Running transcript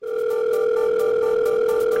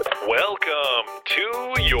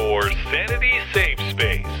to your sanity safe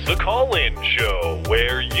space, the call-in show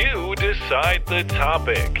where you decide the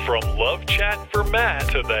topic. From love chat for Matt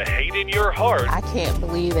to the hate in your heart, I can't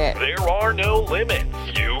believe it. there are no limits.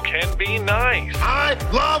 You can be nice. I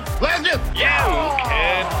love legends. You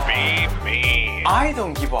can be mean. I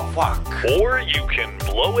don't give a fuck. Or you can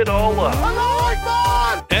blow it all up. Oh my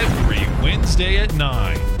God! Every Wednesday at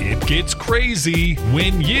 9, it gets crazy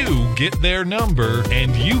when you get their number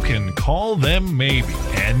and you can call them maybe.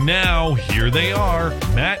 And now, here they are,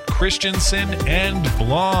 Matt Christensen and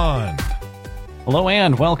Blonde. Hello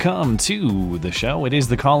and welcome to the show. It is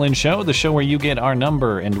the call-in show, the show where you get our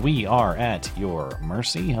number and we are at your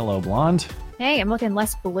mercy. Hello, Blonde. Hey, I'm looking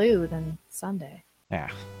less blue than Sunday. Yeah,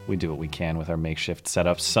 we do what we can with our makeshift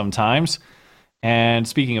setups sometimes. And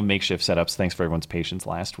speaking of makeshift setups, thanks for everyone's patience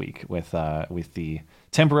last week with the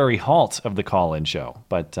temporary halt of the call-in show.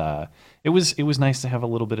 But it was nice to have a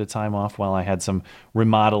little bit of time off while I had some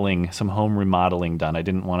home remodeling done. I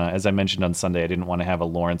didn't want to, as I mentioned on Sunday, I didn't want to have a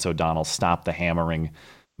Lawrence O'Donnell stop the hammering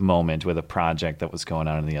moment with a project that was going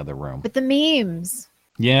on in the other room. But the memes.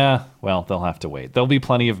 Yeah, well, they'll have to wait. There'll be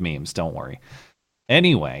plenty of memes, don't worry.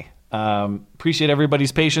 Anyway, appreciate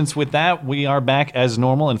everybody's patience with that. We are back as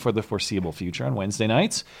normal and for the foreseeable future on Wednesday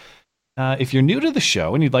nights. If you're new to the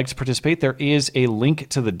show and you'd like to participate, there is a link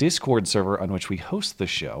to the Discord server on which we host the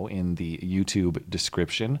show in the YouTube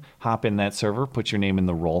description. Hop in that server, put your name in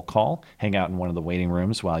the roll call, hang out in one of the waiting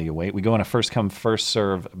rooms while you wait. We go on a first-come,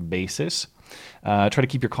 first-serve basis. Try to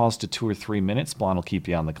keep your calls to 2 or 3 minutes. Blonde will keep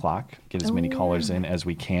you on the clock. Get as many callers in as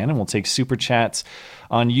we can. And we'll take super chats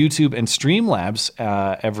on YouTube and Streamlabs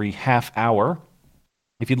every half hour.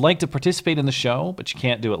 If you'd like to participate in the show, but you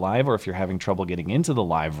can't do it live, or if you're having trouble getting into the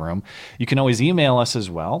live room, you can always email us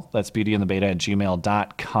as well. That's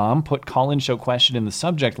beautyandthebeta@gmail.com. Put call-in show question in the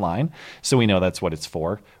subject line so we know that's what it's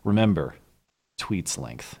for. Remember, tweets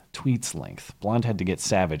length. Blonde had to get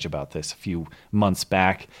savage about this a few months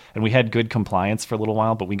back, and we had good compliance for a little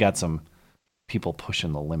while, but we got some people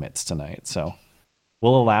pushing the limits tonight, so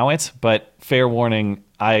we'll allow it. But fair warning,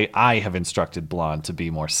 I have instructed Blonde to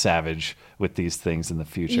be more savage with these things in the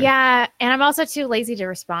future. Yeah, and I'm also too lazy to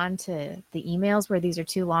respond to the emails where these are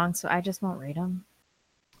too long, so I just won't read them.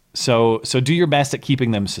 So do your best at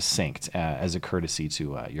keeping them succinct as a courtesy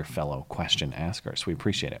to your fellow question askers. We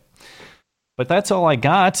appreciate it. But that's all I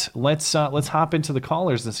got. Let's hop into the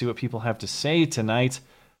callers and see what people have to say tonight.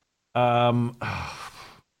 We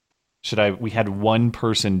had one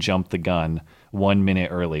person jump the gun 1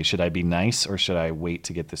 minute early. Should I be nice or should I wait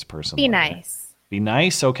to get this person? Be nice. Be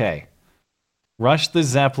nice? Okay. Rush the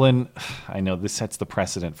Zeppelin. I know this sets the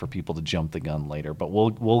precedent for people to jump the gun later, but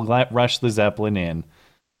we'll let Rush the Zeppelin in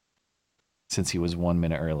since he was 1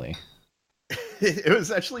 minute early. It was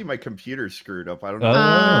actually my computer screwed up. I don't know.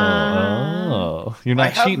 Oh, you're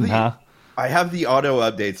not cheating, huh? I have the auto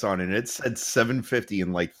updates on it. It said 750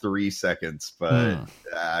 in like 3 seconds, but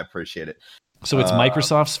I appreciate it. So it's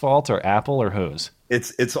Microsoft's fault or Apple or whose?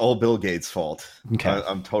 It's all Bill Gates' fault. Okay.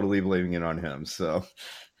 I'm totally blaming it on him. So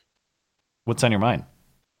what's on your mind?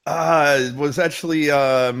 It was actually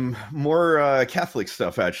more Catholic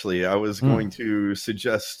stuff, actually. I was going to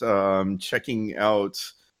suggest checking out,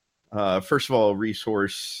 first of all, a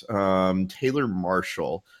resource, Taylor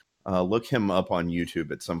Marshall. Look him up on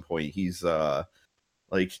YouTube at some point. He's I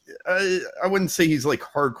wouldn't say he's like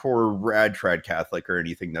hardcore rad trad Catholic or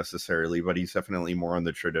anything necessarily, but he's definitely more on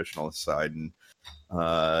the traditionalist side. And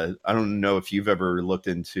I don't know if you've ever looked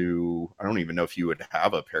into, I don't even know if you would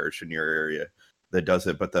have a parish in your area that does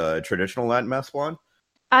it, but the traditional Latin Mass, Blonde?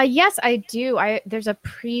 Yes, I do. There's a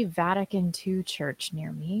pre-Vatican II church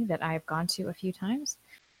near me that I've gone to a few times.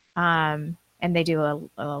 And they do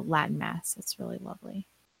a Latin Mass. It's really lovely.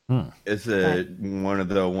 Is it one of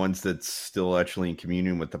the ones that's still actually in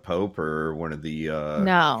communion with the Pope, or one of the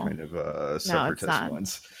kind of separatist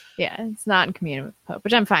ones? Yeah, it's not in communion with the Pope,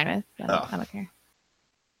 which I'm fine with. I don't care.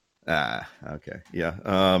 Okay. Yeah.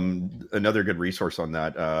 Another good resource on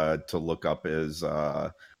that to look up is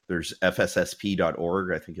there's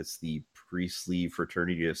fssp.org. I think it's the Priestly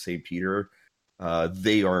Fraternity of St. Peter.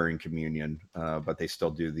 They are in communion, but they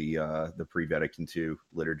still do the pre-Vatican II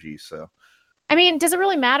liturgy. So, I mean, does it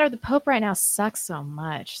really matter? The Pope right now sucks so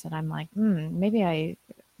much that I'm like, maybe I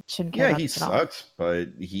shouldn't care. Yeah, about he this at all. sucks, but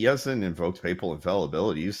he hasn't invoked papal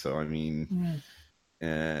infallibility. So, I mean,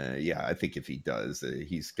 yeah, I think if he does,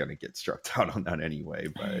 he's going to get struck down on that anyway.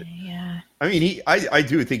 But yeah, I mean, I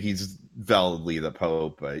do think he's validly the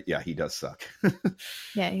Pope, but yeah, he does suck.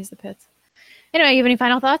 Yeah, he's the pits. Anyway, you have any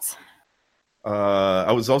final thoughts?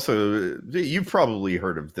 I was also, you've probably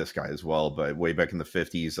heard of this guy as well, but way back in the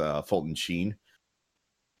 50s, Fulton Sheen.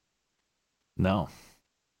 No.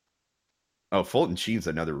 Oh, Fulton Sheen's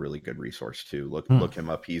another really good resource too. Hmm. Look him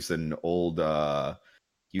up. He's an old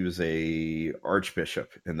he was a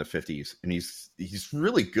archbishop in the 50s, and he's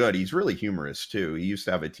really good. He's really humorous too. He used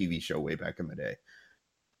to have a TV show way back in the day.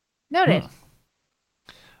 Noted.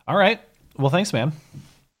 All right. Well, thanks, man.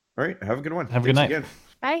 All right, have a good one. Have a good night. Again.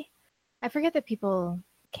 Bye. I forget that people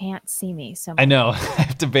can't see me. So I know. I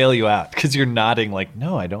have to bail you out because you're nodding like,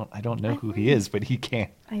 no, I don't know who he is, but he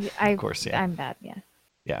can't. Of course, yeah. I'm bad, yeah.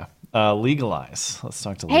 Yeah. Legalize. Let's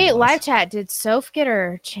talk to Hey, Legalize. live chat. Did Soph get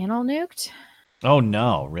her channel nuked? Oh,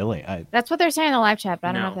 no, really? That's what they're saying in the live chat, but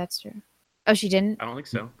I don't know No. if that's true. Oh, she didn't? I don't think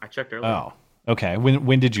so. I checked earlier. Oh, okay.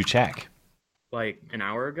 When did you check? Like an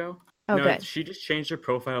hour ago. Oh, no, good. she just changed her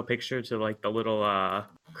profile picture to like the little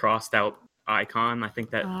crossed out icon. I think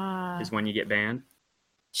that is when you get banned.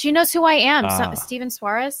 She knows who I am. Ah. Steven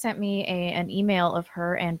Suarez sent me an email of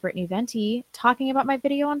her and Brittany Venti talking about my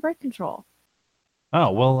video on birth control.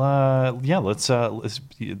 Oh, well, yeah, let's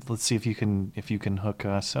see if you can hook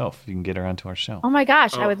Soph. You can get her onto our show. Oh my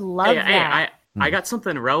gosh, I would love Hey, that. I got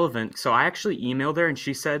something relevant. So I actually emailed her and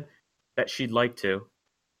she said that she'd like to.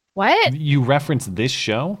 What? You referenced this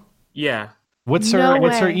show? Yeah. What's No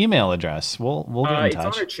her way. email address? We'll get in It's on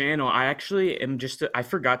touch. her channel. I actually am I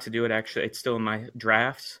forgot to do it actually. It's still in my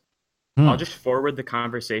drafts. Hmm. I'll just forward the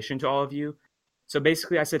conversation to all of you. So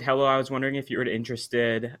basically I said, hello, I was wondering if you were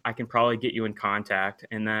interested. I can probably get you in contact.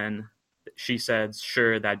 And then she said,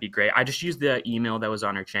 sure, that'd be great. I just used the email that was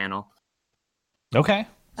on her channel. Okay.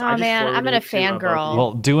 So I Oh just man, I'm gonna forwarded it to, fangirl.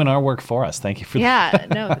 Well, doing our work for us. Thank you for Yeah,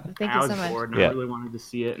 no, thank I you was so much. bored and Yeah. I really wanted to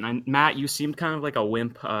see it. And Matt, you seemed kind of like a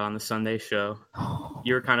wimp on the Sunday show.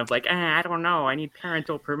 You were kind of like, I don't know, I need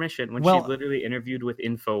parental permission. When Well, she literally interviewed with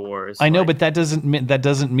InfoWars. I know, like, but that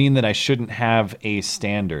doesn't mean that I shouldn't have a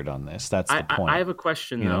standard on this. That's the point. I have a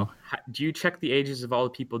question you though. know? Do you check the ages of all the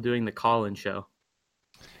people doing the call-in show?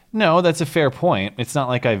 No, that's a fair point. It's not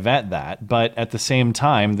like I vet that, but at the same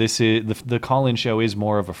time, this is the call-in show is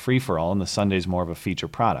more of a free-for-all, and the Sunday's more of a feature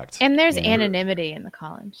product. And there's You know? anonymity in the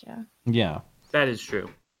Collins show. Yeah. That is true.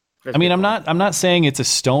 That's I mean, a I'm good point. not saying it's a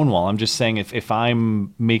stonewall. I'm just saying if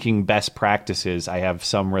I'm making best practices, I have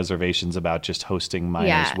some reservations about just hosting minors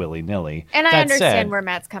Yeah. willy-nilly. And I That understand said, where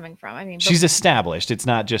Matt's coming from. I mean, she's established. It's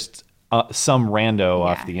not just some rando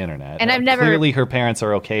off Yeah. the internet. And I've never- clearly her parents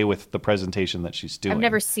are okay with the presentation that she's doing. I've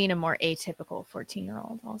never seen a more atypical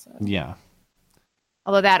 14-year-old also. Yeah.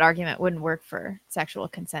 Although that argument wouldn't work for sexual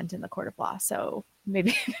consent in the court of law. So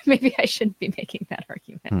maybe I shouldn't be making that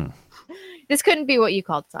argument. This couldn't be what you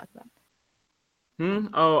called to talk about.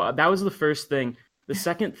 Oh, that was the first thing. The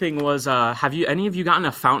second thing was, have any of you gotten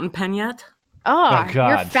a fountain pen yet? Oh, Oh, you're a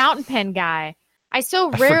God. fountain pen guy. I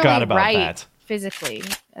so I rarely forgot about write that. physically.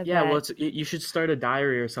 Yeah, that- well, you should start a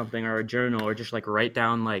diary or something, or a journal, or just like write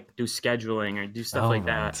down, like do scheduling or do stuff like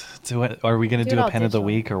that. Do it. Are we going to Do do it a all pen of the digital.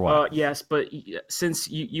 week or what? Yes, but since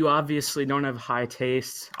you obviously don't have high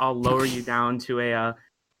tastes, I'll lower you down to a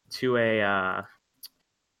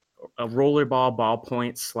rollerball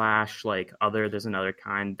ballpoint / like other. There's another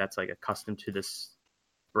kind that's like accustomed to this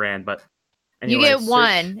brand, but you anyway, get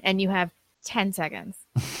one and you have 10 seconds.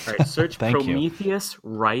 All right, search Thank you. Prometheus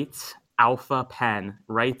Writes Alpha Pen.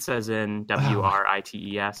 Writes as in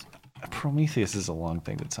WRITES. Prometheus is a long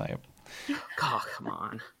thing to type. Oh, come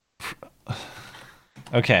on.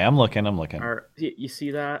 Okay, I'm looking. Or, you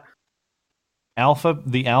see that?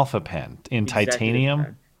 The Alpha pen in Executive titanium.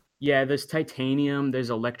 pen. Yeah, there's titanium, there's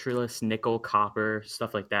electroless, nickel, copper,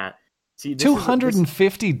 stuff like that. See, this is-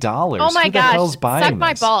 $250. Oh my Who the hell's gosh. buying Suck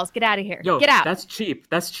my this? balls. Get out of here. Yo, Get out. That's cheap.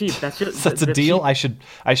 That's cheap. That's just That's a the deal. cheap-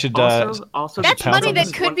 I should. Also, That's pounds money on that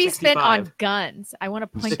this? could be spent on 165. guns. I want to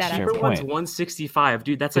point The that Fair cheaper out. point. one's 165,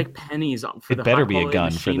 dude. That's like pennies for the It better high be a quality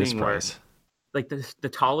gun for this machining work. price. Like the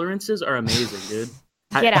tolerances are amazing, dude.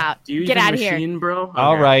 Get out. Do you Get even out of here. machine, bro?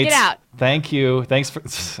 All Okay. right. Get out. Thank you. Thanks for.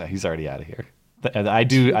 He's already out of here.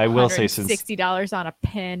 I will say since $60 on a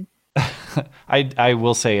pen. I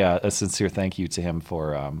will say a sincere thank you to him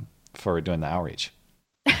for doing the outreach.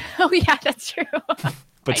 Oh yeah, that's true.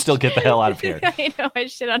 But still, get the hell out of here. I know I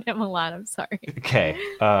shit on him a lot. I'm sorry. Okay.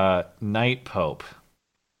 Night Pope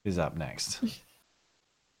is up next.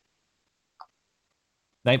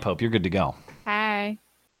 Night Pope, you're good to go. Hi.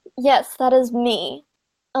 Yes, that is me.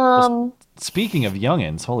 Speaking of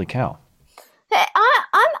youngins, holy cow! Hey,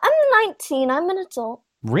 I'm 19. I'm an adult.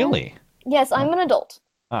 Really? Yes, I'm an adult.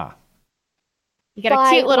 Ah, You got a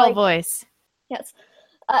By, cute little like- voice. Yes.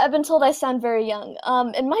 I've been told I sound very young.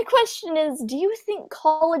 And my question is, do you think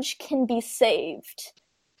college can be saved?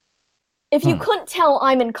 If you couldn't tell,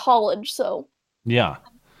 I'm in college, so yeah.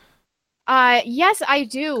 Yes, I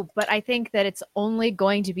do, but I think that it's only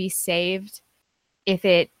going to be saved if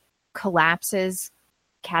it collapses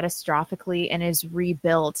catastrophically and is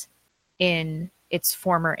rebuilt in its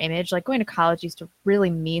former image. Like going to college used to really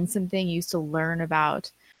mean something. You used to learn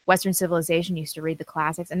about Western civilization, you used to read the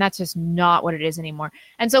classics, and that's just not what it is anymore.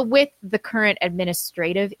 And so with the current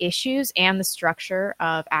administrative issues and the structure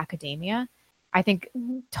of academia, I think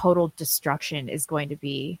total destruction is going to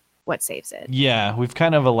be what saves it. Yeah, we've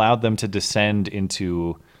kind of allowed them to descend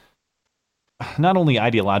into not only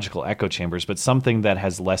ideological echo chambers, but something that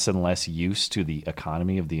has less and less use to the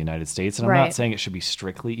economy of the United States. And I'm not saying it should be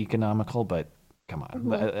strictly economical, but come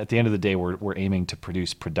on. At the end of the day, we're aiming to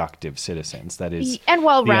produce productive citizens. That is and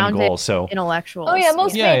well-rounded the end goal. So intellectuals. Oh yeah,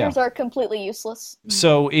 most majors are completely useless.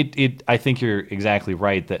 So I think you're exactly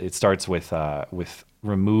right that it starts with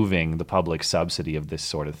removing the public subsidy of this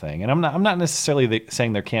sort of thing. And I'm not necessarily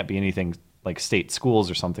saying there can't be anything like state schools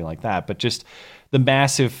or something like that, but just the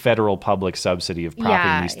massive federal public subsidy of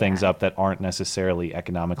propping these things up that aren't necessarily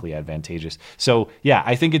economically advantageous. So yeah,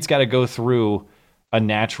 I think it's got to go through a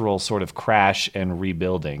natural sort of crash and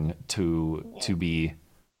rebuilding to be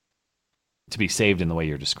saved in the way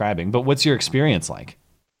you're describing. But what's your experience like?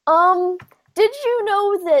 Did you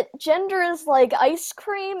know that gender is like ice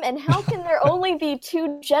cream? And how can there only be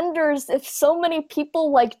two genders if so many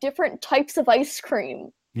people like different types of ice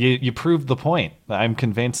cream? You proved the point. I'm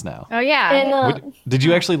convinced now. Oh yeah. And, did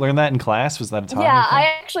you actually learn that in class? Was that a talking Yeah, thing? I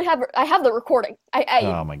actually have the recording.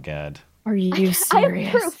 Oh my god. Are you serious? I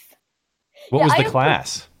have proof. What was the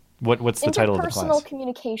class? What's the title of the class? Interpersonal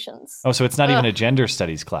communications. Oh, so it's not even a gender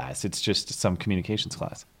studies class. It's just some communications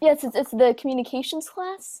class. Yes, it's the communications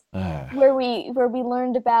class where we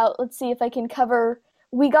learned about. Let's see if I can cover.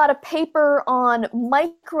 We got a paper on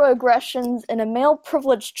microaggressions in a male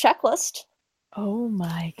privilege checklist. Oh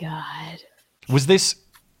my god. Was this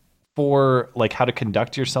for like how to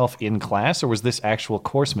conduct yourself in class, or was this actual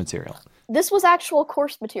course material? This was actual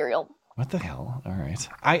course material. What the hell? All right.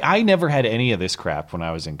 I never had any of this crap when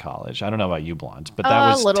I was in college. I don't know about you, Blonde, but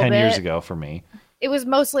that was 10 years ago for me. It was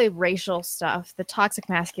mostly racial stuff. The toxic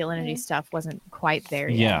masculinity stuff wasn't quite there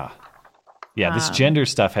yet. Yeah, this gender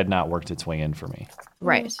stuff had not worked its way in for me.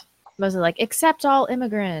 Right. Mostly like, accept all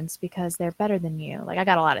immigrants because they're better than you. Like, I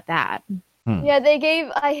got a lot of that.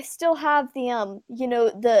 Yeah, I still have the,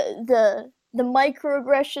 the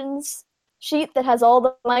microaggressions sheet that has all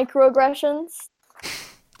the microaggressions.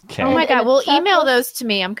 Okay. Oh my god! Well, email those to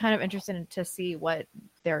me. I'm kind of interested to see what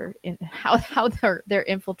how they're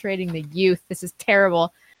infiltrating the youth. This is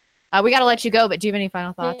terrible. We got to let you go, but do you have any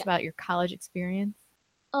final thoughts about your college experience?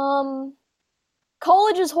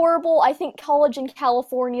 College is horrible. I think college in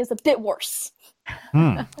California is a bit worse.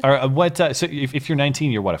 So if you're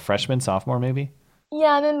 19, you're what, a freshman, sophomore, maybe?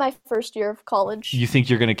 Yeah, I'm in my first year of college. You think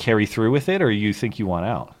you're going to carry through with it, or you think you want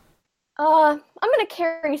out? I'm going to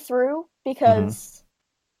carry through because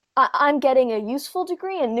I'm getting a useful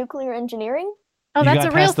degree in nuclear engineering. Oh, that's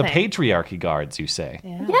a real thing. You got past the patriarchy guards, you say?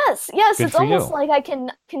 Yeah. Yes. Good It's almost like I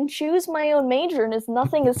can choose my own major, and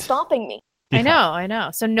nothing is stopping me. Yeah. I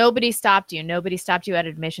know. So nobody stopped you. Nobody stopped you at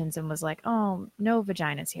admissions and was like, "Oh, no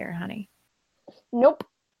vaginas here, honey." Nope.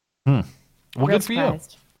 Well, good for you.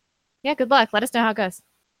 Yeah, good luck. Let us know how it goes.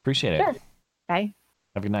 Appreciate Sure. it. Bye.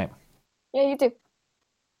 Have a good night. Yeah, you too.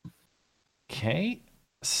 Okay.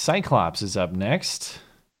 Cyclops is up next.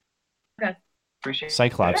 Okay. Appreciate it.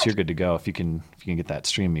 Cyclops, you're good to go if you can get that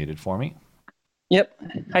stream muted for me. Yep.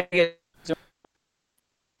 Hi, guys.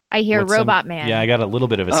 I hear Robot Man. Yeah, I got a little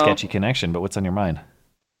bit of a sketchy connection, but what's on your mind?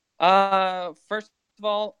 First of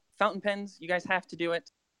all, fountain pens, you guys have to do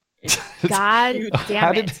it. God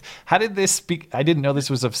damn it. How did this speak? I didn't know this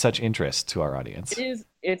was of such interest to our audience. It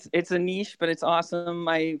is. It's a niche, but it's awesome.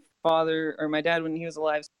 My dad, when he was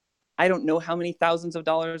alive, I don't know how many thousands of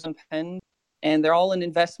dollars on pens, and they're all an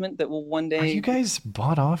investment that will one day. Are you guys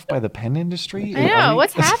bought off by the pen industry? I know.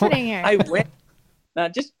 What's happening here? I went. Now,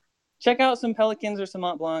 just check out some Pelicans or some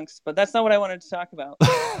Mont Blancs, but that's not what I wanted to talk about.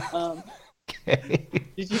 Okay.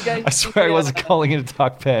 Did you guys? I swear I wasn't calling in to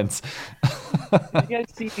talk pens. Did you guys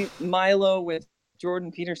see Milo with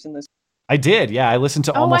Jordan Peterson this? I did. Yeah, I listened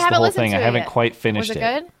to almost the whole thing. I haven't quite finished it. Was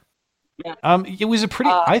it good? Yeah. It was a pretty.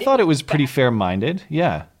 I thought it was pretty fair-minded.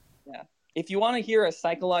 Yeah. Yeah. If you want to hear a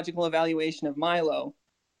psychological evaluation of Milo,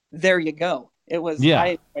 there you go. It was. Yeah.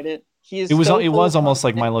 I enjoyed it. It was almost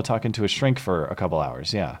like Milo talking to a shrink for a couple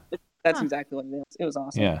hours. Yeah. That's exactly what it is. It was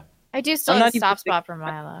awesome. Yeah. I do still have a soft spot for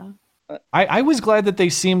Milo. I was glad that they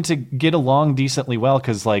seemed to get along decently well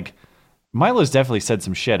because, like, Milo's definitely said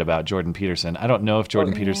some shit about Jordan Peterson. I don't know if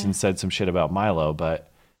Jordan Peterson said some shit about Milo,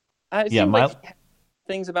 but Milo like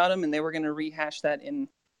things about him, and they were going to rehash that in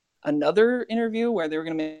another interview where they were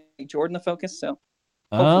going to make Jordan the focus. So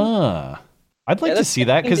I'd like to see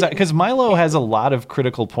that because Milo has a lot of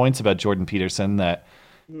critical points about Jordan Peterson that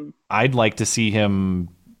I'd like to see him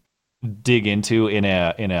dig into in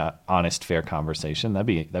a honest, fair conversation. That'd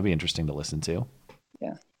be interesting to listen to.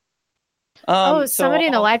 Yeah. Somebody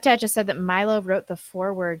in the live chat just said that Milo wrote the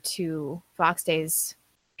foreword to Vox Day's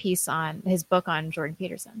piece on his book on Jordan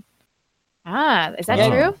Peterson. Is that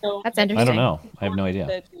true? So That's interesting. I don't know. I have no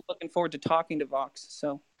idea. Looking forward to talking to Vox,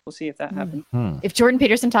 so we'll see if that happens. If Jordan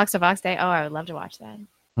Peterson talks to Vox Day, I would love to watch that.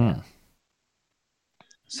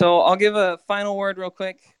 So I'll give a final word real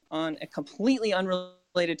quick on a completely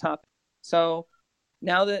unrelated topic. So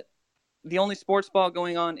now that the only sports ball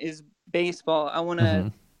going on is baseball, I want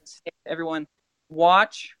to say to everyone,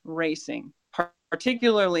 watch racing.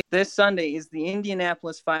 Particularly this Sunday is the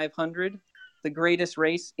Indianapolis 500, the greatest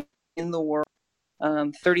race in the world.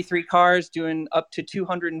 33 cars doing up to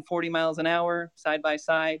 240 miles an hour side by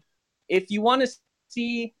side. If you want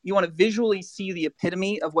to visually see the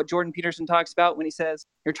epitome of what Jordan Peterson talks about when he says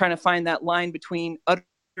you're trying to find that line between utter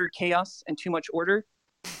chaos and too much order,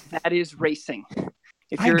 that is racing.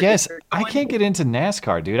 I guess I can't get into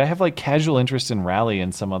NASCAR, dude. I have like casual interest in rally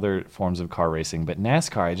and some other forms of car racing, but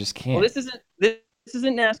NASCAR, I just can't. Well, this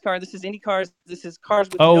isn't NASCAR. This is Indy cars. This is cars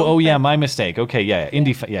with yeah, my mistake. Okay, yeah.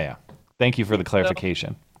 Indy, yeah. Thank you for the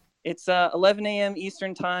clarification. So it's 11 a.m.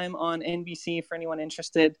 Eastern time on NBC for anyone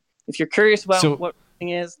interested. If you're curious about what racing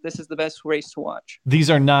is, this is the best race to watch.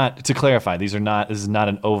 These are not, to clarify, this is not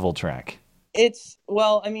an oval track. It's,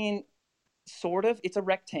 sort of. It's a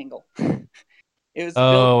rectangle. It was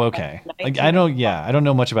okay. I don't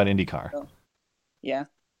know much about IndyCar. So, yeah.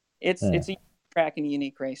 It's a track and a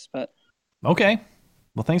unique race, but okay.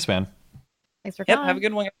 Well, thanks, man. Thanks for coming. Have a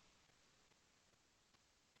good one.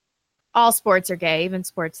 All sports are gay, even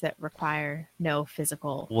sports that require no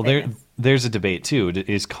physical. Well, fitness. there's a debate too.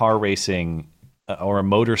 Is car racing or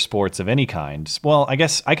motorsports of any kind? Well, I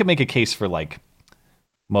guess I could make a case for like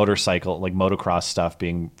motorcycle, like motocross stuff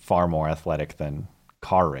being far more athletic than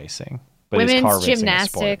car racing. But women's car racing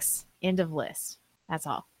gymnastics, end of list. That's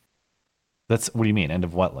all. What do you mean? End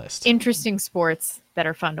of what list? Interesting sports that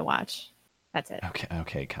are fun to watch. That's it.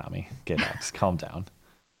 Okay, Kami, get out. Just calm down.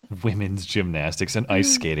 Women's gymnastics and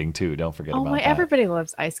ice skating too. Don't forget about that. Everybody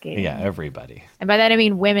loves ice skating. Yeah, everybody. And by that I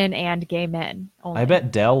mean women and gay men only. I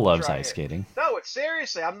bet Dell loves ice skating. No, it's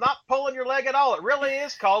seriously. I'm not pulling your leg at all. It really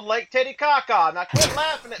is called Lake Titicaca. Now quit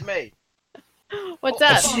laughing at me. What's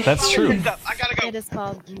up? That's true. I gotta go. It is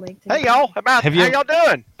called Lake Titicaca. Hey y'all, how y'all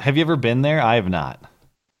doing? Have you ever been there? I have not.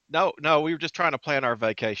 No, we were just trying to plan our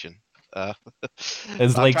vacation.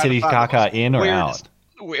 Is Lake Titicaca in or out?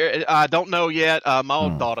 I don't know yet.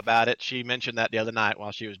 Mom thought about it. She mentioned that the other night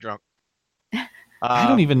while she was drunk. I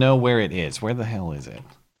don't even know where it is. Where the hell is it?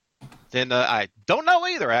 Then I don't know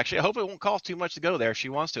either, actually. I hope it won't cost too much to go there. She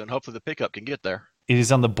wants to, and hopefully the pickup can get there. It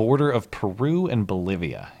is on the border of Peru and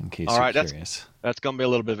Bolivia, in case you're curious. That's going to be a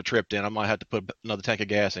little bit of a trip then. I might have to put another tank of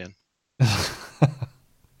gas in.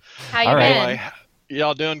 How you been? Anyway,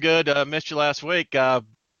 y'all doing good? Missed you last week.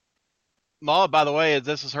 Maud, by the way,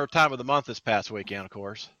 this is her time of the month this past weekend, of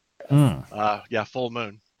course. Yeah, full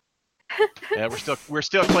moon. Yeah, we're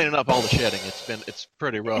still cleaning up all the shedding. It's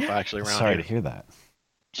pretty rough actually around Sorry here. to hear that.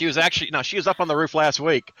 She was up on the roof last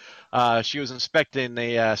week. She was inspecting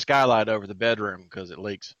the skylight over the bedroom because it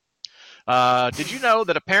leaks. Did you know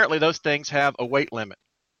that apparently those things have a weight limit?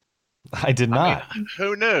 I did not. I mean,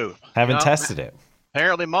 who knew? Haven't tested it.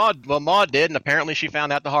 Apparently Maud did, and apparently she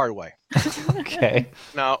found out the hard way. Okay.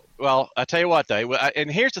 No, well, I tell you what, though, and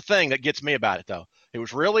here's the thing that gets me about it, though. It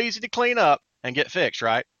was real easy to clean up and get fixed,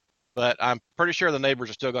 right? But I'm pretty sure the neighbors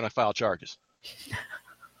are still going to file charges.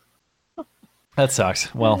 That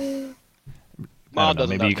sucks. Well, I don't know,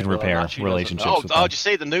 maybe you can repair relationships with them. Did you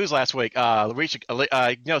see the news last week?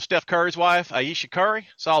 Steph Curry's wife, Ayesha Curry,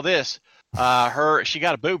 saw this. She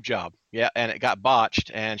got a boob job, and it got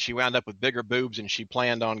botched, and she wound up with bigger boobs than she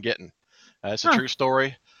planned on getting. It's a true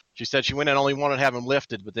story. She said she went and only wanted to have them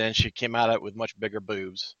lifted, but then she came out with much bigger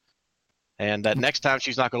boobs. And next time,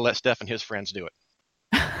 she's not going to let Steph and his friends do it.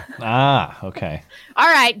 Okay. All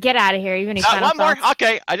right, get out of here. You have any final one more? thoughts?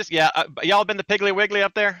 Okay. Y'all been to Piggly Wiggly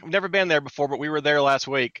up there? We've never been there before, but we were there last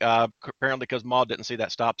week, apparently because Maud didn't see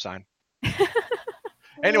that stop sign.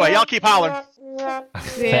 Anyway, y'all keep hollering.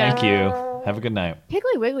 Thank you. Have a good night.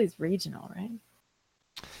 Piggly Wiggly's regional, right?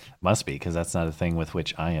 Must be, because that's not a thing with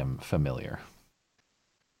which I am familiar.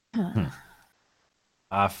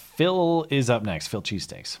 Phil is up next. Phil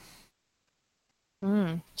Cheesesteaks.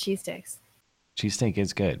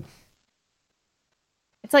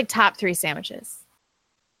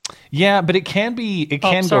 Yeah, but it can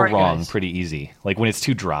go sorry, wrong guys. pretty easy. Like when it's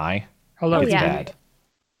too dry, Hello. Oh, it's yeah. bad.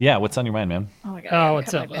 Yeah, what's on your mind, man? Oh my god. Oh,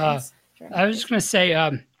 what's up? I was just gonna say,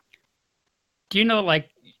 do you know, like,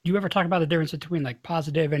 do you ever talk about the difference between like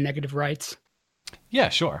positive and negative rights? Yeah,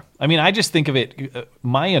 sure. I mean, I just think of it,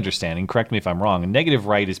 my understanding, correct me if I'm wrong, a negative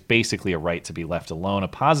right is basically a right to be left alone. A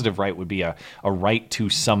positive right would be a right to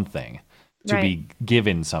something, to be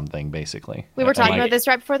given something, basically. We were talking about this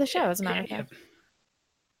right before the show, as a matter of fact.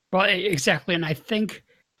 Well, exactly. And I think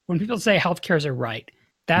when people say healthcare is a right,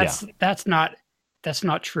 that's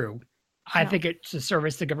not true. I think it's a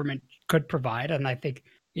service the government could provide, and I think,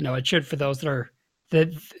 you know, it should for those that are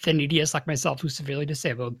the neediest, like myself, who's severely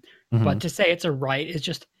disabled. Mm-hmm. But to say it's a right is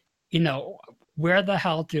just, you know, where the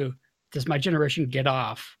hell does my generation get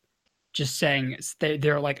off just saying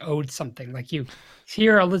they're like owed something? Like, you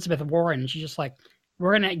hear Elizabeth Warren, she's just like,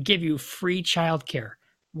 we're gonna give you free childcare.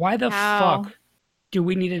 Why the fuck do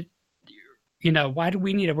we need to, you know, why do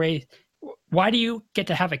we need to raise? Why do you get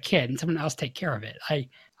to have a kid and someone else take care of it?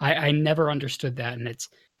 I never understood that, and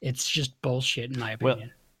it's just bullshit in my opinion. Well,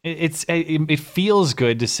 it feels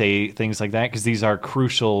good to say things like that because these are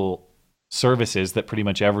crucial services that pretty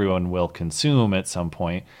much everyone will consume at some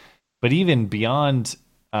point. But even beyond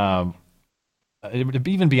that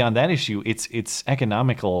issue, it's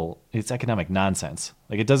economic nonsense.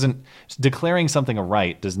 Like, it doesn't, declaring something a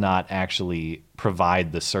right does not actually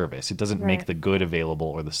provide the service. It doesn't make the good available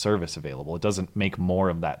or the service available. It doesn't make more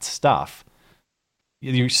of that stuff.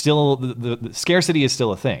 You're still, the scarcity is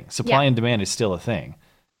still a thing. Supply and demand is still a thing.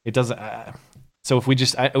 It doesn't. So if we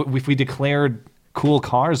declared cool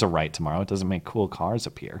cars a right tomorrow, it doesn't make cool cars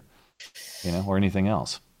appear, you know, or anything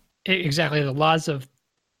else. Exactly. The laws of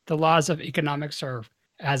economics are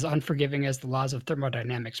as unforgiving as the laws of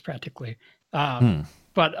thermodynamics, practically.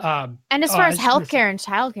 But and as far as healthcare and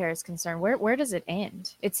childcare is concerned, where does it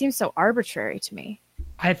end? It seems so arbitrary to me.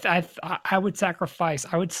 I would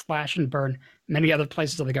slash and burn many other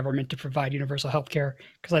places of the government to provide universal health care,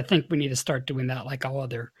 because I think we need to start doing that like all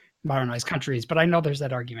other modernized countries. But I know there's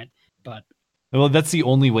that argument. But well, that's the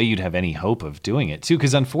only way you'd have any hope of doing it too,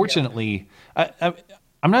 because unfortunately,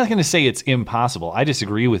 I'm not going to say it's impossible. I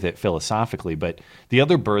disagree with it philosophically, but the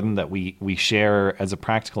other burden that we share as a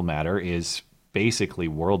practical matter is basically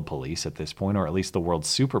world police at this point, or at least the world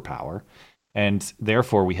superpower. And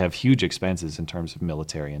therefore, we have huge expenses in terms of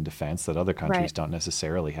military and defense that other countries don't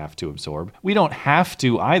necessarily have to absorb. We don't have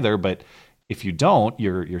to either, but if you don't,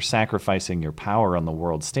 you're sacrificing your power on the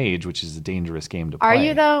world stage, which is a dangerous game to play. Are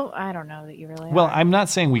you, though? I don't know that you really are. Well, I'm not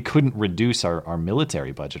saying we couldn't reduce our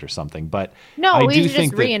military budget or something, but no, we do should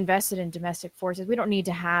think just reinvest it in domestic forces. We don't need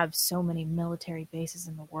to have so many military bases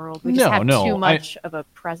in the world. We just have too much of a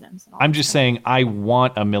presence. I'm just saying I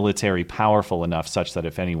want a military powerful enough such that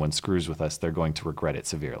if anyone screws with us, they're going to regret it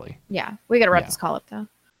severely. Yeah, we got to wrap this call up, though.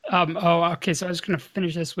 Okay, so I was going to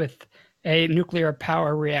finish this with a nuclear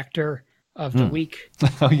power reactor of the week.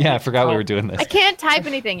 Oh yeah, I forgot we were doing this. I can't type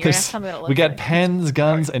anything. You're gonna have to tell me what it looks we got like. pens,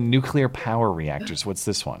 guns, and nuclear power reactors. What's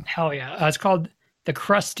this one? Hell yeah. It's called the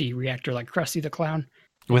Krusty reactor, like Krusty the Clown.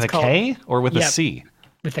 With a K or with a C?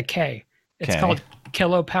 With a K. It's called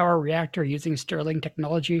Kilopower Reactor using Stirling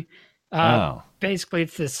technology. Basically,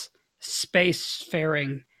 it's this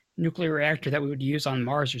space-faring nuclear reactor that we would use on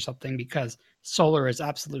Mars or something, because solar is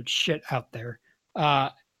absolute shit out there.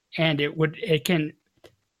 And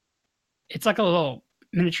it's like a little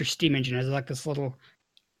miniature steam engine. It's like this little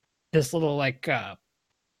like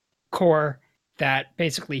core that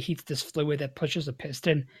basically heats this fluid that pushes a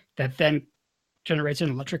piston that then generates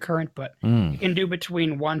an electric current. But you can do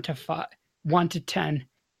between 1 to 10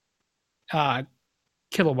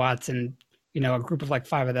 kilowatts, and you know, a group of like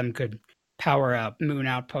 5 of them could power a moon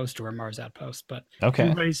outpost or a Mars outpost. But if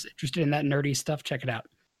anybody's interested in that nerdy stuff, check it out.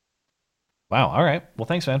 Wow. All right. Well,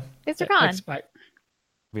 thanks, man. Thanks for calling. Thanks, bye.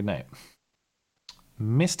 Good night.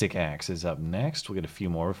 Mystic Axe is up next. We'll get a few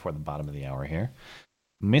more before the bottom of the hour here.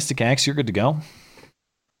 Mystic Axe, you're good to go.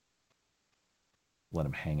 Let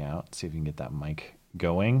him hang out. See if you can get that mic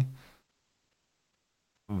going.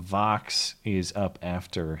 Vox is up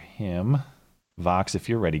after him. Vox, if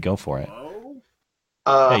you're ready, go for it.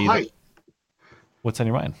 Hi. What's on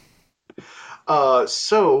your mind?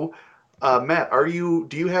 Matt,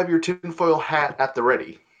 do you have your tinfoil hat at the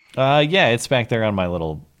ready? Yeah, it's back there on my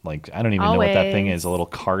little, like, I don't even know what that thing is, a little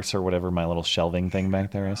cart or whatever my little shelving thing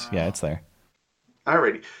back there is. Yeah, it's there.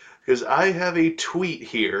 Alrighty. Because I have a tweet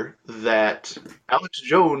here that Alex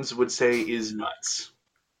Jones would say is nuts.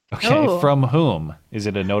 Okay, from whom? Is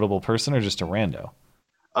it a notable person or just a rando?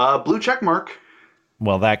 Blue check mark.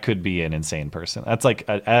 Well, that could be an insane person. That's like,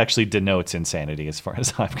 actually denotes insanity as far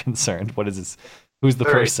as I'm concerned. What is this? Who's the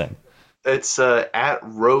All right. person? It's at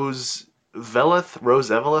Rose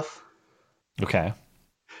Eveleth. Okay.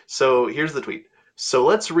 So here's the tweet. So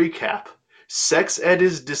let's recap. Sex ed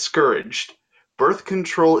is discouraged. Birth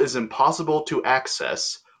control is impossible to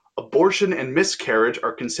access. Abortion and miscarriage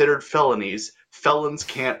are considered felonies. Felons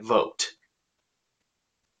can't vote.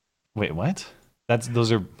 Wait, what?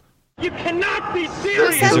 Those are. You cannot be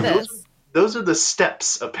Who said this? Those are the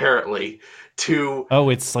steps, apparently, to... Oh,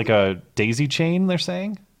 it's like a daisy chain, they're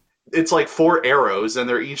saying? It's like 4 arrows, and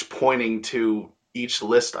they're each pointing to each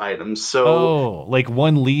list item. So, Oh, like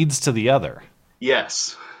one leads to the other.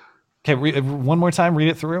 yes. Okay, one more time, read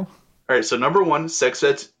it through. All right, so number 1, sex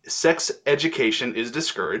education is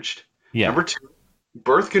discouraged. Yeah. Number 2,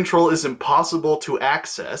 birth control is impossible to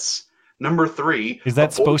access. Number 3... Is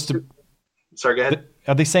that supposed to... Sorry, go ahead.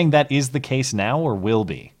 Are they saying that is the case now or will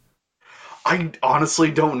be? I honestly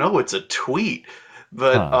don't know. It's a tweet.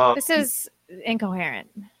 But This is incoherent.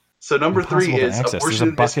 So number Impossible 3 to is access. There's abortion a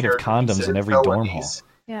and bucket of miscarriage are condoms in considered every dorm hall. felonies.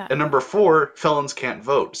 Yeah. And number 4, felons can't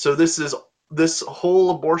vote. So this whole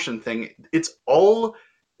abortion thing, it's all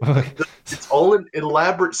an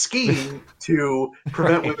elaborate scheme to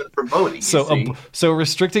prevent women from voting. So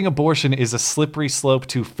restricting abortion is a slippery slope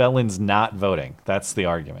to felons not voting. That's the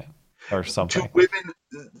argument, or something. To women,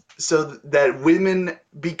 so that women,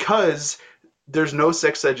 because there's no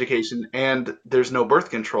sex education and there's no birth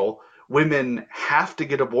control, women have to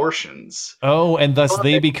get abortions. Oh, and thus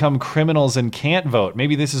they become criminals and can't vote.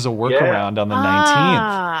 Maybe this is a workaround on the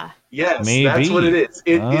 19th. Yes, Maybe. that's what it is.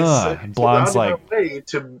 It's Blonde's a like, way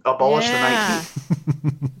to abolish the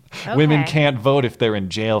 19th. Women can't vote if they're in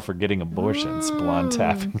jail for getting abortions. Blonde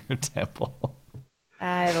tapping her temple.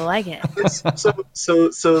 I like it.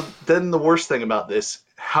 So then the worst thing about this,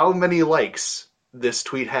 how many likes this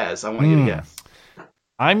tweet has? I want you to guess.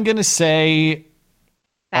 I'm going to say,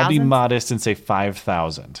 I'll be Thousands? modest and say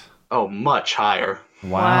 5,000. Oh, much higher.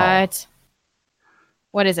 Wow.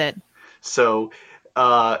 What is it? So,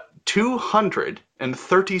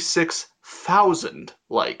 236,000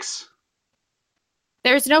 likes.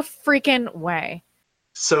 There's no freaking way.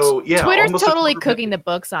 So, yeah. Twitter's almost totally a quarter cooking the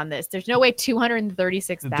books on this. There's no way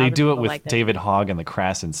 236,000 They do it people with like this. David Hogg and the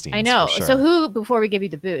Krasensteins. I know. for sure. So who, before we give you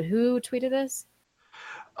the boot, who tweeted this?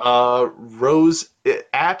 Rose,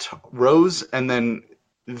 at Rose, and then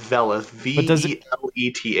Veleth, But does it-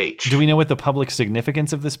 Veleth. Do we know what the public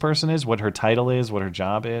significance of this person is? What her title is? What her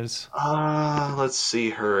job is? Let's see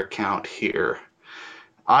her account here.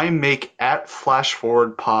 I make at Flash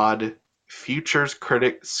Forward Pod, futures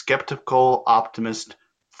critic, skeptical optimist,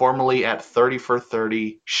 formerly at 30 for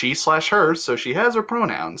 30, she/her, so she has her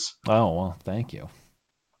pronouns. Oh, well, thank you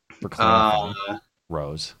for clarifying.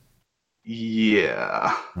 Rose.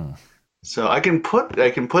 Yeah. So I can put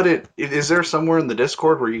it. Is there somewhere in the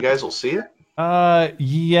Discord where you guys will see it?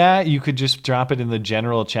 Yeah, you could just drop it in the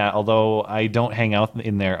general chat, although I don't hang out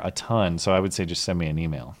in there a ton, so I would say just send me an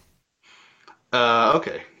email.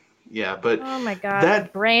 Okay. Yeah, but Oh my god, that- my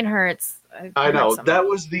brain hurts. I know. hurt That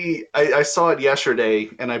was I saw it yesterday,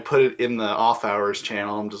 and I put it in the off hours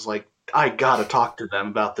channel. I'm just like, I gotta talk to them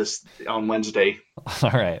about this on Wednesday.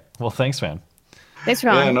 All right. Well, thanks, man. Thanks,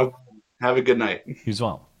 Ron. Yeah, no, have a good night. You as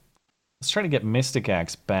well. Let's try to get Mystic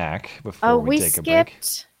Axe back before Oh, we we take a break.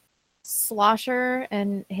 skipped Slosher,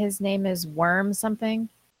 and his name is Worm something.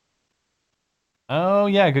 Oh,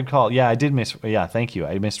 yeah, good call. Yeah, I did miss. Yeah, thank you.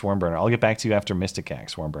 I missed Wormburner. I'll get back to you after Mystic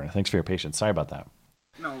Axe, Wormburner. Thanks for your patience. Sorry about that.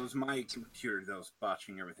 No, it was my computer that was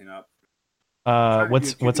botching everything up.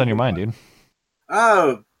 What's on your mind, dude?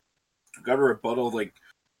 Oh, got a rebuttal. Like,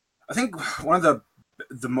 I think one of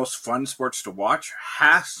the most fun sports to watch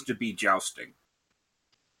has to be jousting.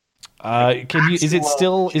 Is it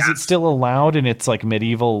still allowed in its like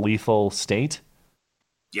medieval lethal state?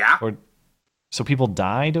 Yeah. Or so people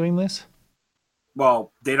die doing this?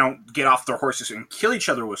 Well, they don't get off their horses and kill each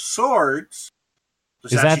other with swords.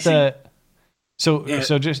 Is that the so Yeah.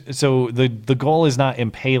 so the goal is not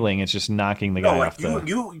impaling, it's just knocking the guy No, off like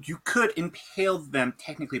the you could impale them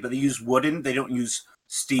technically, but they use wooden. They don't use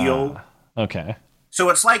steel. Okay. So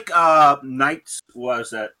it's like Knight's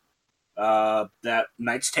that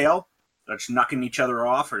Knight's Tale. That's knocking each other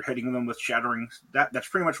off or hitting them with shattering. That's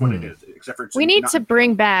pretty much what it is. Except for it's We need not- to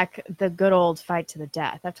bring back the good old fight to the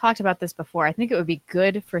death. I've talked about this before. I think it would be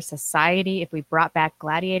good for society if we brought back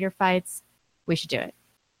gladiator fights. We should do it.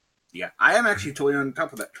 Yeah, I am actually totally on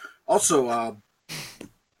top of that. Also,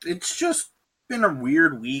 it's just been a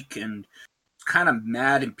weird week, and it's kind of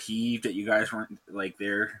mad and peeved that you guys weren't like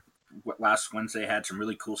there. Last Wednesday had some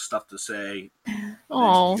really cool stuff to say.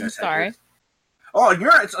 Oh, You guys had sorry. yours. Oh,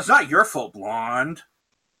 it's not your fault, Blonde.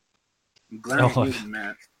 I'm glaring at you,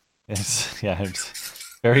 Matt. I'm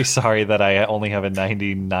very sorry that I only have a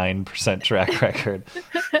 99% track record.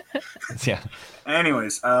 Yeah.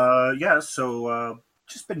 Anyways, so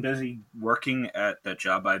just been busy working at that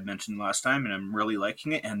job I had mentioned last time, and I'm really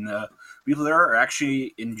liking it. And people there are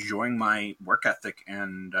actually enjoying my work ethic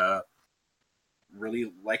and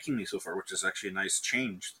really liking me so far, which is actually a nice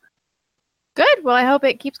change. Good. Well, I hope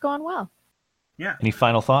it keeps going well. Yeah. Any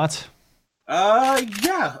final thoughts? Gun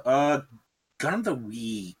of the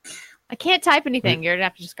week. I can't type anything. You're gonna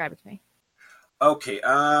have to describe it to me. Okay.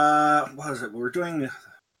 What was it? We were doing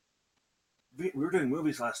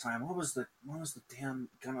movies last time. What was the damn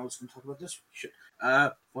gun I was going to talk about this week? Shit.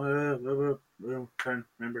 I'm trying to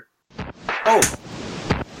remember. Oh.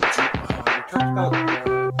 We talked about.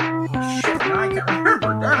 Shit. Now I can't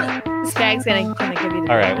remember. Damn it. This gag's gonna give you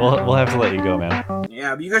the. All right, we'll have to let you go, man.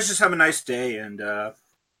 Yeah, but you guys just have a nice day, and hope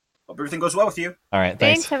everything goes well with you. All right,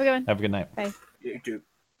 thanks. Have a good one. Have a good night. Bye. You too.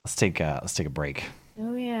 Let's take a break.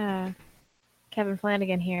 Oh yeah, Kevin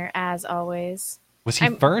Flanagan here as always. Was he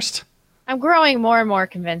first? I'm growing more and more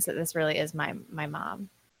convinced that this really is my mom.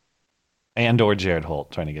 Or Jared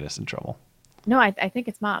Holt trying to get us in trouble. No, I think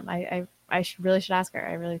it's mom. I really should ask her.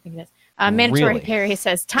 I really think it is. Mandatory Perry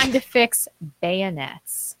says, time to fix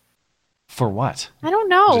bayonets. For what? I don't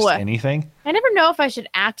know. Just anything? I never know if I should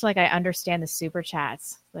act like I understand the super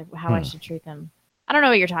chats, like how I should treat them. I don't know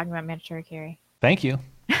what you're talking about, Mandatory Carry. Thank you.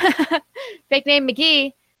 Fake name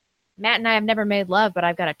McGee. Matt and I have never made love, but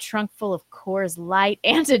I've got a trunk full of Coors Light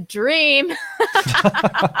and a dream.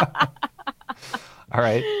 All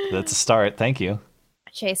right. That's a start. Thank you.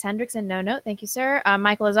 Chase Hendrickson, no note. Thank you, sir.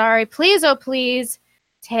 Michael Azari, please, oh, please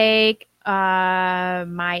take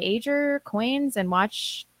my Ager coins and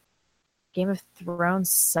watch Game of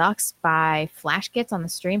Thrones Sucks by Flash Gets on the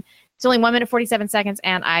stream. It's only 1 minute, 47 seconds,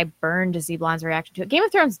 and I burned Z Blonde's reaction to it. Game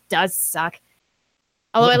of Thrones does suck.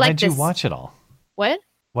 Although I like this. Why'd you watch it all? What?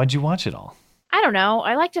 Why'd you watch it all? I don't know.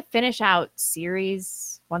 I like to finish out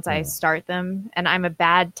series once I start them, and I'm a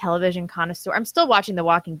bad television connoisseur. I'm still watching The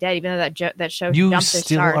Walking Dead, even though that show you jumped the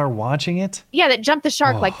still shark. Are watching it? Yeah, that jumped the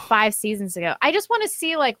shark like 5 seasons ago. I just want to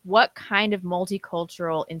see like what kind of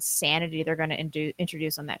multicultural insanity they're going to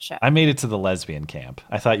introduce on that show. I made it to the lesbian camp.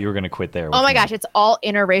 I thought you were going to quit there. Oh my gosh, it's all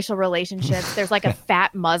interracial relationships. There's like a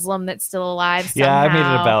fat Muslim that's still alive somehow. Yeah, I made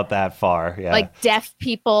it about that far. Yeah, like deaf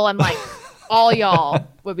people. I'm like, all y'all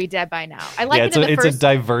would be dead by now. I like it's a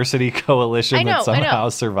diversity coalition that somehow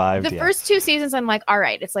survived. The first 2 seasons, I'm like, all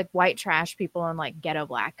right, it's like white trash people and like ghetto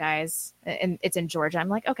black guys, and it's in Georgia. I'm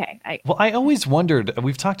like, okay. I always wondered.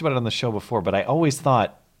 We've talked about it on the show before, but I always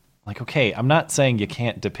thought, like, okay, I'm not saying you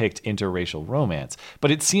can't depict interracial romance,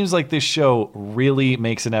 but it seems like this show really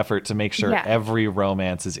makes an effort to make sure every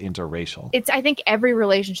romance is interracial. I think every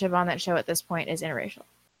relationship on that show at this point is interracial.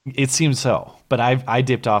 It seems so, but I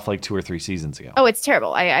dipped off like 2 or 3 seasons ago. Oh, it's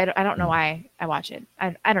terrible. I don't know why I watch it.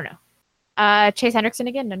 I don't know. Chase Hendrickson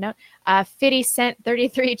again, no note. 50 Cent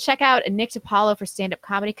 33. Check out Nick DiPaolo for stand-up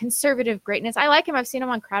comedy. Conservative greatness. I like him. I've seen him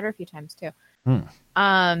on Crowder a few times too. Michael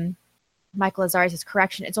Azari says,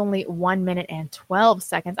 correction, it's only 1 minute and 12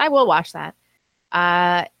 seconds. I will watch that.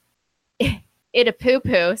 Ida Poo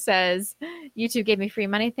Poo says, YouTube gave me free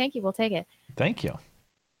money. Thank you. We'll take it. Thank you.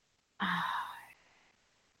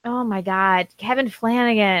 Oh my God. Kevin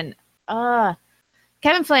Flanagan.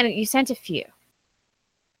 Kevin Flanagan, you sent a few.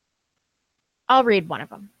 I'll read one of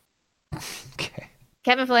them. Okay.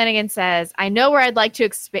 Kevin Flanagan says, I know where I'd like to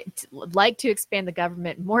expand the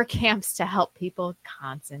government, more camps to help people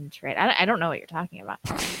concentrate. I don't know what you're talking about.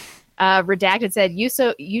 Redacted said,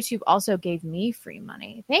 YouTube also gave me free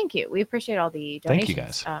money. Thank you. We appreciate all the donations. Thank you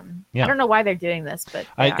guys. I don't know why they're doing this, but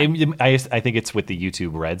I think it's with the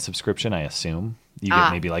YouTube Red subscription, I assume. You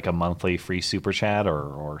get maybe like a monthly free super chat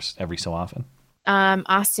or every so often.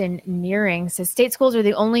 Austin Nearing says, state schools are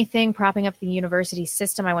the only thing propping up the university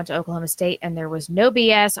system. I went to Oklahoma State and there was no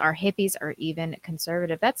BS. Our hippies are even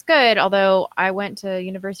conservative. That's good. Although I went to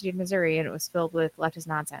University of Missouri and it was filled with leftist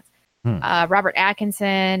nonsense. Robert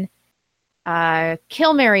Atkinson,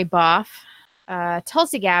 Kill Mary Boff,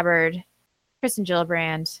 Tulsi Gabbard, Kristen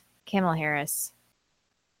Gillibrand, Kamala Harris.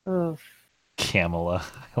 Oof. Kamala.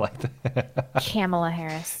 I like that. Kamala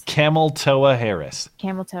Harris. Camel Toa Harris.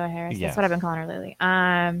 Camel Toa Harris. Yeah. That's what I've been calling her lately.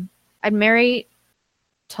 I'd marry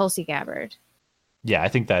Tulsi Gabbard. Yeah, I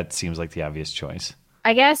think that seems like the obvious choice.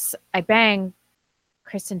 I guess I bang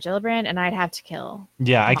Kristen Gillibrand and I'd have to kill.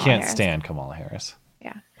 Yeah, Kamala I can't Harris. stand Kamala Harris.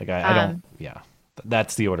 Yeah. Like I don't. Yeah,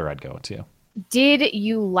 that's the order I'd go to. Did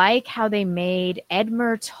you like how they made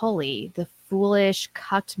Edmure Tully the foolish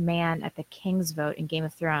cucked man at the King's vote in Game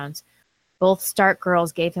of Thrones? Both Stark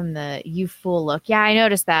girls gave him the "you fool" look. Yeah, I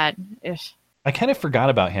noticed that. Ugh. I kind of forgot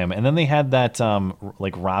about him. And then they had that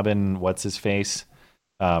like Robin, what's his face,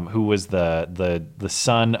 who was the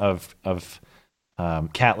son of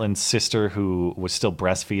Catelyn's sister, who was still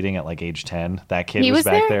breastfeeding at like age 10. That kid was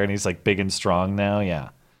back there, and he's like big and strong now. Yeah,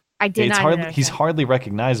 I did not know he's hardly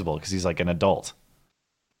recognizable because he's like an adult.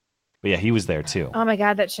 But yeah, he was there too. Oh my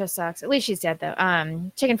god, that show sucks. At least she's dead though.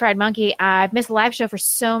 Chicken Fried Monkey. I've missed the live show for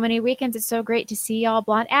so many weekends. It's so great to see y'all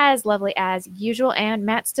blonde as lovely as usual, and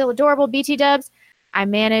Matt still adorable. BT Dubs. I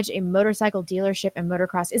manage a motorcycle dealership, and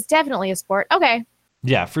motocross is definitely a sport. Okay.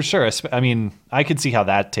 Yeah, for sure. I mean, I could see how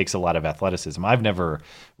that takes a lot of athleticism. I've never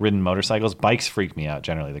ridden motorcycles. Bikes freak me out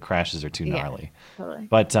generally. The crashes are too gnarly. Totally.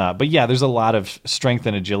 But yeah, there's a lot of strength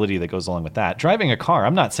and agility that goes along with that. Driving a car,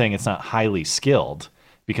 I'm not saying it's not highly skilled,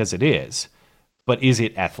 because it is, but is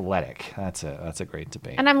it athletic? That's a great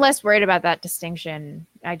debate. And I'm less worried about that distinction.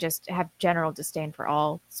 I just have general disdain for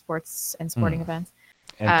all sports and sporting events.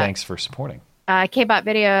 And thanks for supporting. K-Bot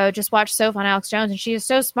Video just watched Soph on Alex Jones, and she is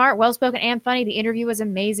so smart, well-spoken, and funny. The interview was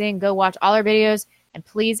amazing. Go watch all her videos, and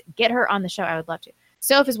please get her on the show. I would love to.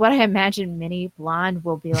 Soph is what I imagine Mini Blonde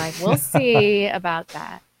will be like. We'll see about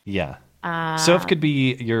that. Yeah. Soph could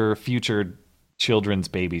be your future children's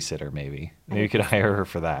babysitter, maybe. Maybe you could hire her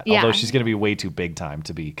for that. Yeah. Although she's going to be way too big time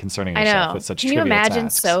to be concerning herself with such trivial tasks. Can you imagine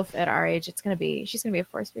Soph at our age? She's going to be a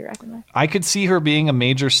force to be reckoned with. I could see her being a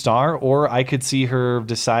major star, or I could see her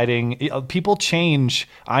deciding. People change.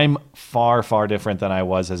 I'm far, far different than I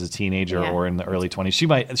was as a teenager or in the early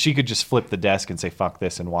 20s. She could just flip the desk and say "fuck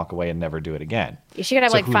this" and walk away and never do it again. She could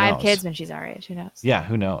have like 5 kids when she's our age. Who knows? Yeah,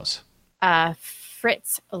 who knows?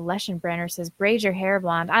 Fritz Leschenbrenner says, braid your hair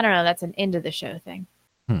blonde. I don't know. That's an end of the show thing.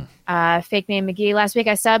 Fake name McGee. Last week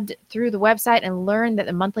I subbed through the website and learned that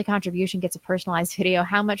the monthly contribution gets a personalized video.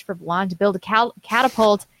 How much for blonde to build a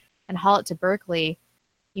catapult and haul it to Berkeley?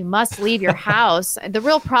 You must leave your house. The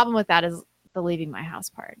real problem with that is the leaving my house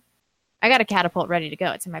part. I got a catapult ready to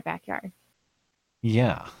go. It's in my backyard.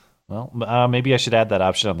 Yeah. Well, maybe I should add that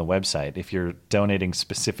option on the website. If you're donating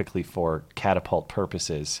specifically for catapult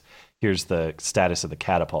purposes, here's the status of the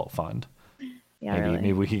catapult fund. Yeah,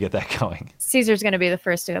 maybe we could get that going. Caesar's going to be the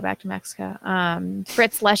first to go back to Mexico.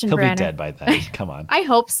 Fritz Leschenbrenner. He'll be dead by then. Come on. I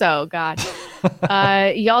hope so. God.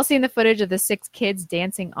 Y'all seen the footage of the 6 kids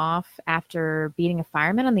dancing off after beating a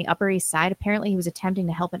fireman on the Upper East Side? Apparently, he was attempting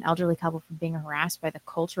to help an elderly couple from being harassed by the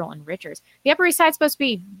cultural enrichers. The Upper East Side's supposed to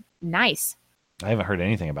be nice. I haven't heard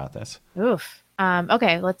anything about this. Oof.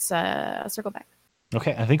 Okay, let's circle back.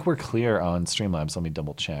 Okay, I think we're clear on Streamlabs. Let me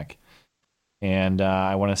double check. And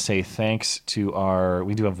I want to say thanks to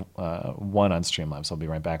we do have one on Streamlabs. I'll be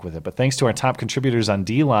right back with it. But thanks to our top contributors on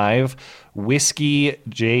DLive, Whiskey,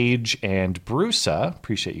 Jage, and Brusa.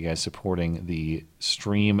 Appreciate you guys supporting the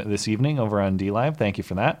stream this evening over on DLive. Thank you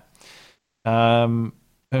for that.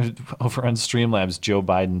 Over on Streamlabs, Joe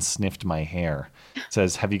Biden sniffed my hair.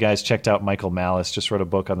 Says, have you guys checked out Michael Malice? Just wrote a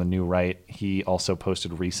book on the new right. He also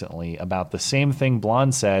posted recently about the same thing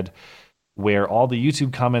Blonde said, where all the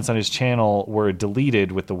YouTube comments on his channel were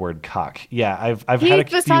deleted with the word cock. Yeah, I've had a few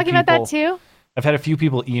people talking about that too. I've had a few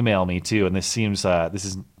people email me too, and this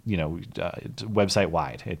is website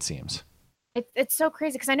wide. It seems it's so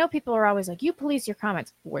crazy because I know people are always like, you police your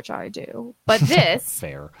comments, which I do, but this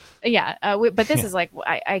fair. Yeah, but this is like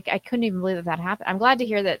I couldn't even believe that happened. I'm glad to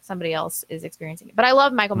hear that somebody else is experiencing it. But I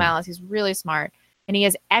love Michael Malice. He's really smart, and he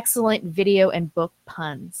has excellent video and book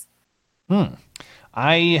puns.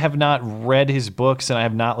 I have not read his books, and I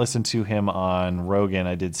have not listened to him on Rogan.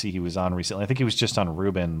 I did see he was on recently. I think he was just on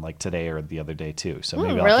Ruben like today or the other day too. So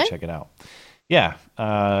maybe I'll have to check it out. Yeah.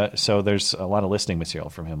 So there's a lot of listening material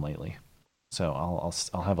from him lately. So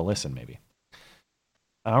I'll have a listen maybe.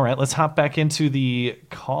 All right, let's hop back into the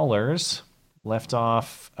callers. Left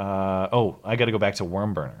off. I got to go back to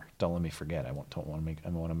Wormburner. Don't let me forget. I want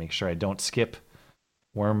to make sure I don't skip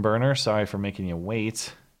Wormburner. Sorry for making you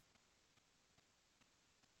wait.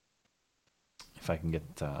 If I can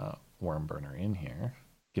get Wormburner in here.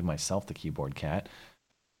 Give myself the keyboard cat.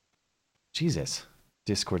 Jesus.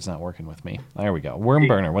 Discord's not working with me. There we go.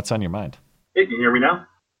 Wormburner, what's on your mind? Hey, can you hear me now?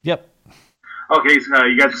 Yep. Okay, so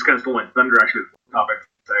you guys just kind of stole my thunder, actually, with the topic.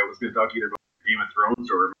 I was going to talk either about Game of Thrones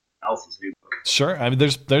or else's new book. Sure. I mean,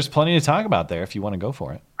 there's plenty to talk about there if you want to go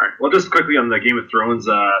for it. All right. Well, just quickly on the Game of Thrones,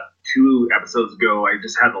 2 episodes ago, I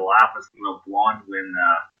just had the laugh with Blonde when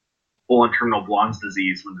full-on terminal Blonde's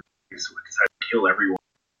disease when they decided to kill everyone.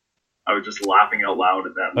 I was just laughing out loud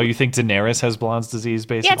at that. Oh, you think Daenerys has Blonde's disease,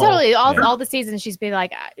 basically? Yeah, totally. All the seasons, she'd be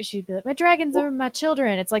like, my dragons are my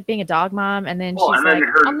children. It's like being a dog mom, and then she's like,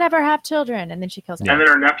 I'll never have children, and then she kills her. And then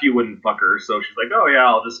her nephew wouldn't fuck her, so she's like, oh yeah,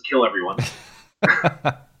 I'll just kill everyone.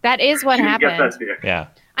 That is what happened. Yeah.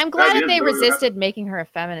 I'm glad That that they is- resisted making her a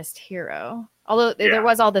feminist hero. Although there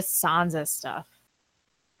was all this Sansa stuff.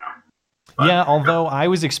 Yeah, although I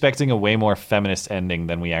was expecting a way more feminist ending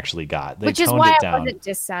than we actually got. They Which is toned why it I down. wasn't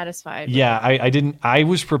dissatisfied. with Yeah, it. I didn't. I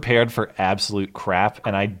was prepared for absolute crap,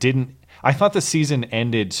 and I didn't. I thought the season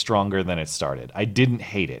ended stronger than it started. I didn't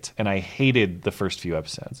hate it, and I hated the first few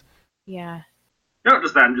episodes. Yeah. No,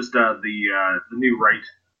 just that, and just the new right.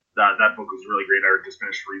 That book was really great. I just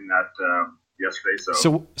finished reading that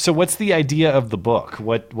yesterday. So what's the idea of the book?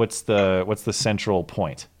 What's the central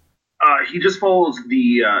point? He just follows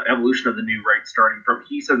the evolution of the new right, starting from.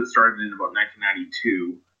 He says it started in about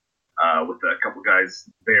 1992 with a couple guys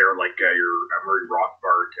there, like your Murray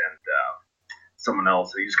Rothbard and someone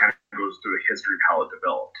else. He just kind of goes through the history of how it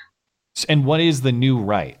developed. And what is the new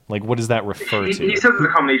right? Like, what does that refer to? He says it's a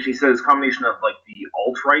combination. He says combination of like the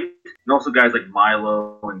alt right and also guys like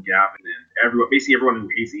Milo and Gavin and everyone, basically everyone who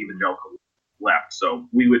hates the evangelical left. So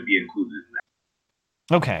we would be included in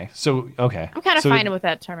that. Okay, so okay. I'm kind of fine with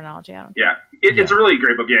that terminology. I don't. Yeah, it's a really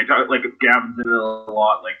great book. Yeah, like Gavin's in it a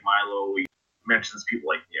lot. Like Milo, he mentions people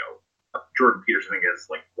like Jordan Peterson. I think has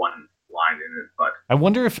like one line in it, but I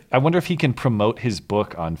wonder if he can promote his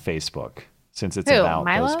book on Facebook since it's Who, about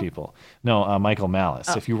Milo? those people. No, Michael Malice.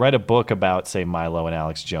 Oh. If you write a book about, say, Milo and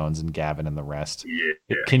Alex Jones and Gavin and the rest,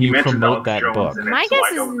 can He you mentioned promote Alex that Jones book? in it, My so guess I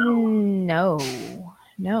is don't know.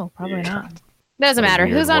 no, probably not. Doesn't What a matter.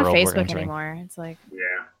 weird Who's on world we're Facebook entering. anymore? It's like Yeah,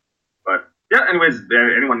 but yeah. Anyways,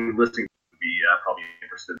 anyone listening would be probably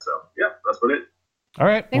interested. So yeah, that's about it. All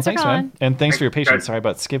right. Thanks for Well, thanks, man. calling. And thanks for your Thanks, patience. guys. Sorry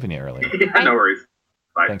about skipping you earlier. Yeah, no worries.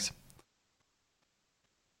 Bye. Thanks.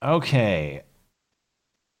 Okay.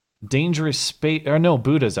 Dangerous Space. Or no,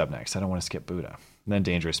 Buddha's up next. I don't want to skip Buddha. And then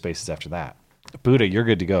Dangerous Spaces after that. Buddha, you're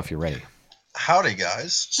good to go if you're ready. Howdy,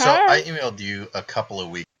 guys. So Hi. I emailed you a couple of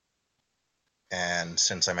weeks, and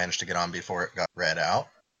since I managed to get on before it got read out,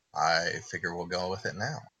 I figure we'll go with it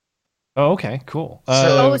now. Oh, okay. Cool.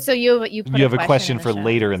 so you put you have a question in the for show.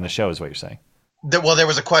 later in the show, is what you're saying. Well, there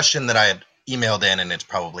was a question that I had emailed in, and it's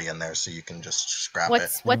probably in there, so you can just scrap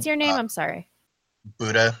it. What's your name? I'm sorry.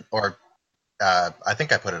 Buddha, or I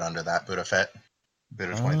think I put it under that, Buddha Fett.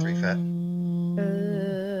 Buddha 23 Fett.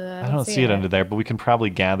 I don't see it under there, but we can probably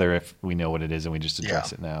gather if we know what it is and we just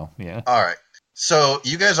address it now. Yeah. All right. So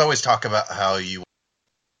you guys always talk about how you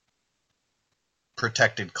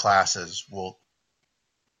protected classes. Well,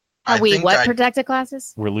 Are we think what I protected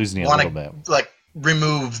classes? We're losing you a wanna, little bit. like,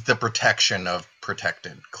 remove the protection of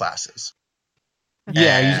protected classes.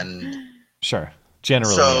 Yeah. And Sure.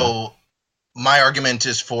 Generally. so my argument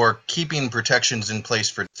is for keeping protections in place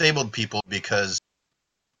for disabled people because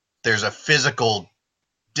there's a physical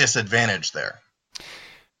disadvantage there.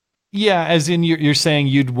 Yeah, as in you're saying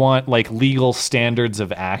you'd want like legal standards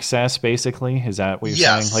of access, basically. Is that what you're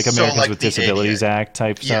Yes, saying? Like so Americans like with the Disabilities ADA. Act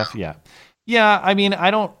type Yeah. stuff? Yeah. Yeah, I mean,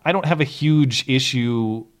 I don't have a huge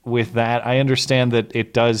issue with that. I understand that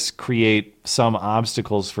it does create some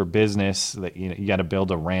obstacles for business that you got to build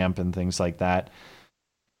a ramp and things like that.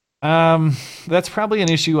 That's probably an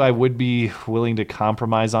issue I would be willing to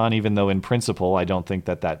compromise on, even though in principle I don't think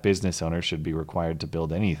that business owner should be required to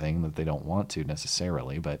build anything that they don't want to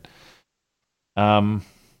necessarily. But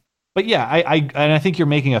yeah, I think you're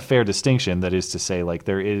making a fair distinction. That is to say, like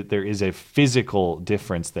there is a physical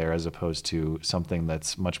difference there as opposed to something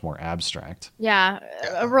that's much more abstract. Yeah,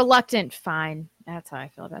 a reluctant fine. That's how I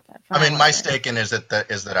feel about that. I mean, my Whatever. stake in is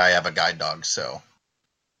that I have a guide dog, so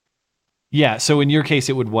Yeah, so in your case,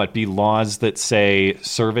 it would be laws that say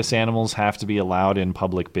service animals have to be allowed in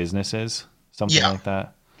public businesses, something like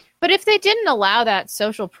that. But if they didn't allow that,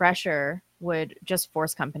 social pressure would just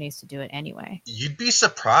force companies to do it anyway. you'd be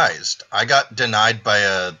surprised. I got denied by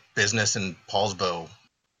a business in Paulsbo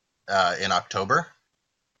in October,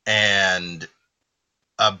 and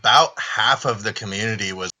about half of the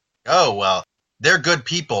community was, "Oh, well, they're good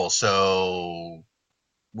people, so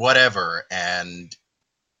whatever." And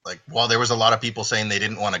like, while there was a lot of people saying they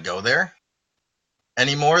didn't want to go there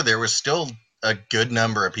anymore, there was still a good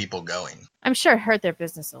number of people going. I'm sure it hurt their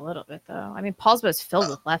business a little bit, though. I mean, Paulsbo is filled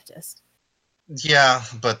with leftists. Yeah,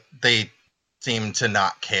 but they seem to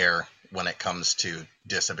not care when it comes to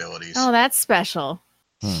disabilities. Oh, that's special.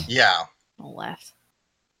 Yeah. Left.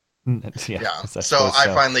 Yeah. So I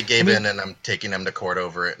finally gave in, and I'm taking them to court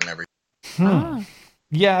over it and everything.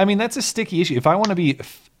 Yeah, I mean that's a sticky issue. If I want to be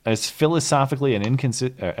as philosophically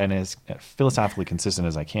and as philosophically consistent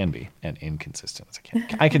as I can be, and inconsistent as I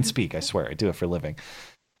can, I can speak. I swear, I do it for a living.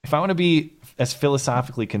 If I want to be as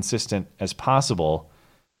philosophically consistent as possible,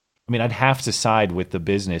 I mean, I'd have to side with the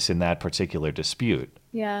business in that particular dispute.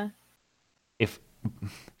 Yeah.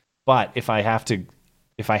 But if I have to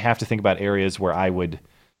think about areas where I would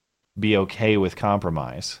be okay with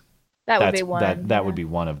compromise. That would be one. That would be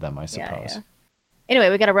one of them, I suppose. Yeah. Anyway,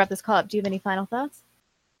 we got to wrap this call up. Do you have any final thoughts?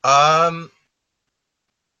 No.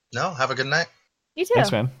 Have a good night. You too.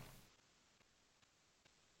 Thanks, man.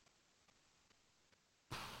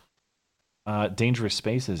 Dangerous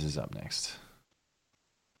Spaces is up next.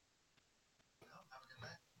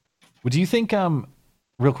 Well, do you think,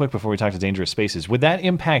 real quick before we talk to Dangerous Spaces, would that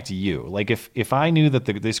impact you? Like if I knew that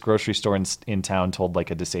this grocery store in town told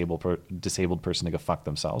like a disabled person to go fuck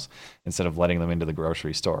themselves instead of letting them into the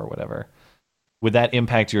grocery store or whatever, would that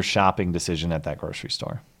impact your shopping decision at that grocery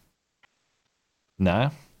store? Nah?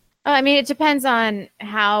 I mean, it depends on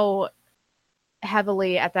how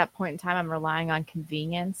heavily at that point in time I'm relying on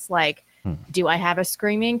convenience. Like, do I have a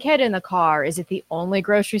screaming kid in the car? Is it the only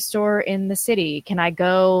grocery store in the city? Can I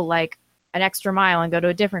go like an extra mile and go to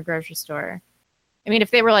a different grocery store? I mean,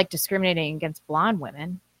 if they were like discriminating against blonde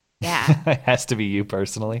women, yeah. It has to be you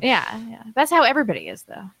personally. Yeah. That's how everybody is,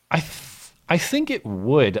 though. I think it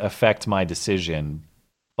would affect my decision,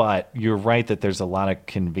 but you're right that there's a lot of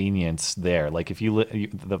convenience there. Like if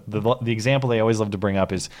the example they always love to bring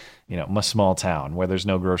up is, a small town where there's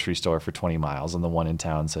no grocery store for 20 miles and the one in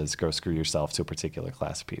town says go screw yourself to a particular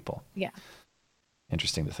class of people. Yeah.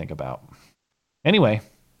 Interesting to think about. Anyway,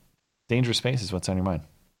 Dangerous Spaces, what's on your mind?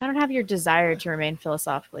 I don't have your desire to remain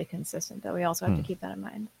philosophically consistent, though. We also have to keep that in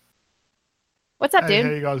mind. What's up, dude?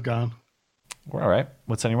 How you guys going? We're all right.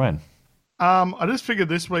 What's on your mind? I just figured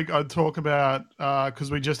this week I'd talk about, because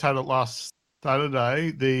we just had it last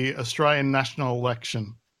Saturday, the Australian national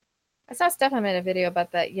election. I saw Stefan made a video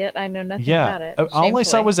about that, yet I know nothing about it. All I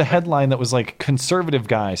saw was a headline that was like, conservative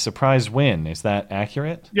guy, surprise win. Is that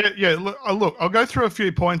accurate? Yeah. Look, I'll go through a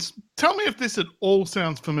few points. Tell me if this at all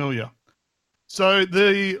sounds familiar. So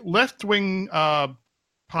the left-wing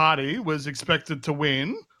party was expected to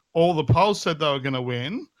win. All the polls said they were going to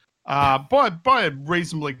win. By a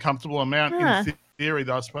reasonably comfortable amount in theory,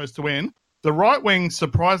 they're supposed to win. The right wing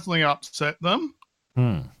surprisingly upset them.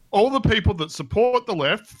 All the people that support the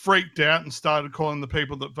left freaked out and started calling the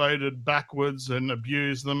people that voted backwards and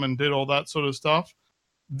abused them and did all that sort of stuff.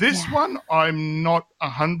 This one, I'm not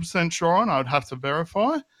 100% sure on. I'd have to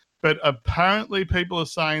verify. But apparently people are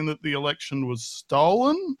saying that the election was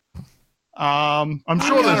stolen. I'm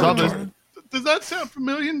sure there's others. Does that sound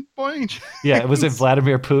familiar, boy? Yeah, was it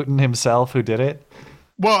Vladimir Putin himself who did it?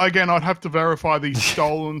 Well, again, I'd have to verify the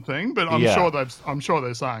stolen thing, but I'm sure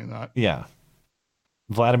they're saying that. Yeah.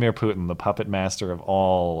 Vladimir Putin, the puppet master of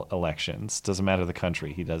all elections. Doesn't matter the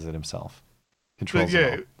country, he does it himself. Controls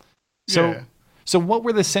it all. So what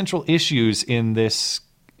were the central issues in this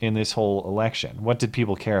whole election? What did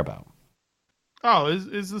people care about? Oh,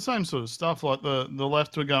 it's the same sort of stuff. Like the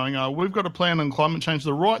left were going, we've got a plan on climate change.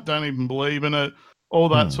 The right don't even believe in it. All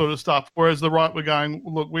that sort of stuff. Whereas the right were going,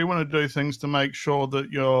 look, we want to do things to make sure that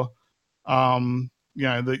you're,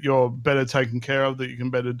 that you're better taken care of, that you can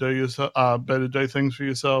better do things for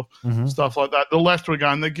yourself, stuff like that. The left were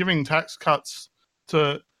going, they're giving tax cuts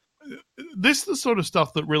to. This is the sort of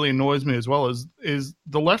stuff that really annoys me as well. Is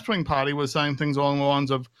the left wing party was saying things along the lines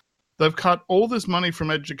of, they've cut all this money from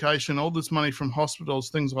education, all this money from hospitals,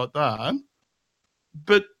 things like that.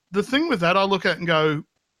 But the thing with that, I look at and go,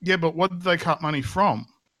 yeah, but what did they cut money from?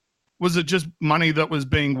 Was it just money that was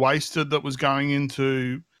being wasted, that was going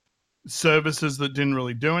into services that didn't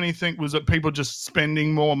really do anything? Was it people just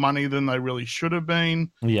spending more money than they really should have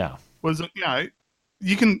been? Yeah. Was it,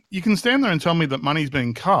 you can stand there and tell me that money's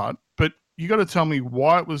being cut, but you got to tell me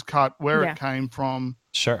why it was cut, where it came from.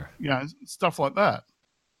 Sure. Stuff like that.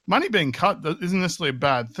 Money being cut isn't necessarily a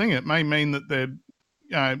bad thing. It may mean that they're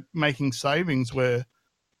making savings where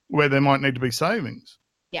there might need to be savings.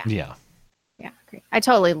 Yeah. Yeah. Yeah. Great. I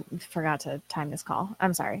totally forgot to time this call.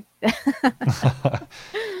 I'm sorry. Do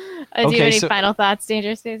you have any final thoughts,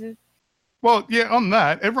 Dangerous Spaces? Well, yeah, on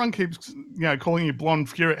that, everyone keeps calling you blonde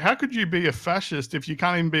fury. How could you be a fascist if you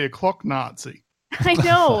can't even be a clock Nazi? I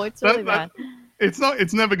know. It's really bad.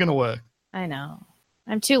 It's never going to work. I know.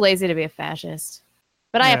 I'm too lazy to be a fascist.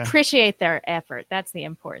 But I appreciate their effort. That's the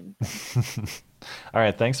important thing. All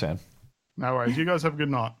right. Thanks, man. No worries. You guys have a good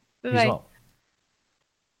night. Bye-bye. Well.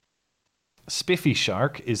 Spiffy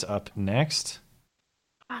Shark is up next.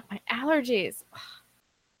 Oh, my allergies.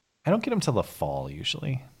 I don't get them till the fall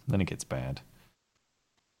usually. Then it gets bad.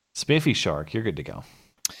 Spiffy Shark, you're good to go.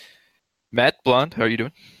 Matt Blonde, how are you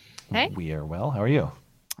doing? Hey. We are well. How are you?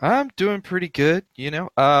 I'm doing pretty good,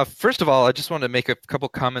 First of all, I just want to make a couple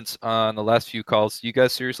comments on the last few calls. You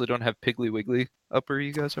guys seriously don't have Piggly Wiggly up where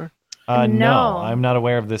you guys are? No, I'm not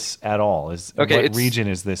aware of this at all. What region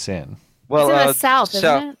is this in? Well, it's in the south,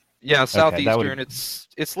 isn't it? Yeah, Okay, that Southeastern. would-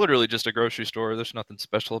 It's literally just a grocery store. There's nothing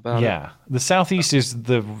special about it. Yeah, the Southeast is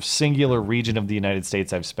the singular region of the United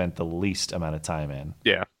States I've spent the least amount of time in.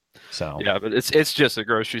 Yeah. So Yeah, but it's just a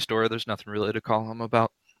grocery store. There's nothing really to call them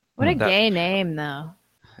about. What a that. gay name, though.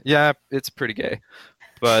 Yeah, it's pretty gay.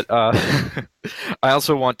 But I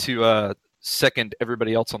also want to second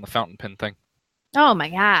everybody else on the fountain pen thing. Oh my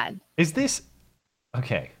god. Is this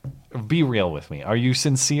okay? Be real with me. Are you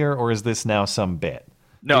sincere, or is this now some bit?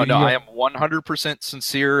 No, You- I am 100%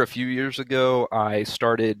 sincere. A few years ago, I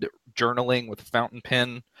started journaling with a fountain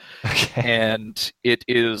pen, and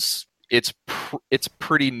it's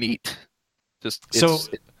pretty neat. So- It's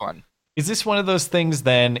fun. Is this one of those things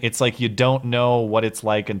then it's like you don't know what it's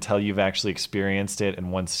like until you've actually experienced it,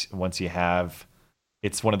 and once you have,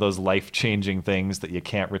 it's one of those life-changing things that you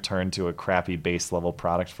can't return to a crappy base level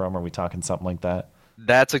product from? Are we talking something like that?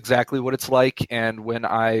 That's exactly what it's like. And when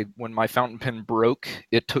my fountain pen broke,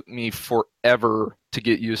 it took me forever to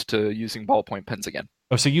get used to using ballpoint pens again.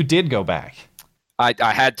 Oh, so you did go back.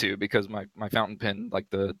 I had to, because my fountain pen, like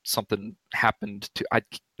something happened to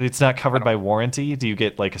It's not covered by warranty? Do you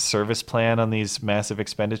get like a service plan on these massive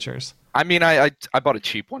expenditures? I mean, I bought a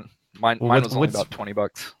cheap one. Mine Well, was only about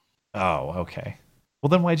 $20. Oh, okay. Well,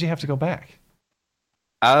 then why'd you have to go back?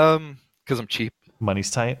 Because I'm cheap.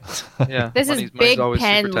 Money's tight. Yeah. This is money's Big always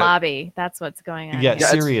Pen super tight. lobby. That's what's going on. Yeah, here.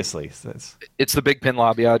 seriously. It's the Big Pen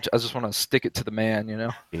lobby. I just want to stick it to the man, you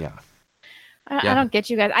know? Yeah. I don't get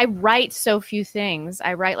you guys. I write so few things.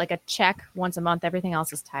 I write like a check once a month. Everything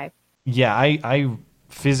else is typed. Yeah, I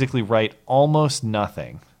physically write almost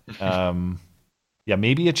nothing. Yeah,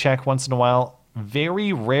 maybe a check once in a while.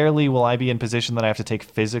 Very rarely will I be in position that I have to take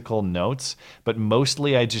physical notes, but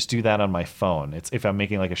mostly I just do that on my phone. It's if I'm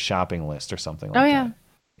making like a shopping list or something like Oh that.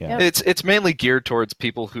 yeah. Yeah. It's mainly geared towards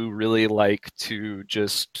people who really like to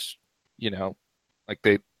just, like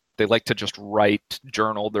they like to just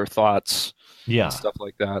journal their thoughts, Yeah. and stuff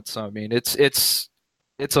like that. So I mean, it's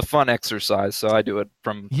a fun exercise. So I do it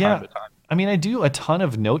from time to time. I mean, I do a ton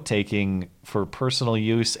of note taking for personal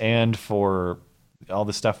use and for all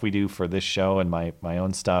the stuff we do for this show and my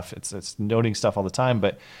own stuff. It's noting stuff all the time,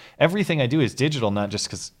 but everything I do is digital, not just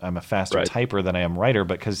because I'm a faster typer than I am writer,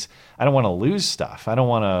 but because I don't want to lose stuff. I don't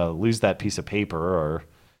want to lose that piece of paper or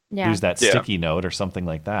lose that sticky note or something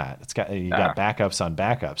like that. You got backups on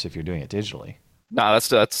backups if you're doing it digitally. No,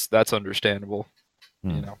 that's understandable.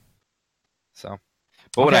 So.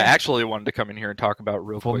 But what I actually wanted to come in here and talk about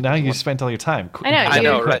real quick. Well, now you spent all your time. I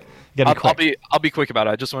know, right? You gotta be quick. I'll be quick about it.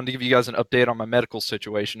 I just wanted to give you guys an update on my medical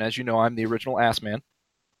situation. As you know, I'm the original ass man.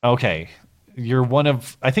 Okay. You're one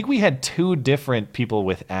of, I think we had 2 different people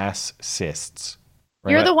with ass cysts.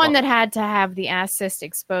 Right? You're the one that had to have the ass cyst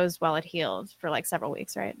exposed while it healed for like several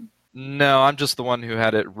weeks, right? No, I'm just the one who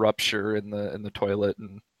had it rupture in the toilet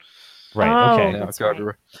and. Right. Okay. That's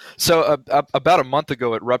right. So about a month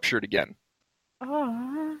ago, it ruptured again.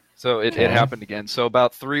 Oh. So it happened again. So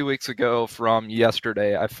about 3 weeks ago from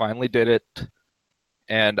yesterday, I finally did it,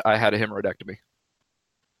 and I had a hemorrhoidectomy.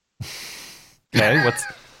 Okay, what's...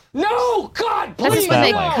 No, God, please. That's when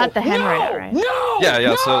they no, cut the hemorrhoid out, right? No.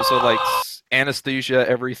 Yeah. So like anesthesia,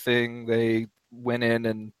 everything. They went in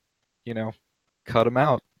and cut him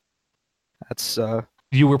out. That's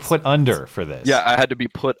You were put under for this. Yeah, I had to be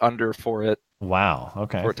put under for it. Wow.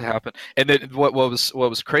 Okay. For it to happen. And then what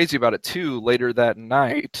was crazy about it too, later that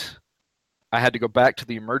night, I had to go back to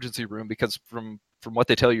the emergency room because from what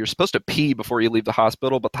they tell you, you're supposed to pee before you leave the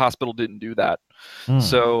hospital, but the hospital didn't do that.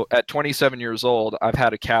 So at 27 years old, I've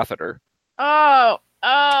had a catheter. Oh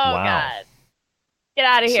God. Get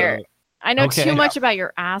out of here. So- I know Okay. too much about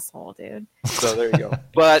your asshole, dude. So there you go.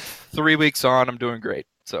 But 3 weeks on, I'm doing great.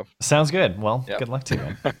 So Sounds good. Well, Yeah. good luck to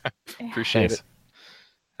you. appreciate Thanks. it.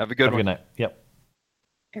 Have a good Have a one. good night. Yep.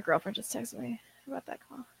 Your girlfriend just texted me about that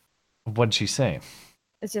call. What'd she say?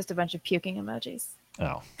 It's just a bunch of puking emojis.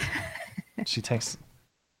 Oh. She texts.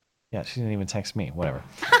 Yeah, she didn't even text me. Whatever.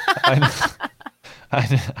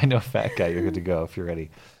 I know, fat guy. You're good to go if you're ready.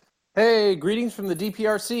 Hey, greetings from the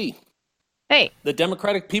DPRC. Hey. The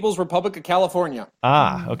Democratic People's Republic of California.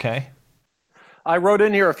 Ah, okay. I rode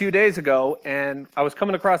in here a few days ago, and I was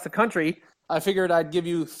coming across the country. I figured I'd give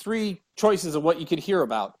you 3 choices of what you could hear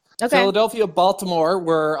about. Okay. Philadelphia, Baltimore,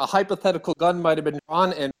 where a hypothetical gun might have been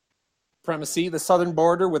drawn, and supremacy, the southern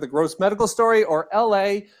border with a gross medical story, or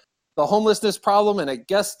L.A., the homelessness problem, and a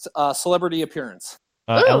guest celebrity appearance.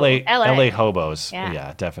 LA hobos. Yeah.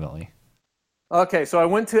 Yeah, definitely. Okay, so I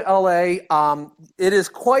went to LA. It is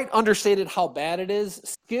quite understated how bad it is.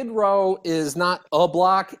 Skid Row is not a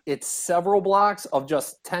block, it's several blocks of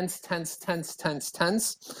just tents.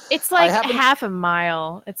 It's like half a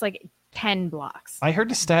mile. It's like 10 blocks. I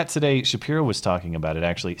heard a stat today. Shapiro was talking about it,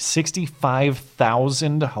 actually.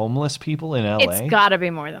 65,000 homeless people in LA. It's got to be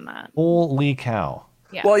more than that. Holy cow.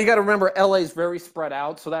 Yeah. Well, you got to remember, LA is very spread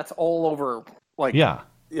out, so that's all over, like, Yeah.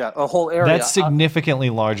 a whole area. That's significantly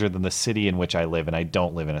larger than the city in which I live, and I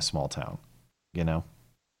don't live in a small town. You know?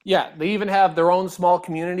 Yeah, they even have their own small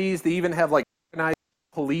communities. They even have, like, organized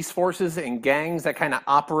police forces and gangs that kind of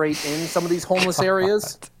operate in some of these homeless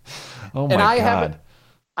areas. Oh, my God.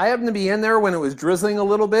 I happened to be in there when it was drizzling a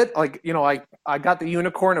little bit. Like, you know, I got the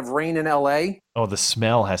unicorn of rain in LA. Oh, the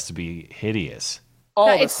smell has to be hideous. Oh,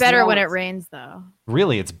 It's better when it rains, though.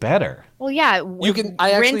 Really, it's better. Well, yeah,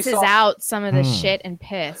 I actually rinses saw- out some of the shit and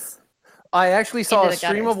piss. I actually saw into a the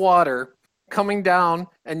stream gutters. of water coming down,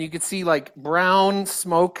 and you could see like brown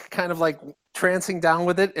smoke kind of like trancing down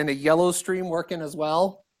with it, and a yellow stream working as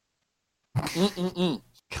well.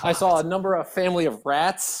 I saw a number of family of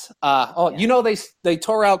rats. You know, they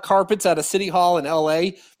tore out carpets at a city hall in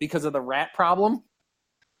LA because of the rat problem.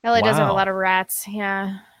 LA does have a Wow. lot of rats.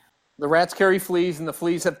 Yeah. The rats carry fleas, and the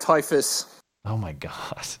fleas have typhus. Oh my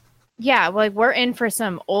God. Yeah, like we're in for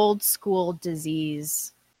some old school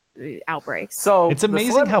disease outbreaks. So It's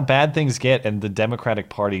amazing how bad things get, and the Democratic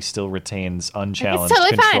Party still retains unchallenged It's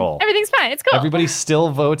totally control. fine. Everything's fine. It's cool. Everybody still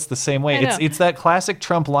votes the same way. I know. It's that classic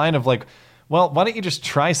Trump line of like, well, why don't you just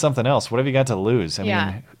try something else? What have you got to lose? I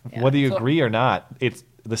Yeah. mean, whether you agree or not, it's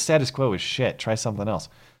the status quo is shit. Try something else.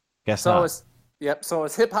 Guess So not. So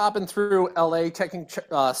it's hip hopping through LA, checking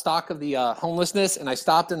stock of the homelessness, and I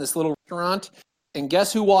stopped in this little restaurant, and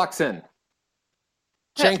guess who walks in?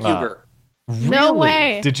 Cenk Uygur. No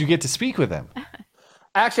way. Did you get to speak with him?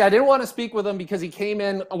 Actually, I didn't want to speak with him because he came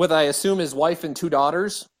in with, I assume, his wife and 2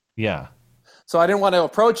 daughters. Yeah. So I didn't want to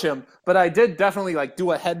approach him, but I did definitely like do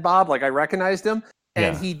a head bob, like I recognized him.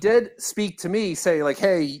 And Yeah. he did speak to me, say like,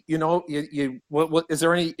 "Hey, you know, what is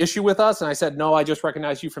there any issue with us?" And I said, "No, I just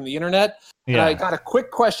recognized you from the internet." And Yeah. I got a quick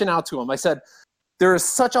question out to him. I said, "There is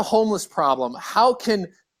such a homeless problem. How can,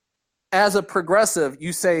 as a progressive,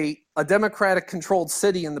 you say a Democratic-controlled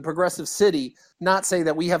city in the progressive city not say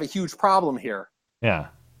that we have a huge problem here?" Yeah.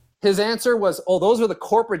 His answer was, "Oh, those are the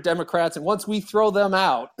corporate Democrats, and once we throw them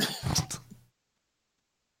out."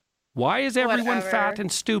 Why is everyone fat and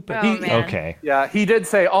stupid? Okay. Yeah, he did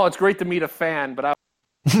say, "Oh, it's great to meet a fan," but I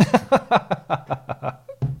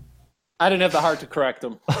didn't have the heart to correct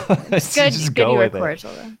him. Just good go you were with it.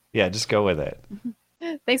 cordial, though. Yeah, just go with it.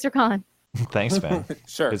 Thanks for calling. Thanks, man.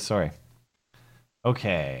 Sure. Good story.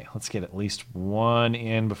 Okay, let's get at least one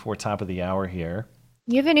in before top of the hour here.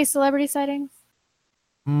 You have any celebrity sightings?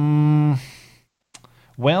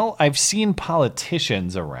 Well, I've seen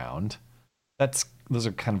politicians around. Those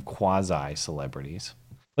are kind of quasi celebrities.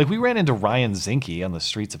 Like we ran into Ryan Zinke on the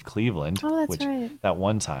streets of Cleveland. Oh, that's right. That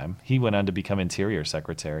one time he went on to become Interior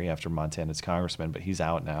Secretary after Montana's congressman, but he's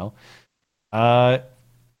out now.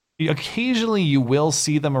 Occasionally you will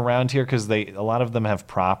see them around here because a lot of them have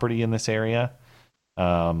property in this area.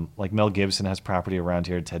 Like Mel Gibson has property around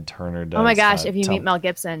here. Ted Turner does. Oh my gosh, if you meet Mel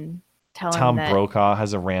Gibson, tell him Tom that Brokaw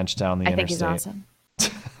has a ranch down the I interstate. think he's awesome.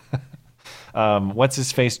 What's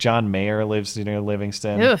his face? John Mayer lives near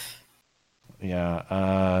Livingston. Oof.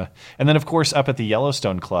 Yeah. And then of course up at the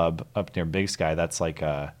Yellowstone Club up near Big Sky, that's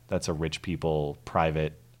a rich people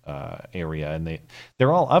private area, and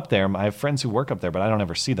they're all up there. I have friends who work up there, but I don't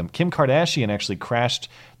ever see them. Kim Kardashian actually crashed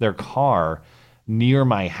their car near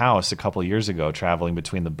my house a couple of years ago, traveling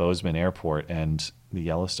between the Bozeman Airport and the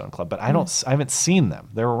Yellowstone Club. But I haven't seen them.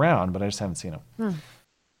 They're around, but I just haven't seen them.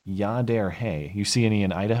 Yadair Hay. You see any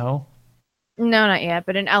in Idaho? No, not yet.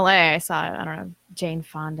 But in LA, I saw, I don't know, Jane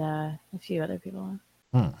Fonda, a few other people.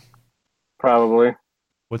 Probably.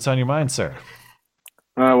 What's on your mind, sir?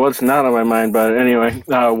 What's not on my mind, but anyway,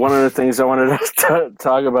 one of the things I wanted to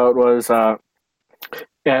talk about was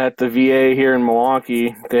at the VA here in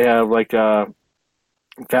Milwaukee, they have like a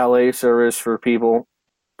valet service for people.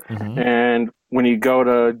 Mm-hmm. And when you go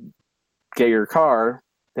to get your car,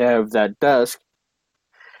 they have that desk.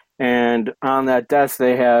 And on that desk,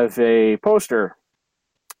 they have a poster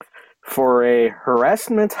for a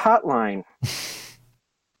harassment hotline.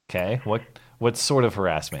 Okay. What sort of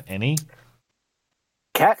harassment? Any?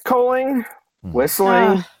 Catcalling,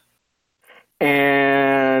 whistling,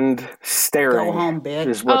 and staring. Go home, bitch.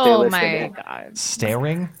 Is what they Oh listed my in. god.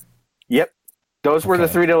 Staring? Yep. Those were the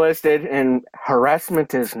three they listed, and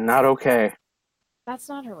harassment is not okay. That's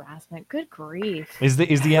not harassment. Good grief. Is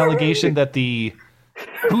the allegation that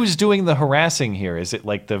who's doing the harassing here? Is it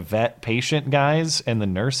like the vet patient guys and the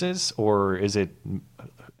nurses, or is it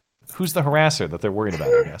who's the harasser that they're worried about,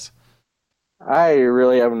 I guess? I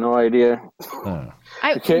really have no idea.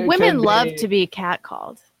 Women love to be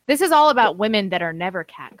catcalled. This is all about women that are never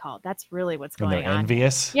catcalled. That's really what's And going they're on.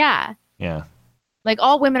 envious. Yeah. Yeah. Like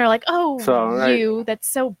all women are like, oh, So, you, that's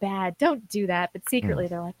so bad. Don't do that. But secretly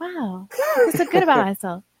they're like, wow, I feel so good about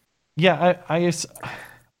myself. Yeah, I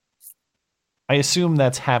assume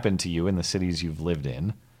that's happened to you in the cities you've lived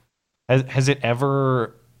in. Has it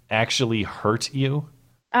ever actually hurt you?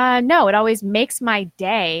 No, it always makes my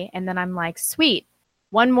day. And then I'm like, sweet,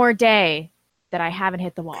 one more day that I haven't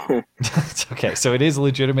hit the wall. It's okay. So it is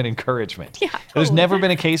legitimate encouragement. Yeah, There's totally. never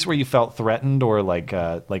been a case where you felt threatened or like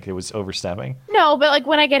it was overstepping. No, but like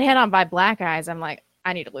when I get hit on by black guys, I'm like,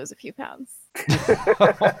 I need to lose a few pounds.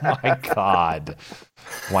 Oh my god!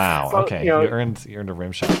 Wow. So, Okay, you know- you earned a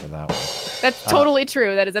rim shot for that one. That's totally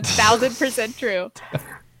true. That is 1,000% true.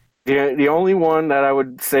 The only one that I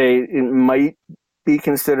would say it might be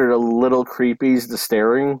considered a little creepy is the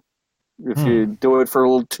staring. If you do it for a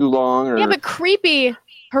little too long, or Yeah, but creepy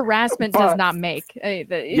harassment does not make.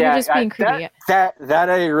 You're just being creepy. That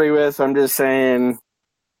I agree with. I'm just saying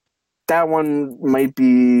that one might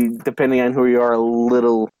be, depending on who you are, a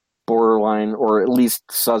little borderline or at least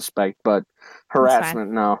suspect. But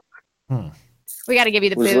harassment, no. We got to give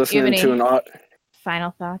you the Was boot. Do you have listening any to an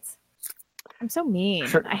final thoughts? I'm so mean.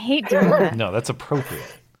 Sure. I hate doing that. No, that's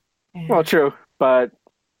appropriate. Well, true, but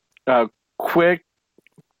quick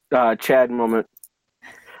Chad moment.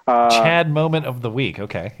 Chad moment of the week.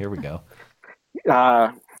 Okay, here we go.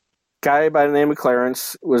 Guy by the name of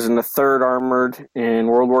Clarence was in the 3rd Armored in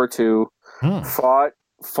World War II.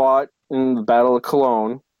 Fought in the Battle of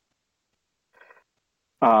Cologne.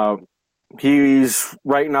 He's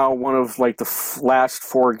right now one of like the last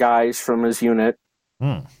 4 guys from his unit.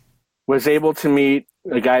 Was able to meet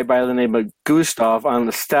a guy by the name of Gustav on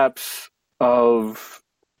the steps of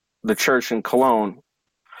the church in Cologne.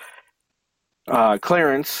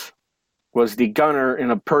 Clarence was the gunner in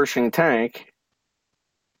a Pershing tank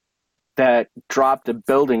that dropped a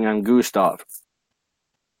building on Gustav.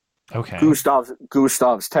 Okay.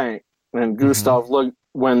 Gustav's tank. And Gustav looked,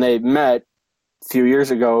 when they met a few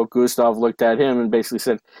years ago, Gustav looked at him and basically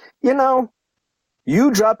said, you know,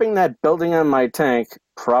 you dropping that building on my tank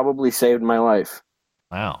probably saved my life.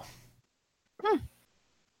 Wow.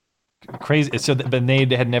 Crazy. So, but they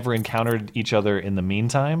had never encountered each other in the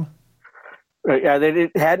meantime? Yeah,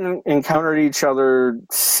 they hadn't encountered each other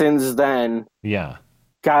since then. Yeah.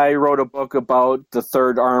 Guy wrote a book about the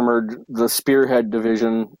 3rd Armored, the Spearhead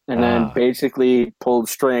Division, and then basically pulled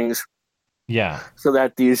strings. Yeah. So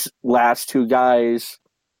that these last 2 guys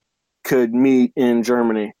could meet in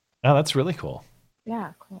Germany. Oh, that's really cool.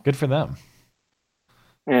 Yeah, cool. Good for them.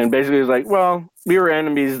 And basically it was like, well, we were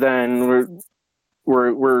enemies then.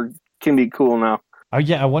 We're can be cool now. Oh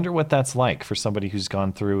yeah, I wonder what that's like for somebody who's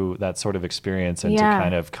gone through that sort of experience and to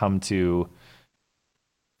kind of come to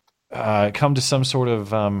some sort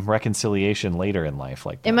of reconciliation later in life.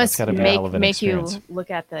 Like that. It must gotta be a hell of an make you experience. look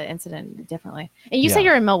at the incident differently. And you say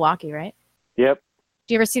you're in Milwaukee, right? Yep.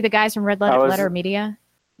 Do you ever see the guys from Red Letter Media?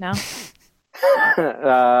 No?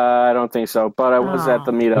 I don't think so, but I was at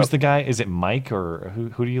the meetup. Who's the guy? Is it Mike or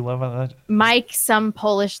who do you love on that? Mike, some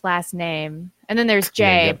Polish last name. And then there's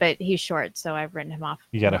Jay, Yeah, but he's short, so I've written him off.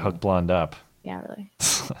 You got to hook blonde up. Yeah, really.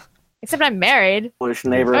 Except I'm married. Polish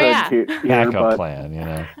neighborhood Backup plan, you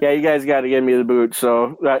know. Yeah, you guys got to give me the boot.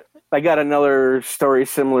 So I got another story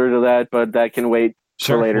similar to that, but that can wait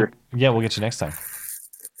for later. We'll get you next time.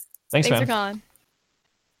 Thanks man. for calling.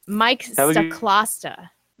 Mike Have a good- Staclosta.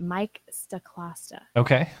 Mike Staclosta.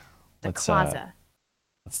 Okay. Let's Staclosta.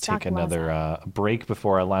 take another break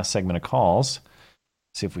before our last segment of calls.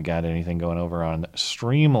 See if we got anything going over on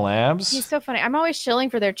Streamlabs. He's so funny. I'm always shilling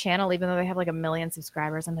for their channel, even though they have like 1 million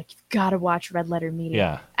subscribers. I'm like, you've got to watch Red Letter Media.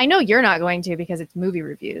 Yeah. I know you're not going to because it's movie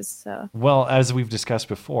reviews. So Well, as we've discussed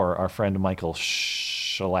before, our friend Michael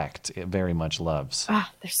Schlecht very much loves they're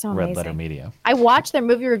so Red amazing. Letter Media. I watch their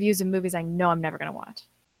movie reviews of movies I know I'm never going to watch.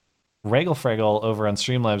 Regal Fraggle over on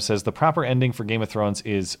Streamlabs says the proper ending for Game of Thrones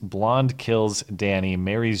is Blonde kills Dany,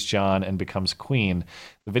 marries Jon, and becomes queen.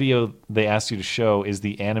 The video they asked you to show is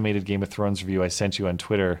the animated Game of Thrones review I sent you on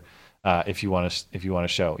Twitter. If you want to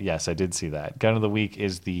show, yes, I did see that. Gun of the week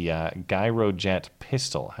is the Gyrojet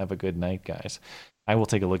pistol. Have a good night, guys. I will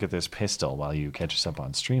take a look at this pistol while you catch us up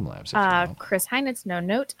on Streamlabs. If you want. Chris Heinitz, no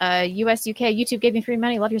note. US, UK, YouTube gave me free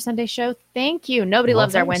money. Love your Sunday show. Thank you. Nobody Well,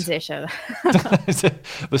 loves our thanks. Wednesday show.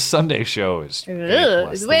 The Sunday show is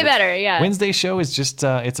It's way better, yeah. Wednesday show is just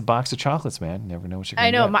it's a box of chocolates, man. Never know what you're gonna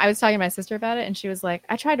I know. get. I was talking to my sister about it, and she was like,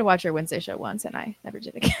 I tried to watch your Wednesday show once, and I never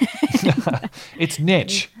did again. It's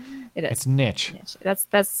niche. It is. It's niche.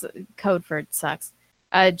 That's code for it sucks.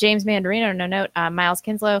 James Mandarino, no note. Miles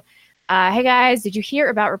Kinslow. Hey guys, did you hear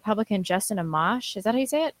about Republican Justin Amash? Is that how you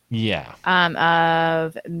say it? Yeah.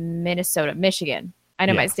 Of Michigan. I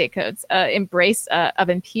know my state codes. Embrace of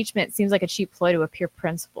impeachment seems like a cheap ploy to appear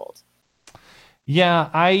principled. Yeah,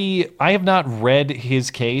 I have not read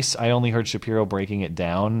his case. I only heard Shapiro breaking it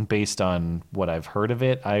down. Based on what I've heard of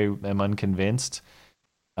it, I am unconvinced.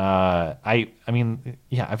 I mean,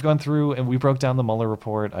 yeah, I've gone through and we broke down the Mueller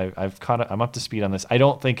report. I'm up to speed on this. I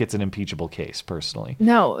don't think it's an impeachable case, personally.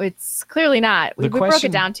 No, it's clearly not. We broke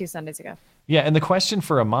it down 2 Sundays ago. Yeah, and the question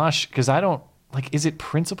for Amash, because I don't is it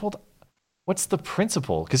principled? What's the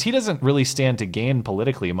principle? Because he doesn't really stand to gain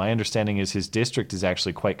politically. My understanding is his district is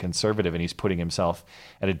actually quite conservative, and he's putting himself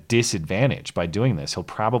at a disadvantage by doing this. He'll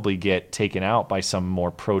probably get taken out by some more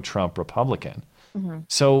pro-Trump Republican. Mm-hmm.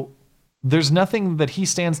 So there's nothing that he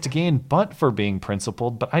stands to gain but for being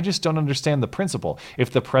principled, but I just don't understand the principle. If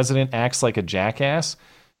the president acts like a jackass,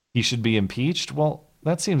 he should be impeached? Well,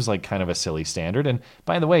 that seems like kind of a silly standard. And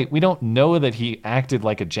by the way, we don't know that he acted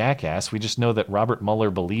like a jackass. We just know that Robert Mueller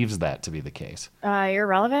believes that to be the case.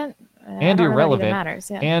 Irrelevant? And irrelevant. That matters,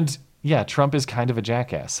 yeah. And yeah, Trump is kind of a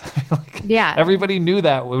jackass. Yeah. Everybody knew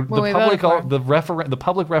that. The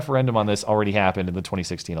public referendum on this already happened in the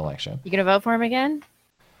 2016 election. You gonna vote for him again?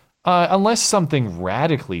 Unless something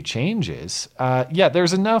radically changes. Yeah,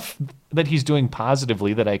 there's enough that he's doing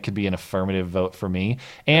positively that I could be an affirmative vote for me.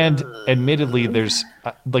 And admittedly, there's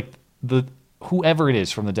whoever it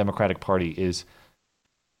is from the Democratic Party is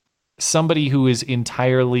somebody who is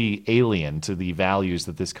entirely alien to the values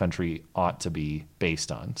that this country ought to be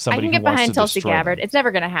based on. Somebody I can get who wants behind to Tulsi destroy Gabbard. them. It's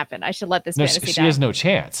never going to happen. I should let this No, fantasy she die. has no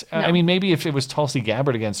chance. No. I mean, maybe if it was Tulsi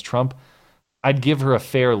Gabbard against Trump, I'd give her a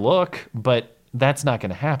fair look, but that's not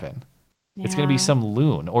going to happen. It's going to be some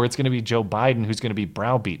loon, or it's going to be Joe Biden who's going to be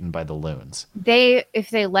browbeaten by the loons. If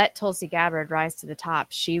they let Tulsi Gabbard rise to the top,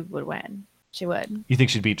 she would win. She would. You think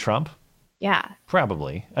she'd beat Trump? Yeah.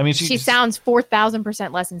 Probably. I mean, she sounds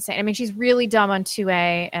 4,000% less insane. I mean, she's really dumb on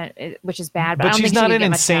 2A, which is bad. But I don't she's think not she an would get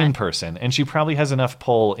much insane done. person, and she probably has enough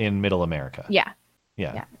pull in Middle America. Yeah.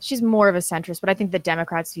 Yeah. She's more of a centrist, but I think the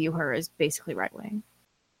Democrats view her as basically right wing.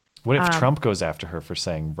 What if Trump goes after her for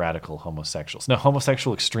saying radical homosexuals? No,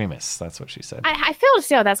 homosexual extremists. That's what she said. I fail to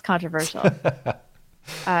see how that's controversial.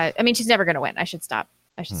 I mean, she's never going to win. I should stop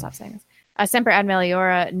saying this. Semper Ad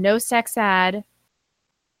Meliora, no sex ad,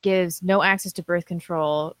 gives no access to birth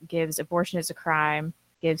control, gives abortion is a crime,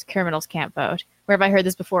 gives criminals can't vote. Where have I heard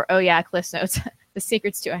this before? Oh, yeah, Cliff Notes. The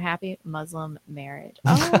secrets to a happy Muslim marriage.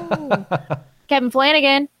 Oh, Kevin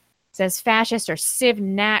Flanagan says fascist or civ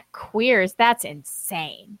nat queers. That's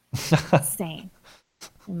insane. Insane.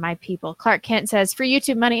 And my people. Clark Kent says, for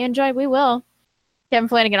YouTube money, enjoy. We will. Kevin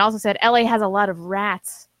Flanagan also said, LA has a lot of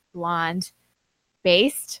rats. Blonde.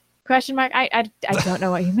 Based? Question mark. I don't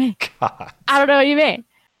know what you mean. God. I don't know what you mean.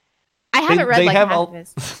 I haven't read like half of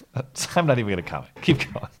his. I'm not even going to comment.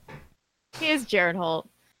 Keep going. Here's Jared Holt.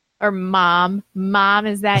 Or Mom. Mom,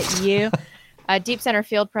 is that you? Deep Center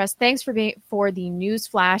Field Press, thanks for the news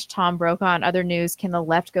flash. Tom Brokaw on other news. Can the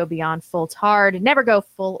left go beyond full tard? Never go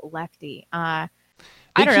full lefty. I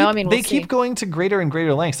don't know. I mean, they keep going to greater and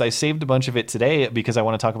greater lengths. I saved a bunch of it today because I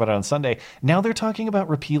want to talk about it on Sunday. Now they're talking about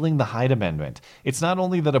repealing the Hyde Amendment. It's not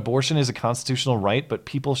only that abortion is a constitutional right, but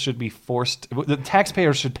people should be forced. The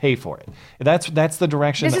taxpayers should pay for it. That's the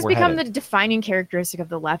direction this that has we're become headed. the defining characteristic of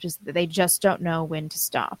the left is that they just don't know when to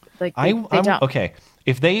stop. Like they don't. Okay.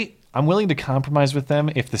 I'm willing to compromise with them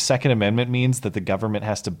if the Second Amendment means that the government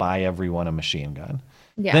has to buy everyone a machine gun.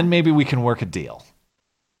 Yeah. Then maybe we can work a deal.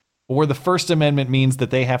 Or the First Amendment means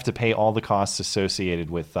that they have to pay all the costs associated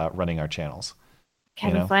with running our channels.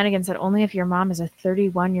 Kevin Flanagan said, only if your mom is a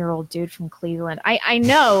 31-year-old dude from Cleveland. I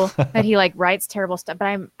know that he writes terrible stuff, but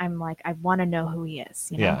I'm like, I want to know who he is.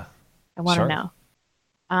 You know? Yeah. I want to know.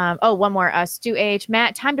 One more. Stu H.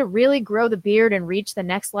 Matt, time to really grow the beard and reach the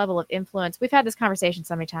next level of influence. We've had this conversation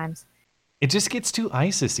so many times. It just gets too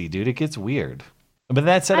ISIS-y, dude. It gets weird. But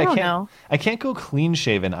that said, I can't go clean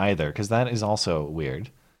shaven either because that is also weird.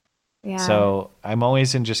 Yeah. So I'm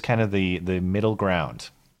always in just kind of the middle ground,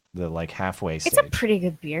 the halfway stage. It's a pretty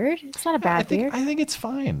good beard. It's not a bad beard. I think it's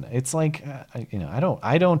fine. It's like I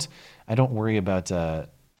don't worry about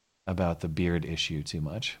the beard issue too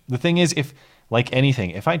much. The thing is, if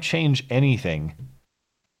I change anything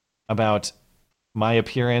about my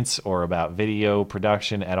appearance or about video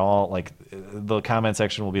production at all, the comment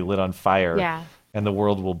section will be lit on fire. Yeah. And the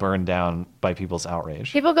world will burn down by people's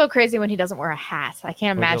outrage. People go crazy when he doesn't wear a hat. I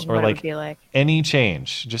can't imagine what it would be like. Any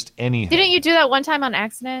change, just anything. Didn't you do that one time on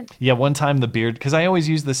accident? Yeah, one time the beard, because I always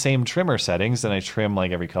use the same trimmer settings and I trim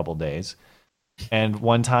every couple days. And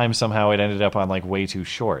one time somehow it ended up on like way too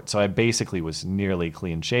short. So I basically was nearly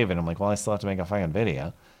clean shaven. I'm like, well, I still have to make a fucking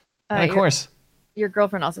video. And of course. Your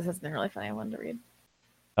girlfriend also said something really funny I wanted to read.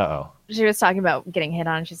 Uh-oh. She was talking about getting hit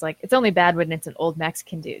on. And she's like, it's only bad when it's an old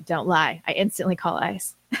Mexican dude. Don't lie. I instantly call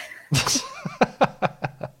ICE.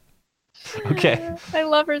 Okay. I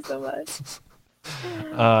love her so much.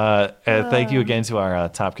 Thank you again to our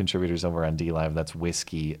top contributors over on DLive. That's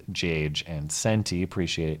Whiskey, Jage, and Senti.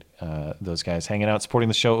 Appreciate those guys hanging out, supporting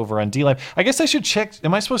the show over on DLive. I guess I should check.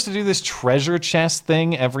 Am I supposed to do this treasure chest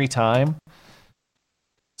thing every time?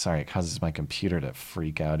 Sorry, it causes my computer to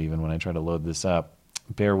freak out even when I try to load this up.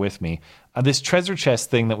 Bear with me. This treasure chest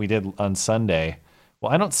thing that we did on Sunday.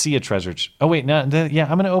 Well, I don't see a treasure. Oh, wait. No, yeah,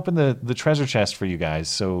 I'm going to open the treasure chest for you guys.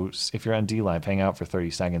 So if you're on DLive, hang out for 30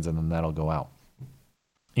 seconds and then that'll go out.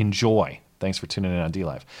 Enjoy. Thanks for tuning in on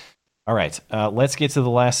DLive. All right. Let's get to the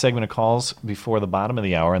last segment of calls before the bottom of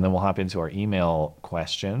the hour, and then we'll hop into our email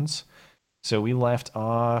questions. So we left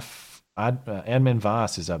off. Admin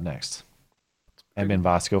Voss is up next. Admin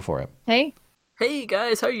Voss, go for it. Hey. Hey,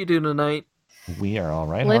 guys. How are you doing tonight? We are all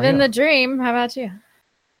right. Living the dream. How about you?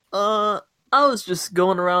 I was just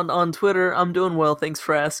going around on Twitter. I'm doing well, thanks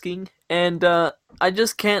for asking. And I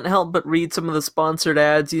just can't help but read some of the sponsored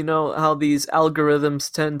ads. You know how these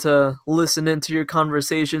algorithms tend to listen into your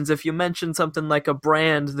conversations. If you mention something like a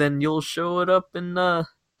brand, then you'll show it up in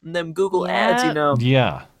them Google ads, you know.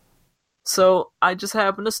 Yeah. So I just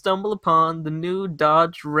happened to stumble upon the new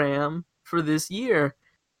Dodge Ram for this year.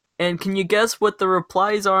 And can you guess what the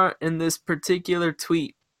replies are in this particular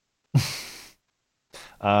tweet?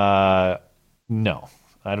 No.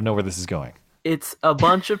 I don't know where this is going. It's a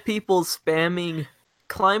bunch of people spamming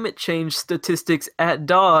climate change statistics at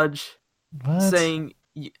Dodge, saying,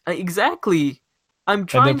 exactly, I'm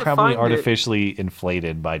trying to And they're probably find artificially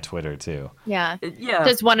inflated by Twitter, too. Yeah. Yeah.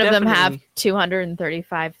 Does one of them have definitely.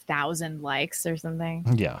 235,000 likes or something?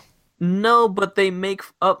 Yeah. No, but they make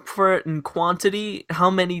up for it in quantity. How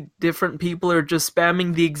many different people are just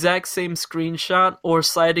spamming the exact same screenshot or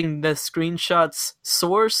citing the screenshot's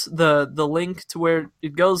source, the link to where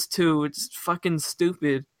it goes to? It's fucking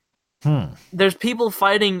stupid. There's people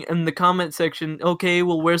fighting in the comment section. Okay,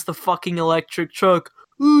 well, where's the fucking electric truck?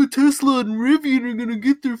 Oh, Tesla and Rivian are gonna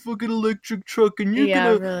get their fucking electric truck, and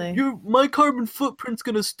my carbon footprint's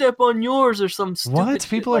gonna step on yours or some stupid What? shit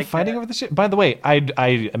People are like fighting over this shit? By the way,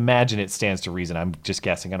 I imagine it stands to reason. I'm just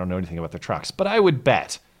guessing. I don't know anything about the trucks. But I would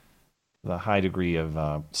bet with a high degree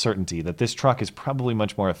of certainty that this truck is probably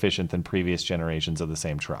much more efficient than previous generations of the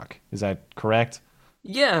same truck. Is that correct?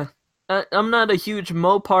 Yeah. I'm not a huge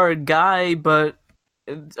Mopar guy, but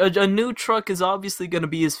a new truck is obviously going to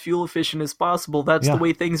be as fuel efficient as possible. That's the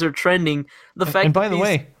way things are trending. And by the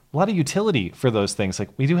way, a lot of utility for those things. Like,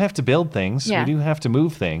 we do have to build things. Yeah. We do have to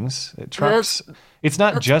move things. Trucks. It's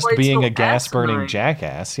not just why it's being so a gas-burning asinine.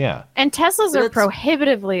 jackass. Yeah. And Teslas are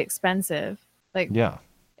prohibitively expensive. Like, Yeah.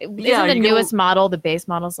 isn't Yeah, the you know- newest model, the base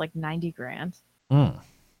model, is like $90,000?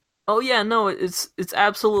 Oh yeah, no, it's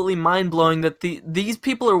absolutely mind blowing that these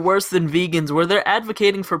people are worse than vegans, where they're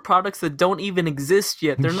advocating for products that don't even exist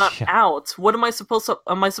yet. They're not out. What am I supposed to?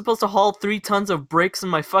 Am I supposed to haul 3 tons of bricks in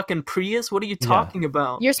my fucking Prius? What are you talking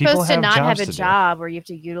about? You're supposed to not have a job where you have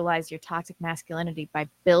to utilize your toxic masculinity by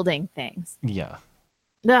building things. Yeah.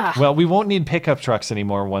 Ugh. Well, we won't need pickup trucks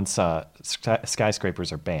anymore once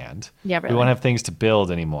skyscrapers are banned. Yeah, We really. won't have things to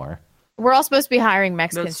build anymore. We're all supposed to be hiring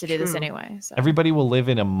Mexicans That's to do this true. anyway. So. Everybody will live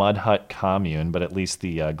in a mud hut commune, but at least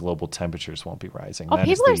the global temperatures won't be rising. Oh, That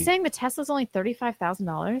is people are the- saying the Tesla's only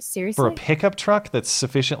 $35,000. Seriously? for a pickup truck that's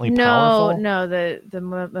sufficiently no, powerful. no,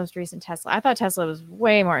 the most recent Tesla. I thought Tesla was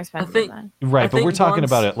way more expensive than that. Right, but think we're talking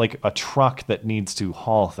once- about it like a truck that needs to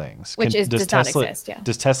haul things. Which does not exist, yeah.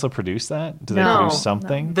 Does Tesla produce that? Do they No. produce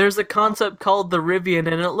something? There's a concept called the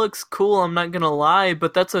Rivian, and it looks cool, I'm not gonna lie,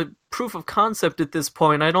 but that's a proof of concept at this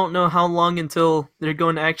point. I don't know how long until they're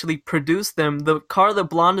going to actually produce them. The car that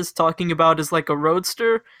Blonde is talking about is like a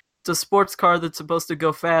roadster. It's a sports car that's supposed to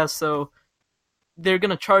go fast, so they're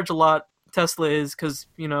gonna charge a lot, Tesla is, because,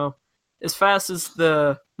 you know, as fast as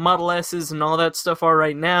the Model S's and all that stuff are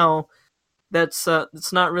right now, that's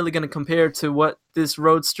it's not really gonna compare to what this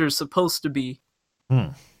roadster is supposed to be.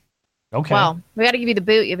 Okay. Well, we got to give you the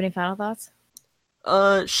boot. You have any final thoughts?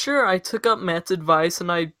 Sure, I took up Matt's advice and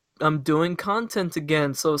I'm doing content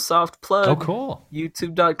again, so soft plug. Oh, cool.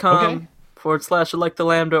 YouTube.com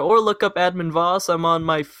 /ElectTheLambda, or look up Admin Voss. I'm on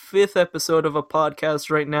my 5th episode of a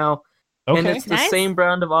podcast right now. And Okay. it's the same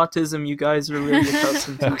brand of autism you guys are really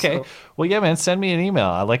accustomed to. Okay. So. Well, yeah, man, send me an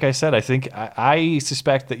email. Like I said, I think I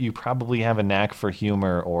suspect that you probably have a knack for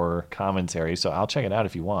humor or commentary, so I'll check it out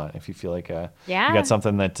if you want. If you feel like you got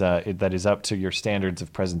something that that is up to your standards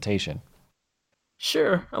of presentation.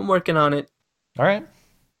 Sure, I'm working on it. All right.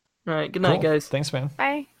 All right. Good night, Cool. guys. Thanks, man.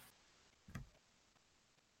 Bye.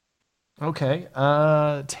 Okay.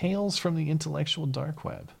 Tales from the Intellectual Dark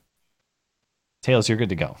Web. Tales, you're good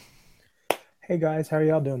to go. Hey guys, how are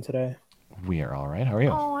y'all doing today? We are all right. How are you?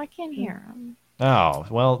 Oh, I can't hear him. Oh,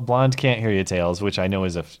 well, Blonde can't hear you, Tales, which I know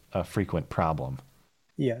is a frequent problem.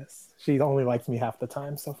 Yes, she only likes me half the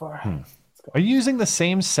time so far. Are you using the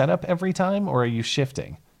same setup every time, or are you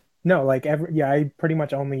shifting? No, like I pretty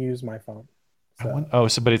much only use my phone.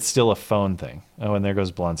 But it's still a phone thing. Oh, and there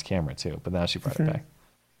goes Blonde's camera too. But now she brought it back.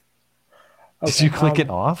 Did you click it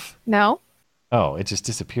off? No. Oh, it just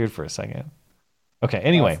disappeared for a second. Okay.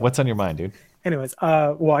 Anyway, what's on your mind, dude? Anyways,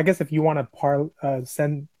 well, I guess if you want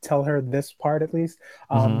to tell her this part at least,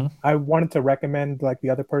 I wanted to recommend like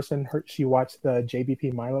the other person. She watched the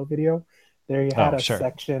JBP Milo video. There you had a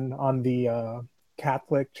section on the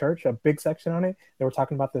Catholic Church, a big section on it. They were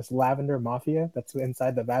talking about this lavender mafia that's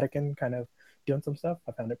inside the Vatican, kind of doing some stuff.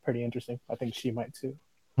 I found it pretty interesting. I think she might too.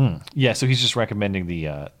 Yeah, so he's just recommending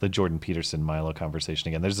the Jordan Peterson Milo conversation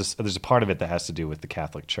again. There's a part of it that has to do with the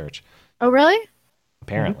Catholic Church. Oh, really?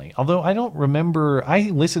 Apparently. Although I don't remember, I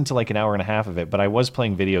listened to like an hour and a half of it, but I was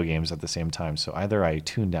playing video games at the same time. So either I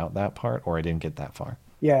tuned out that part or I didn't get that far.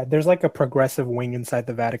 Yeah, there's like a progressive wing inside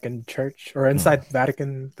the Vatican Church, or inside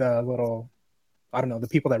Vatican, the little, I don't know, the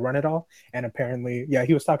people that run it all. And apparently, yeah,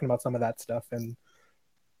 he was talking about some of that stuff and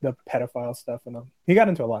the pedophile stuff. And he got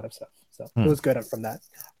into a lot of stuff. So it was good from that.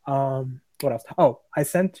 What else? Oh, I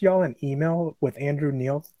sent y'all an email with Andrew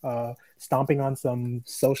Neil stomping on some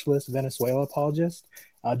socialist Venezuela apologist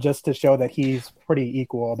just to show that he's pretty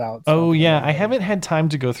equal about. Oh, yeah. I haven't had time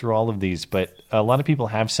to go through all of these, but a lot of people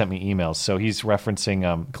have sent me emails. So he's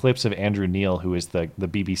referencing clips of Andrew Neil, who is the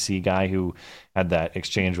BBC guy who had that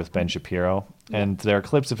exchange with Ben Shapiro. And there are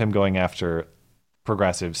clips of him going after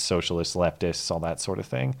progressives, socialists, leftists, all that sort of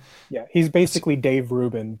thing. Yeah, he's basically Dave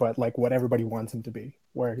Rubin, but like what everybody wants him to be.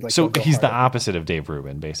 Where like so he's the opposite of Dave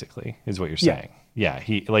Rubin, basically, is what you're saying. Yeah,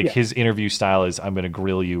 he his interview style is I'm going to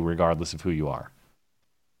grill you regardless of who you are.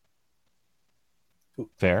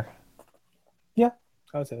 Fair? Yeah,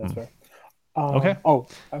 I would say that's fair. Okay.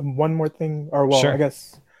 One more thing, or well, Sure. I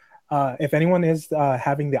guess if anyone is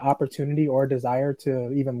having the opportunity or desire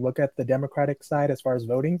to even look at the Democratic side as far as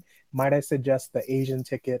voting, might I suggest the Asian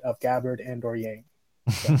ticket of Gabbard and or Yang?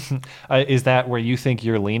 Is that where you think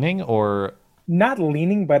you're leaning, or not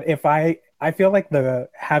leaning, but if I feel like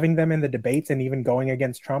having them in the debates and even going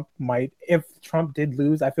against Trump might, if Trump did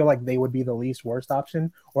lose, I feel like they would be the least worst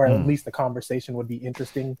option, or at least the conversation would be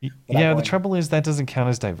interesting. Yeah, the trouble is that doesn't count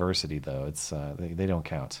as diversity, though. It's they don't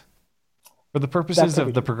count. For the purposes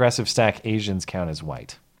of the progressive stack, Asians count as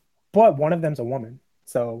white. But one of them's a woman,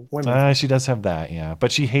 so women. She does have that, yeah.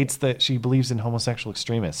 But she hates that. She believes in homosexual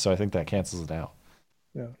extremists, so I think that cancels it out.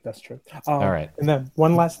 Yeah, that's true. All right. And then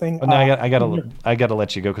one last thing. No, I gotta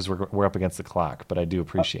let you go because we're up against the clock. But I do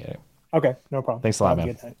appreciate it. Okay, no problem. Thanks a lot, Have a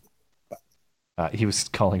man. good night. He was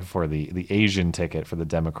calling for the Asian ticket for the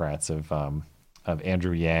Democrats of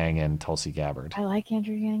Andrew Yang and Tulsi Gabbard. I like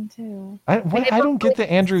Andrew Yang too. I don't get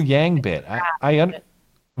the Andrew Yang bit.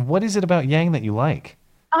 What is it about Yang that you like?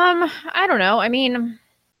 I don't know. I mean,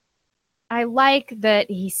 I like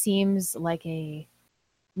that he seems like a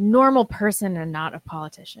normal person and not a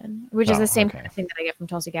politician, which is the same kind of thing that I get from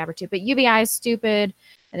Tulsi Gabbard too. But UBI is stupid,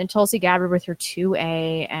 and then Tulsi Gabbard with her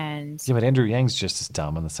 2A, and yeah, but Andrew Yang's just as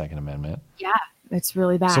dumb on the Second Amendment. yeah, it's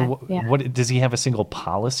really bad. So yeah. what does he have a single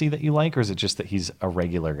policy that you like, or is it just that he's a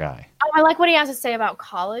regular guy? I like what he has to say about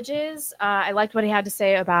colleges. I liked what he had to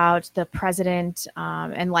say about the president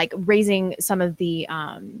and like raising some of the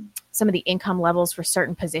income levels for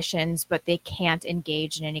certain positions, but they can't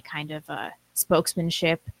engage in any kind of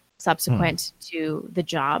spokesmanship subsequent to the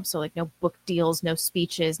job. So like no book deals, no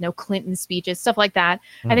speeches, no Clinton speeches, stuff like that.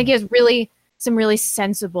 I think he has some really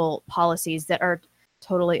sensible policies that are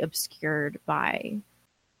totally obscured by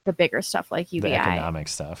the bigger stuff like UBI. The economic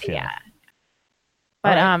stuff, yeah.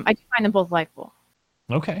 But I do find them both likable.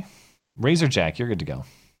 Okay. Razorjack, you're good to go.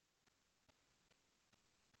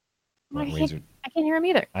 I can't hear him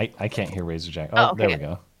either. I can't hear Razorjack. Oh, okay. There we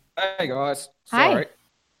go. Hey guys. Hi. Sorry.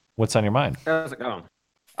 What's on your mind? How's it going?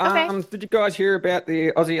 Okay. Did you guys hear about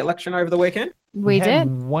the Aussie election over the weekend? We had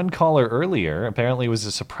did. One caller earlier. Apparently, it was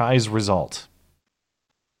a surprise result.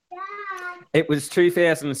 It was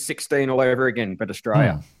 2016 all over again, but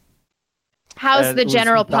Australia. How's the it was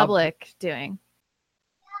general dubbed- public doing?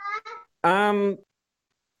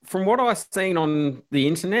 From what I've seen on the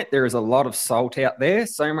internet, there is a lot of salt out there.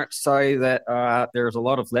 So much so that there is a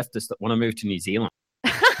lot of leftists that want to move to New Zealand.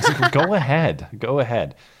 Go ahead.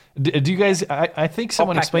 Do you guys? I think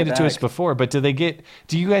someone pack explained my it to us bag. before, but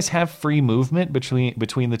do you guys have free movement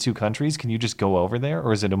between the two countries? Can you just go over there,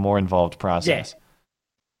 or is it a more involved process?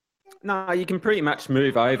 No, you can pretty much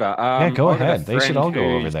move over. Yeah, go I've got a ahead. They should friend all go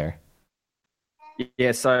over who's- there.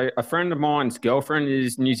 Yeah, so a friend of mine's girlfriend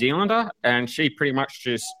is New Zealander, and she pretty much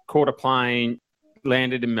just caught a plane,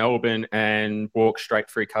 landed in Melbourne, and walked straight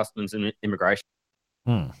through customs and immigration.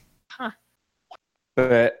 Huh.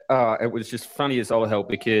 But it was just funny as all hell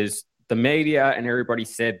because the media and everybody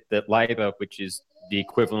said that Labor, which is the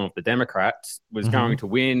equivalent of the Democrats, was going to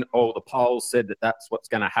win. All the polls said that that's what's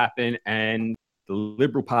going to happen, and the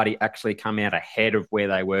Liberal Party actually come out ahead of where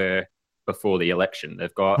they were before the election.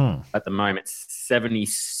 They've got at the moment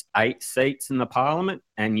 78 seats in the Parliament,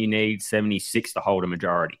 and you need 76 to hold a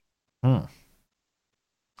majority. Well,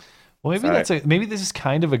 maybe this is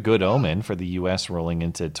kind of a good omen for the U.S. rolling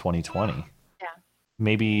into 2020. Yeah.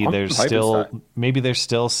 Maybe I'm there's hoping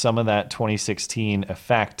still some of that 2016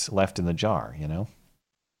 effect left in the jar. You know,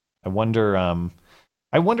 I wonder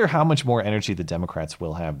how much more energy the Democrats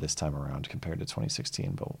will have this time around compared to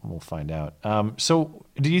 2016, but we'll find out. So,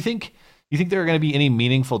 do you think there are going to be any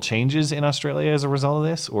meaningful changes in Australia as a result of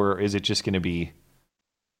this, or is it just going to be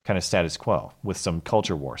kind of status quo with some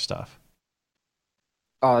culture war stuff?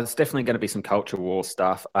 Oh, there's definitely going to be some culture war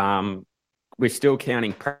stuff. We're still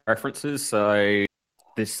counting preferences, so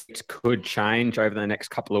this could change over the next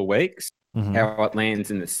couple of weeks. How it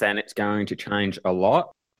lands in the Senate's going to change a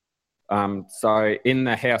lot. So in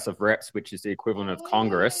the House of Reps, which is the equivalent of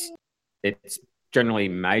Congress, it's generally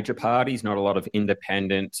major parties, not a lot of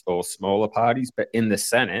independents or smaller parties. But in the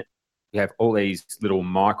Senate, you have all these little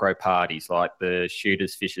micro parties like the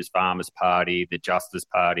Shooters, Fishers, Farmers Party, the Justice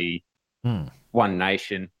Party, One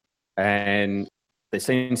Nation. And there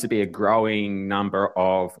seems to be a growing number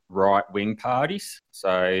of right-wing parties.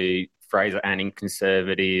 So Fraser Anning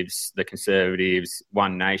Conservatives, the Conservatives,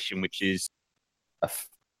 One Nation, which is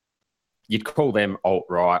you'd call them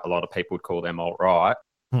alt-right. A lot of people would call them alt-right.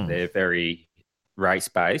 They're very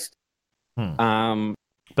race-based.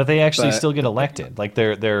 But they actually still get elected. Like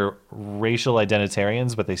they're racial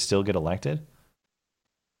identitarians, but they still get elected.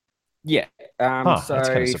 Yeah. That's kind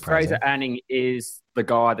of surprising. Fraser Anning is the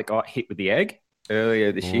guy that got hit with the egg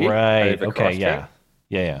earlier this year. Right. over Okay. Christchurch.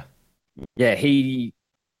 Yeah. Yeah, he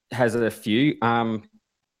has a few.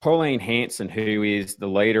 Pauline Hanson, who is the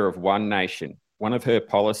leader of One Nation, one of her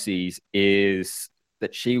policies is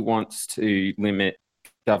that she wants to limit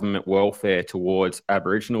government welfare towards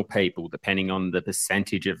Aboriginal people, depending on the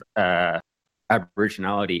percentage of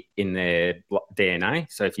Aboriginality in their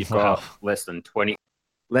DNA. So if you've got less than 25%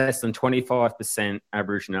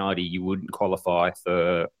 Aboriginality, you wouldn't qualify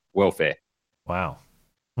for welfare. Wow.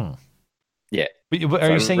 Yeah. But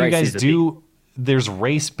are you saying you guys do? There's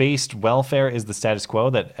race-based welfare is the status quo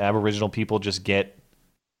that Aboriginal people just get.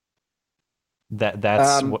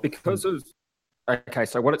 That's because of. Okay,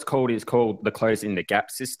 so what it's called is called the Closing the Gap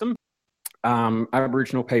system.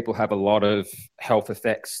 Aboriginal people have a lot of health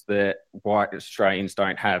effects that white Australians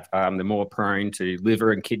don't have. They're more prone to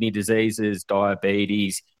liver and kidney diseases,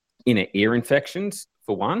 diabetes, inner ear infections,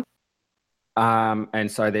 for one. And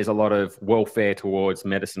so there's a lot of welfare towards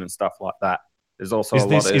medicine and stuff like that. There's also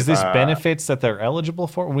is this benefits that they're eligible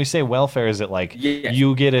for? When we say welfare, is it like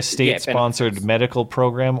you get a state-sponsored medical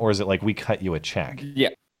program, or is it like we cut you a check? Yeah.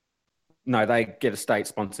 No, they get a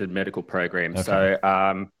state-sponsored medical program. Okay.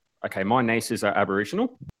 So, my nieces are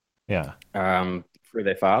Aboriginal. Yeah. Through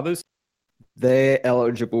their fathers. They're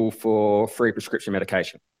eligible for free prescription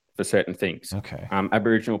medication for certain things. Okay.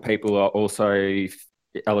 Aboriginal people are also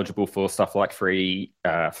eligible for stuff like free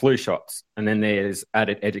flu shots. And then there's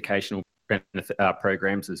added educational benefit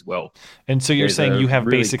programs as well. And so you're saying you have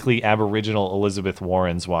basically Aboriginal Elizabeth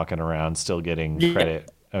Warrens walking around still getting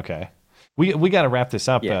credit. Okay. We got to wrap this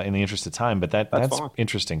up in the interest of time, but that's fine.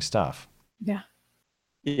 Interesting stuff. Yeah.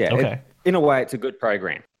 Yeah. Okay. In a way, it's a good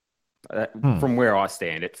program. From where I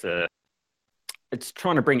stand, it's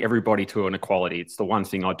trying to bring everybody to an equality. It's the one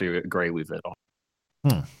thing I do agree with it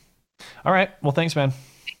on. All right. Well, thanks, man.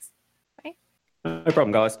 Bye. No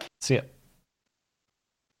problem, guys. See ya.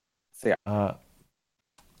 See ya.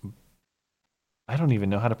 I don't even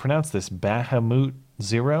know how to pronounce this. Bahamut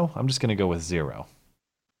Zero? I'm just going to go with Zero.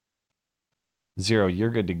 Zero, you're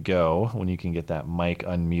good to go when you can get that mic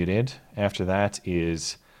unmuted. After that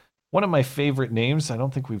is one of my favorite names I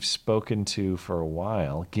don't think we've spoken to for a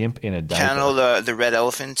while. Gimp in a diaper. Channel the Red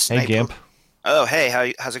Elephant sniper. Hey, Gimp. Oh,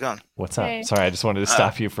 hey, how's it going? What's up? Sorry, I just wanted to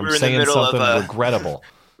stop you from we're in the saying middle something of, regrettable.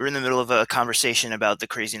 We're in the middle of a conversation about the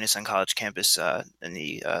craziness on college campus in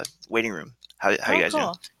the waiting room. How you guys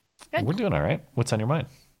doing? We're doing all right. What's on your mind?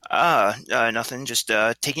 Nothing. Just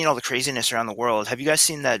taking all the craziness around the world. Have you guys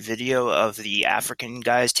seen that video of the African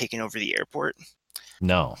guys taking over the airport?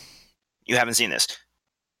 No. You haven't seen this?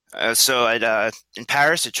 So in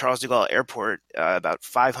Paris at Charles de Gaulle Airport, about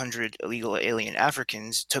 500 illegal alien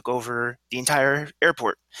Africans took over the entire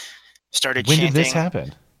airport. Started When chanting, did this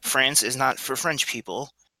happen? France is not for French people.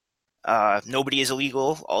 Nobody is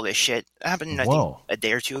illegal. All this shit happened, I think, Whoa. a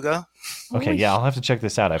day or two ago. Okay, yeah, I'll have to check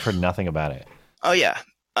this out. I've heard nothing about it. Oh, yeah.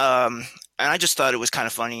 And I just thought it was kind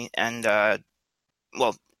of funny and,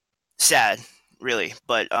 well, sad, really.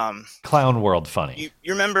 But Clown world funny.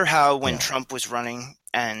 you remember how when Trump was running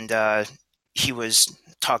and he was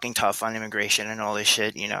talking tough on immigration and all this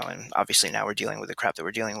shit, and obviously now we're dealing with the crap that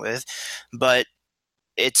we're dealing with. But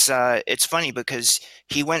it's funny because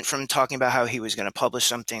he went from talking about how he was going to publish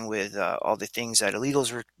something with all the things that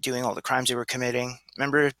illegals were doing, all the crimes they were committing.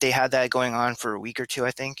 Remember they had that going on for a week or two,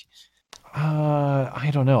 I think. I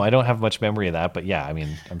don't know. I don't have much memory of that, but yeah, I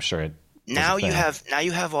mean, I'm sure it. Now you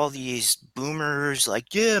have all these boomers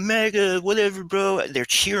like, yeah, MAGA, whatever, bro. They're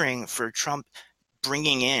cheering for Trump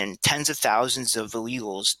bringing in tens of thousands of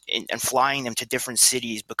illegals and flying them to different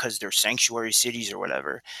cities because they're sanctuary cities or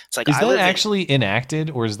whatever. It's like, Is that actually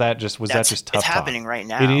enacted, or is that just that just tough it's talk? happening right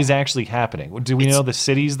now. It is actually happening. Do we know the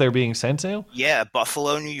cities they're being sent to? Yeah,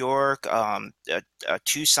 Buffalo, New York,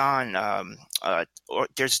 Tucson. Or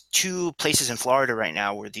there's two places in Florida right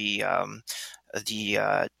now where I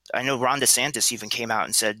know Ron DeSantis even came out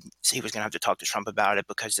and said he was going to have to talk to Trump about it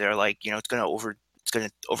because they're like, it's going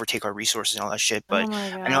to overtake our resources and all that shit. But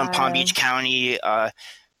I know in Palm Beach County,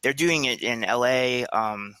 they're doing it in LA.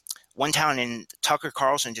 One town in Tucker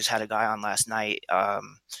Carlson just had a guy on last night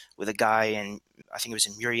with a guy in, I think it was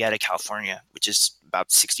in Murrieta, California, which is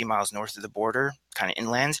about 60 miles north of the border, kind of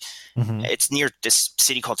inland. Mm-hmm. It's near this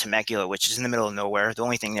city called Temecula, which is in the middle of nowhere. The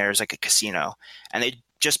only thing there is like a casino. And they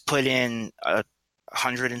just put in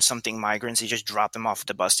 100 and something migrants. They just dropped them off at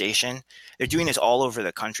the bus station. They're doing this all over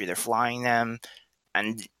the country. They're flying them.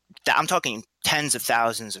 And I'm talking tens of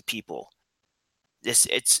thousands of people.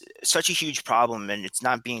 It's such a huge problem, and it's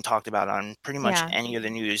not being talked about on pretty much any of the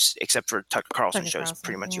news except for Tucker Carlson shows.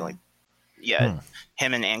 Pretty much the only,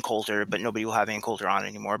 him and Ann Coulter, but nobody will have Ann Coulter on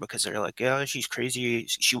anymore because they're like, yeah, she's crazy.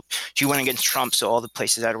 She went against Trump, so all the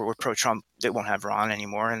places that were pro-Trump, they won't have her on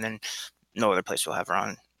anymore, and then no other place will have her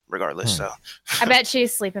on regardless. So I bet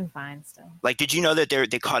she's sleeping fine still. Like, did you know that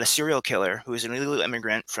they caught a serial killer who was an illegal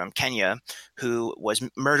immigrant from Kenya who was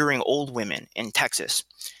murdering old women in Texas?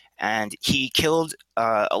 And he killed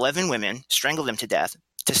 11 women, strangled them to death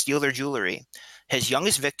to steal their jewelry. His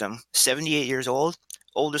youngest victim, 78 years old,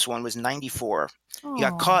 oldest one was 94. Aww. He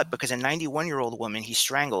got caught because a 91-year-old woman he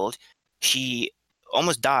strangled, she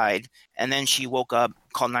almost died, and then she woke up,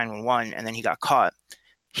 called 911, and then he got caught.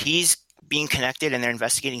 He's being connected, and they're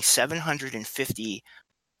investigating 750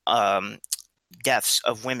 deaths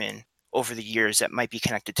of women over the years that might be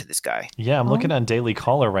connected to this guy. Yeah, I'm looking on Daily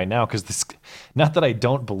Caller right now because this, not that I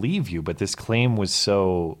don't believe you, but this claim was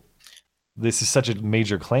this is such a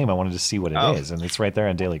major claim. I wanted to see what it is, and it's right there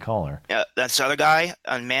on Daily Caller. Yeah, that's the other guy,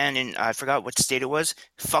 a man in, I forgot what state it was,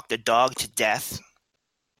 fucked a dog to death.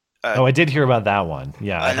 I did hear about that one.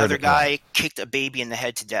 Yeah, another guy kicked a baby in the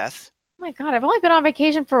head to death. Oh my God, I've only been on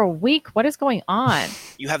vacation for a week. What is going on?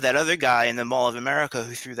 You have that other guy in the Mall of America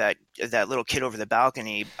who threw that little kid over the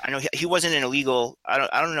balcony. I know he wasn't an illegal. I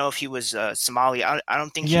don't know if he was Somali. I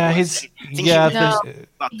don't think. Yeah, he was. He was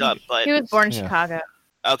fucked up. But he was born in Chicago.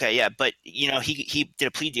 Okay, yeah, but he did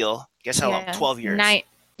a plea deal. Guess how long? 12 years.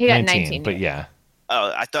 He got 19. But yeah.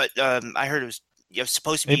 Oh, I thought I heard it was.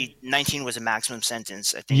 Supposed to be 19 was a maximum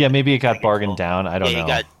sentence. I think. Yeah, maybe it got bargained down. I don't know. Yeah, he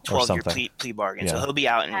got or 12-year plea bargain, so he'll be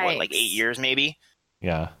out in what, like 8 years, maybe.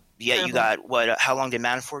 Yeah. Yeah, you got what? How long did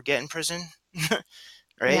Manafort get in prison?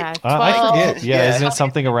 Right? Yeah, I forget. Yeah, isn't it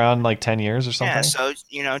something around like 10 years or something? Yeah, so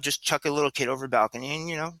just chuck a little kid over a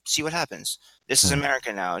balcony and see what happens. This is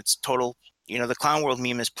America now. It's total. The clown world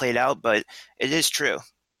meme is played out, but it is true.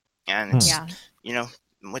 And it's,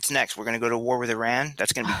 what's next? We're gonna go to war with Iran.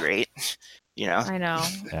 That's gonna be great. I know.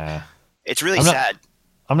 Yeah. It's really sad.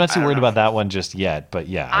 I'm not too worried about that one just yet, but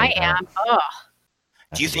yeah. I am. Ugh.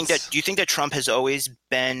 Do you think that Trump has always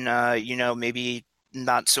been, maybe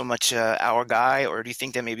not so much our guy, or do you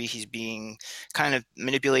think that maybe he's being kind of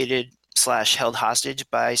manipulated / held hostage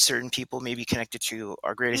by certain people, maybe connected to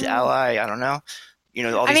our greatest ally? I don't know.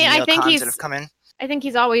 All these neocons that have come in. I think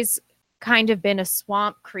he's always kind of been a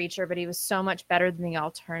swamp creature, but he was so much better than the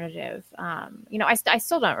alternative. I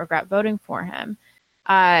still don't regret voting for him,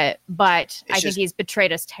 but I think he's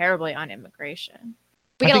betrayed us terribly on immigration.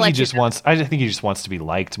 I think he just wants to be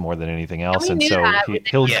liked more than anything else, and so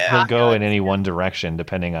he'll go in any one direction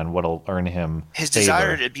depending on what'll earn him his favor.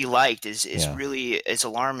 desire to be liked is really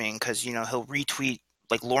alarming, because he'll retweet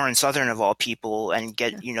like Lauren Southern of all people and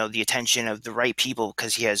get the attention of the right people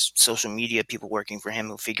because he has social media people working for him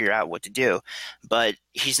who figure out what to do, but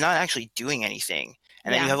he's not actually doing anything.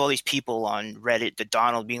 And then you have all these people on Reddit, the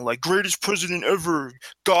Donald, being like, greatest president ever,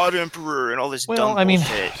 God Emperor, and all this dumb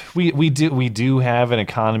bullshit. we do have an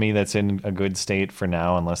economy that's in a good state for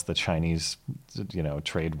now, unless the Chinese,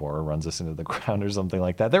 trade war runs us into the ground or something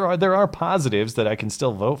like that. There are positives that I can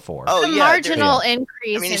still vote for. Marginal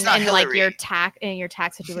increase in like your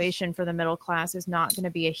tax situation for the middle class is not going to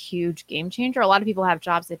be a huge game changer. A lot of people have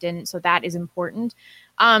jobs that didn't, so that is important.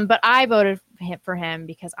 But I voted for him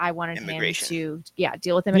because I wanted him to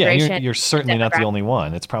deal with immigration. Yeah, you're certainly not the only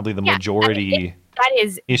one. It's probably the majority. That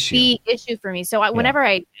is issue. The issue for me. So whenever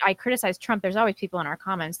I criticize Trump, there's always people in our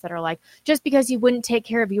comments that are like, just because you wouldn't take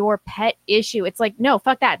care of your pet issue. It's like, no,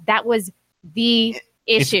 fuck that. That was the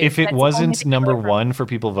issue. If it wasn't number one for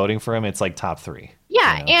people voting for him, it's like top 3.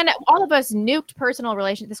 Yeah, and all of us nuked personal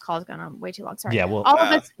relationships. This call has gone on way too long. Sorry. Yeah, well, all of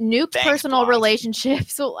us nuked personal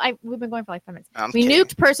relationships. So we've been going for like 5 minutes. We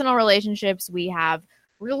nuked personal relationships. We have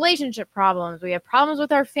relationship problems. We have problems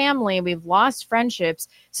with our family. We've lost friendships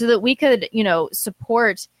so that we could,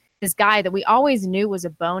 support this guy that we always knew was a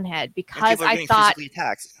bonehead because I thought,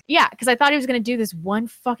 because I thought he was going to do this one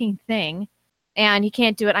fucking thing. And he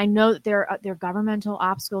can't do it. I know that there are governmental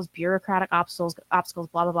obstacles, bureaucratic obstacles,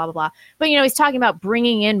 blah, blah, blah, blah, blah. But, he's talking about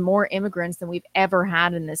bringing in more immigrants than we've ever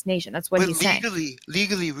had in this nation. That's what he's saying.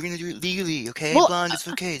 Legally, we're going to do it legally, okay? Well, Blonde, it's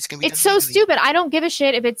okay. It's going to be so legally. stupid. I don't give a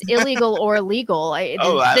shit if it's illegal or legal.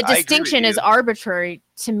 The distinction is arbitrary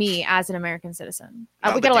to me as an American citizen.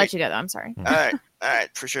 We got to let you go, though. I'm sorry. All right,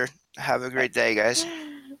 for sure. Have a great day, guys.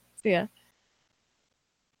 See ya.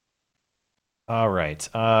 All right.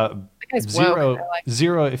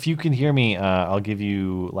 Zero, if you can hear me, I'll give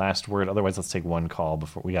you last word. Otherwise, let's take one call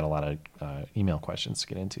before we got a lot of email questions to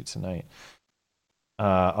get into tonight.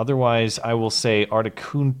 Otherwise, I will say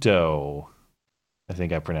Articunto. I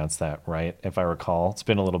think I pronounced that right, if I recall. It's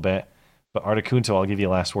been a little bit. But Articunto, I'll give you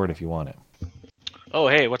a last word if you want it. Oh,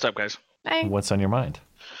 hey, what's up, guys? Hey. What's on your mind?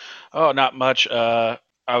 Oh, not much. I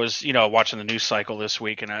was, watching the news cycle this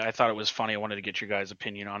week, and I thought it was funny. I wanted to get your guys'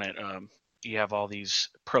 opinion on it. You have all these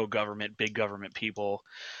pro-government, big government people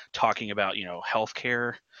talking about,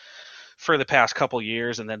 healthcare for the past couple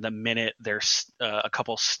years, and then the minute there's a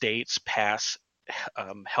couple states pass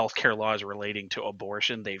healthcare laws relating to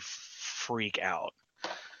abortion, they freak out.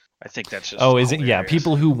 I think that's just is it? Yeah,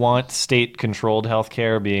 people who want state-controlled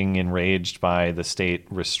healthcare being enraged by the state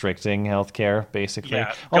restricting healthcare, basically.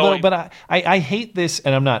 Yeah, but I hate this,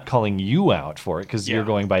 and I'm not calling you out for it because you're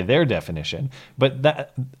going by their definition. But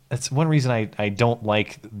that's one reason I don't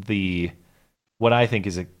like what I think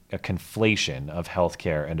is a conflation of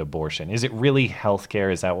healthcare and abortion. Is it really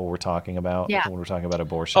healthcare? Is that what we're talking about? Yeah. When we're talking about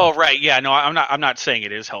abortion. Oh, right. Yeah. No, I'm not saying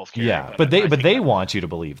it is healthcare. Yeah, but they want you to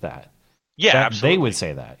believe that. Yeah, absolutely. They would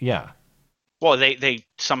say that, yeah. Well, they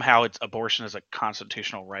somehow abortion is a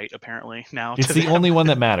constitutional right, apparently, now. It's the only one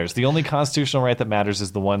that matters. The only constitutional right that matters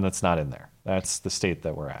is the one that's not in there. That's the state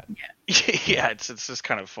that we're at. Yeah, it's just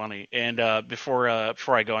kind of funny. And before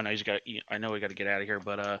I go, I know we got to get out of here,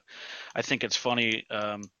 but I think it's funny.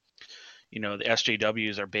 The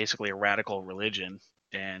SJWs are basically a radical religion,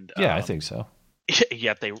 and I think so.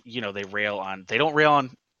 Yet they don't rail on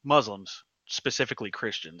Muslims, specifically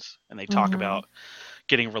Christians, and they talk about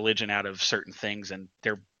getting religion out of certain things, and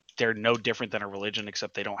they're no different than a religion,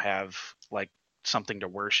 except they don't have like something to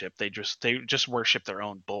worship. They just worship their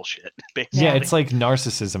own bullshit. Basically. Yeah, it's like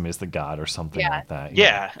narcissism is the god or something like that.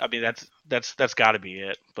 Yeah, I mean that's got to be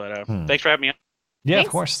it. But thanks for having me on. Yeah, thanks.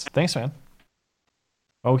 Of course. Thanks, man.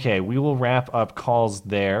 Okay, we will wrap up calls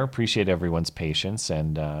there. Appreciate everyone's patience,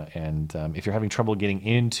 and if you're having trouble getting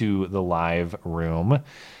into the live room,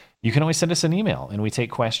 you can always send us an email, and we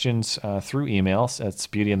take questions through emails. That's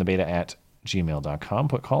beautyandthebeta@gmail.com.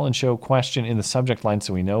 Put call and show question in the subject line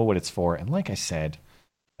so we know what it's for. And like I said,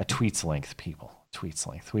 a tweet's length, people. Tweet's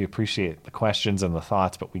length. We appreciate the questions and the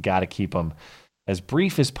thoughts, but we got to keep them as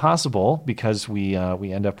brief as possible because we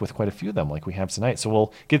end up with quite a few of them like we have tonight. So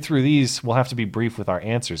we'll get through these. We'll have to be brief with our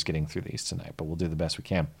answers getting through these tonight, but we'll do the best we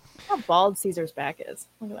can. How bald Caesar's back is.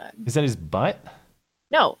 Look at that. Is that his butt?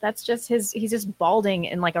 No, that's just he's just balding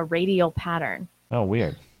in like a radial pattern. Oh,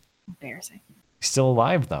 weird. Embarrassing. He's still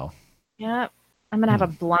alive, though. Yeah. I'm gonna have a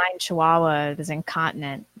blind chihuahua that's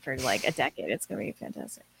incontinent for like a decade. It's gonna be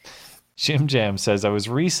fantastic. Jim Jam says, I was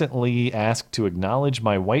recently asked to acknowledge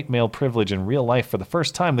my white male privilege in real life for the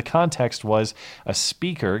first time. The context was a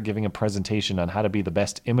speaker giving a presentation on how to be the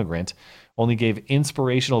best immigrant, only gave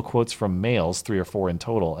inspirational quotes from males, 3 or 4 in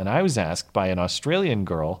total. And I was asked by an Australian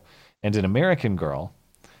girl and an American girl,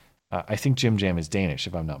 I think Jim Jam is Danish,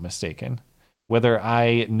 if I'm not mistaken, whether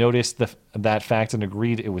I noticed that fact and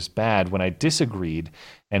agreed it was bad. When I disagreed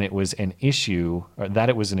and it was an issue, or that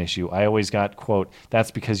it was an issue, I always got, quote,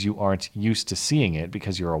 that's because you aren't used to seeing it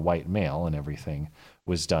because you're a white male, and everything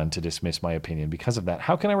was done to dismiss my opinion because of that.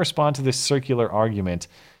 How can I respond to this circular argument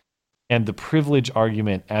and the privilege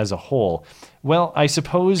argument as a whole? Well, I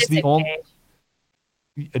suppose you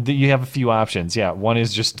have a few options. Yeah, one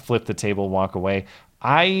is just flip the table, walk away.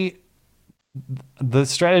 The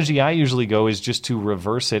strategy I usually go is just to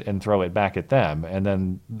reverse it and throw it back at them, and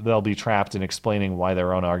then they'll be trapped in explaining why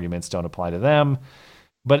their own arguments don't apply to them.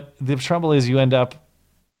 But the trouble is, you end up,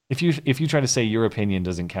 if you try to say your opinion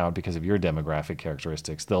doesn't count because of your demographic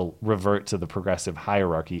characteristics, they'll revert to the progressive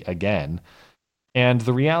hierarchy again. And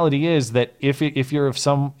the reality is that if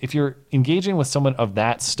you're engaging with someone of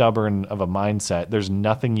that stubborn of a mindset, there's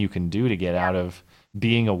nothing you can do to get out of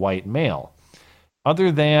being a white male,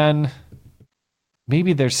 other than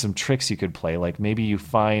maybe there's some tricks you could play. Like maybe you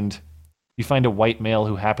find a white male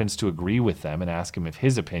who happens to agree with them and ask him if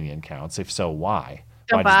his opinion counts. If so, why?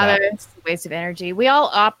 Don't bother. It's a waste of energy. We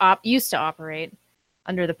all used to operate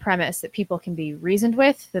under the premise that people can be reasoned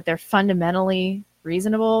with, that they're fundamentally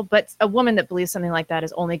reasonable. But a woman that believes something like that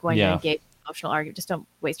is only going to engage in emotional argument. Just don't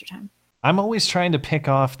waste your time. I'm always trying to pick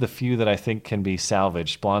off the few that I think can be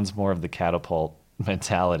salvaged. Blonde's more of the catapult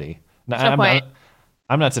mentality. Now,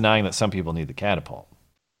 I'm not denying that some people need the catapult,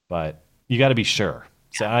 but you got to be sure.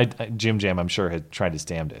 So Jim Jam, I'm sure, had tried his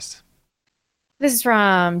damnedest. This is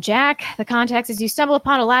from Jack. The context is you stumble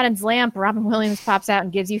upon Aladdin's lamp. Robin Williams pops out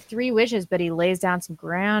and gives you 3 wishes, but he lays down some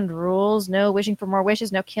ground rules. No wishing for more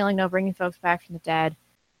wishes, no killing, no bringing folks back from the dead,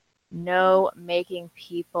 no making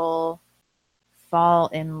people fall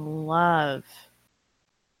in love.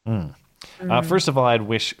 First of all, I'd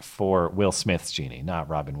wish for Will Smith's genie, not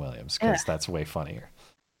Robin Williams, because that's way funnier.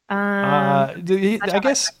 I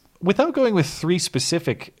guess without going with 3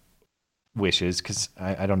 specific wishes, because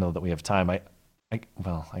I don't know that we have time. I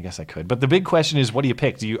guess I could. But the big question is, what do you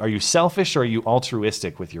pick? Are you selfish or are you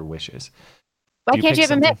altruistic with your wishes? Why can't you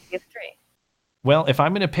have a mix? You have 3. Well, if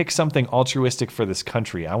I'm going to pick something altruistic for this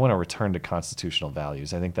country, I want to return to constitutional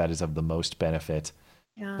values. I think that is of the most benefit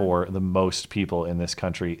for the most people in this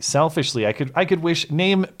country. Selfishly, I could wish,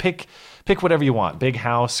 pick whatever you want. Big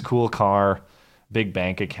house, cool car, big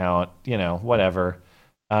bank account, whatever.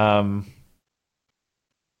 I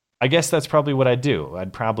guess that's probably what I'd do.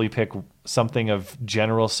 I'd probably pick something of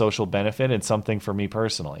general social benefit and something for me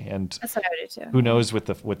personally. And that's what I would do too. Who knows with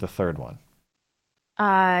the third one?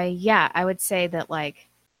 I would say that like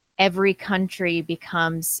every country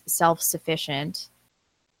becomes self-sufficient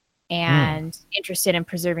and interested in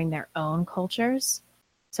preserving their own cultures.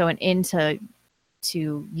 So an into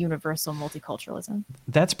to universal multiculturalism.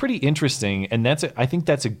 That's pretty interesting, and I think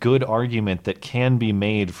that's a good argument that can be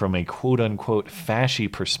made from a quote-unquote fasci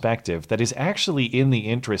perspective that is actually in the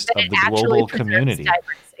interest of the global community.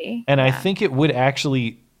 Diversity. And I think it would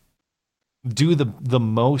actually do the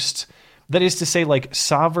most, that is to say, like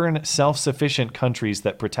sovereign, self-sufficient countries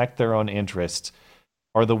that protect their own interests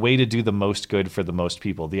are the way to do the most good for the most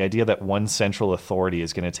people. The idea that one central authority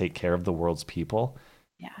is going to take care of the world's people,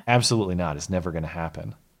 absolutely not. It's never going to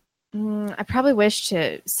happen. I probably wish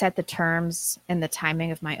to set the terms and the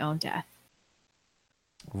timing of my own death.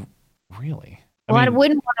 Really? I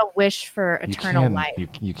wouldn't want to wish for eternal life.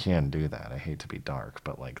 You can do that. I hate to be dark,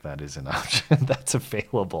 but like that is an option that's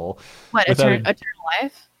available. What, eternal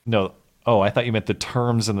life? No. Oh, I thought you meant the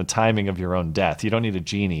terms and the timing of your own death. You don't need a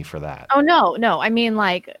genie for that. Oh, no. I mean,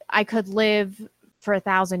 like, I could live for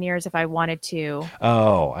 1,000 years if I wanted to.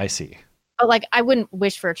 Oh, I see. But, like, I wouldn't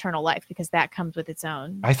wish for eternal life because that comes with its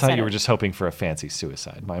own. I thought you were just hoping for a fancy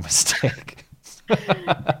suicide. My mistake.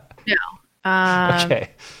 No. Okay. I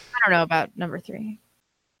don't know about number 3.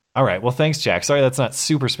 All right. Well, thanks, Jack. Sorry that's not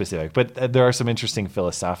super specific, but there are some interesting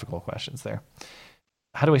philosophical questions there.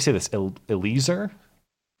 How do I say this? Eliezer?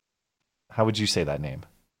 How would you say that name?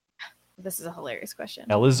 This is a hilarious question.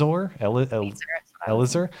 Eliezer?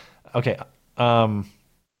 Eliezer? Okay. Oh my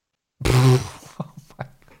God.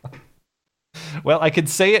 Well, I could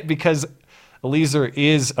say it because Eliezer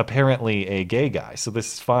is apparently a gay guy, so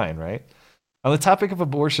this is fine, right? On the topic of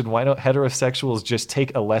abortion, why don't heterosexuals just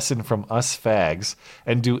take a lesson from us fags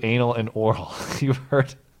and do anal and oral? You've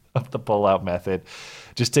heard of the pull-out method.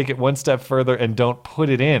 Just take it one step further and don't put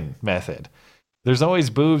it in method. There's always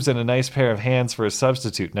boobs and a nice pair of hands for a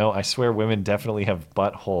substitute. No, I swear women definitely have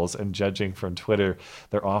buttholes, and judging from Twitter,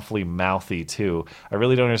 they're awfully mouthy too. I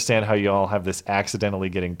really don't understand how you all have this accidentally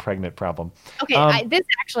getting pregnant problem. Okay, this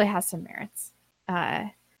actually has some merits.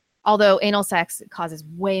 Although anal sex causes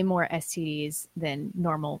way more STDs than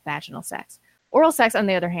normal vaginal sex. Oral sex, on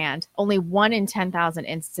the other hand, only 1 in 10,000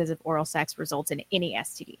 instances of oral sex results in any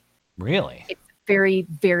STD. Really? It's very,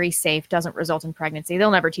 very safe, doesn't result in pregnancy.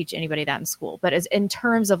 They'll never teach anybody that in school. But as in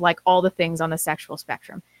terms of like all the things on the sexual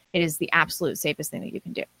spectrum, it is the absolute safest thing that you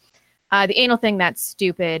can do. The anal thing, that's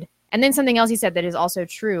stupid. And then something else he said that is also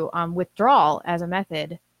true, withdrawal as a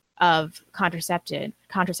method of contraception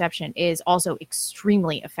is also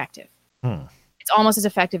extremely effective. It's almost as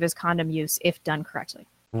effective as condom use if done correctly.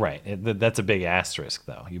 Right. That's a big asterisk,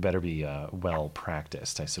 though. You better be well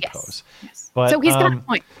practiced, I suppose. Yes. But, so he's got a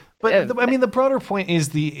point. But I mean, the broader point is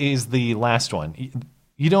the last one.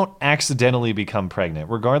 You don't accidentally become pregnant,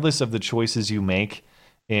 regardless of the choices you make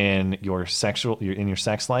in your sex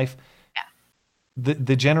life. Yeah.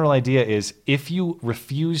 The general idea is if you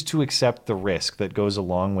refuse to accept the risk that goes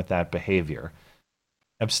along with that behavior,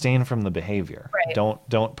 abstain from the behavior. Right.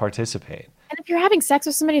 Don't participate. And if you're having sex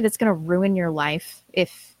with somebody that's going to ruin your life,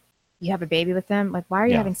 if you have a baby with them, like, why are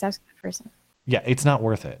you having sex with that person? Yeah, it's not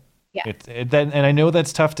worth it. Yeah. And I know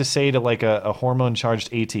that's tough to say to like a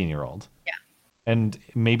hormone-charged 18-year-old. Yeah. And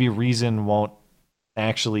maybe reason won't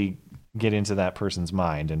actually get into that person's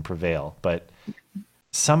mind and prevail, but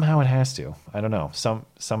somehow it has to. I don't know.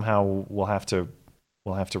 Somehow we'll have to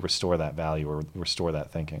restore that value or restore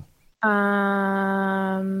that thinking.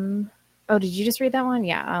 Oh, did you just read that one?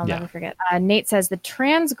 Yeah, I'll never forget. Nate says the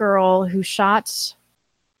trans girl who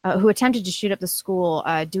attempted to shoot up the school.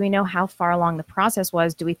 Do we know how far along the process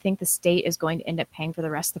was? Do we think the state is going to end up paying for the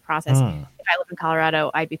rest of the process? If I live in Colorado,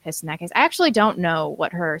 I'd be pissed in that case. I actually don't know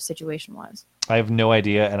what her situation was. I have no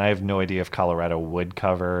idea, and I have no idea if Colorado would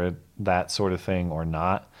cover that sort of thing or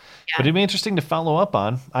not. Yeah. But it'd be interesting to follow up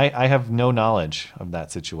on. I have no knowledge of that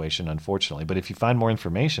situation, unfortunately. But if you find more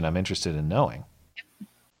information, I'm interested in knowing.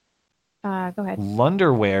 Go ahead.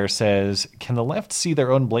 Lunderwear says, can the left see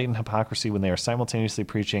their own blatant hypocrisy when they are simultaneously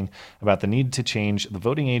preaching about the need to change the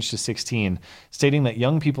voting age to 16, stating that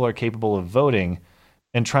young people are capable of voting,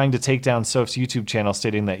 and trying to take down Soph's YouTube channel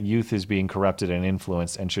stating that youth is being corrupted and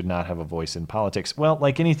influenced and should not have a voice in politics? Well,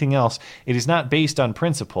 like anything else, it is not based on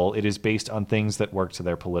principle. It is based on things that work to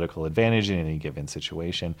their political advantage in any given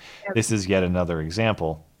situation. Yep. This is yet another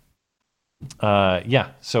example.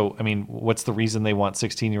 So, I mean, what's the reason they want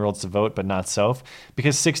 16-year-olds to vote but not Soph?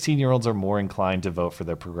 Because 16-year-olds are more inclined to vote for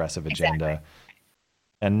their progressive agenda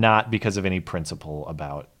and not because of any principle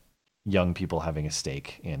about young people having a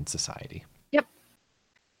stake in society. Yep.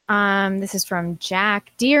 This is from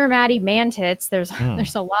Jack. Dear Maddie Mantits, there's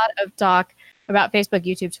a lot of talk about Facebook,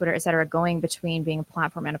 YouTube, Twitter, etc., going between being a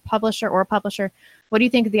platform and a publisher or a publisher. What do you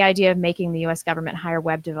think of the idea of making the U.S. government hire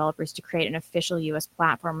web developers to create an official U.S.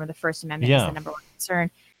 platform where the First Amendment is the number one concern?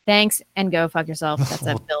 Thanks, and go fuck yourself. That's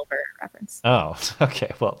a Bill Burr reference. Oh,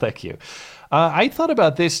 okay. Well, thank you. I thought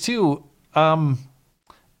about this too. The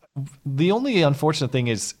only unfortunate thing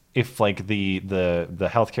is if like the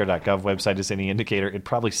healthcare.gov website is any indicator, it'd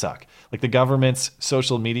probably suck. Like the government's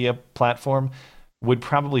social media platform would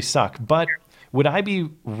probably suck. But would I be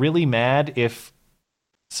really mad if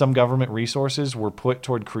some government resources were put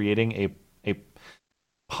toward creating a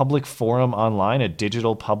public forum online, a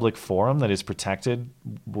digital public forum that is protected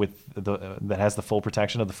that has the full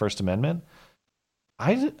protection of the First Amendment?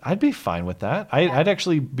 I'd be fine with that. I'd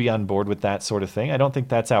actually be on board with that sort of thing. I don't think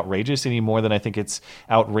that's outrageous any more than I think it's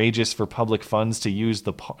outrageous for public funds to use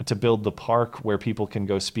to build the park where people can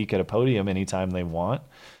go speak at a podium anytime they want.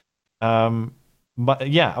 But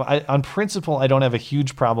yeah, on principle, I don't have a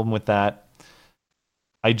huge problem with that.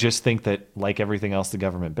 I just think that, like everything else the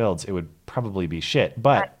government builds, it would probably be shit.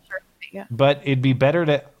 But it'd be better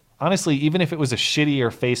to, honestly, even if it was a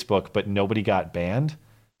shittier Facebook, but nobody got banned,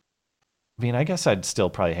 I mean, I guess I'd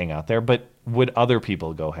still probably hang out there, but would other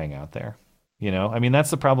people go hang out there? You know, I mean,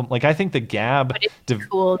 that's the problem. Like, I think the Gab... But it's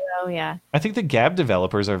cool, though, yeah. I think the Gab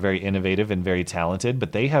developers are very innovative and very talented,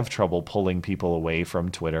 but they have trouble pulling people away from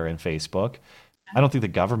Twitter and Facebook. I don't think the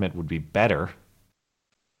government would be better,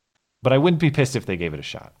 but I wouldn't be pissed if they gave it a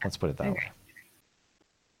shot. Let's put it that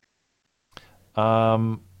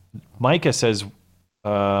way. Micah says,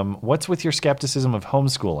 what's with your skepticism of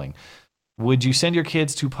homeschooling? Would you send your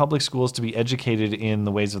kids to public schools to be educated in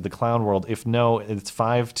the ways of the clown world? If no, it's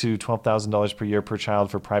 $5,000 to $12,000 per year per child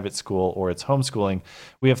for private school, or it's homeschooling.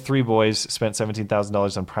 We have 3 boys, spent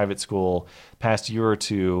 $17,000 on private school past year or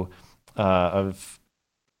two of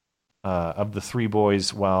the 3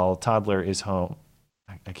 boys, while toddler is home.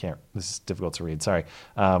 I can't. This is difficult to read. Sorry.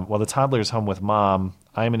 While the toddler is home with mom,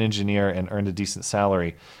 I'm an engineer and earned a decent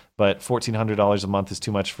salary, but $1,400 a month is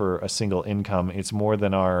too much for a single income. It's more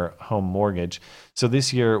than our home mortgage. So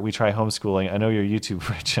this year we try homeschooling. I know you're YouTube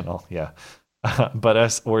original, yeah, but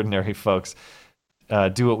us ordinary folks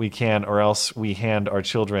do what we can, or else we hand our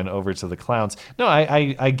children over to the clowns. No,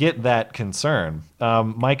 I get that concern.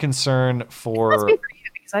 My concern for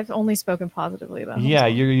I've only spoken positively about. Yeah,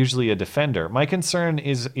 you're usually a defender. My concern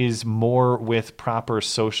is more with proper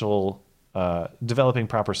social, developing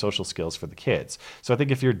proper social skills for the kids. So I think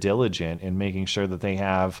if you're diligent in making sure that they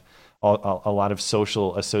have a lot of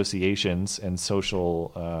social associations and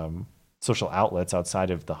social outlets outside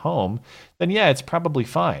of the home, then yeah, it's probably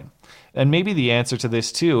fine. And maybe the answer to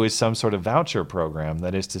this too is some sort of voucher program.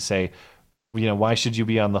 That is to say, why should you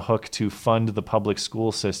be on the hook to fund the public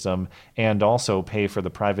school system and also pay for the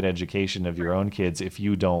private education of your own kids if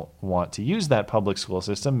you don't want to use that public school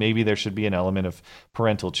system? Maybe there should be an element of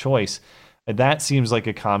parental choice. That seems like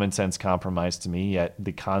a common sense compromise to me, yet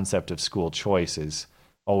the concept of school choice is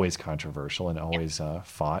always controversial and always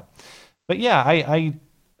fought. But yeah,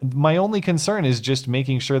 my only concern is just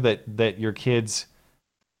making sure that your kids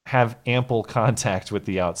have ample contact with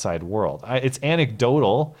the outside world. It's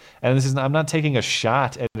anecdotal, and I'm not taking a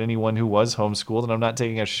shot at anyone who was homeschooled, and I'm not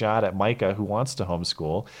taking a shot at Micah who wants to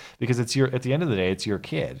homeschool, because at the end of the day, it's your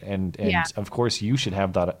kid, and of course you should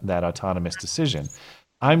have that autonomous decision.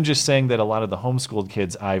 I'm just saying that a lot of the homeschooled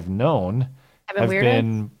kids I've known have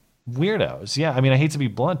been weirdos. Yeah, I mean, I hate to be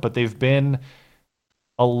blunt, but they've been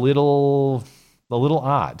a little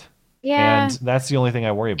odd. Yeah. And that's the only thing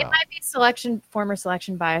I worry about. It might be former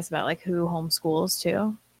selection bias about like who homeschools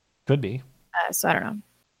too. Could be. So I don't know.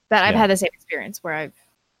 But I've had the same experience where I've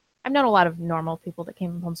known a lot of normal people that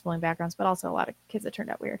came from homeschooling backgrounds, but also a lot of kids that turned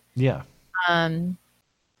out weird. Yeah.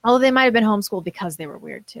 Although they might have been homeschooled because they were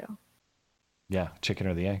weird too. Yeah, chicken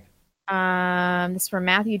or the egg. This is from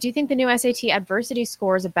Matthew. Do you think the new SAT adversity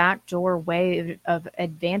score is a backdoor way of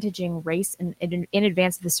advantaging race in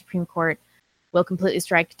advance of the Supreme Court will completely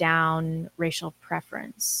strike down racial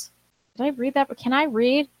preference? Did I read that? Can I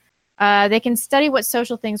read? They can study what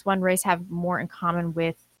social things one race have more in common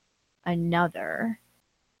with another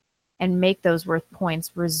and make those worth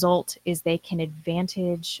points. Result is they can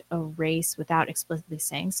advantage a race without explicitly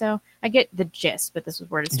saying so. I get the gist, but this was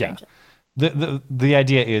worded strangely. Yeah. The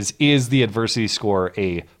idea is the adversity score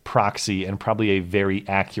a proxy, and probably a very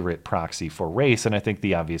accurate proxy for race? And I think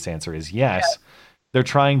the obvious answer is yes. Yeah. They're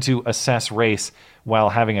trying to assess race while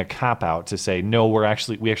having a cop-out to say, no, we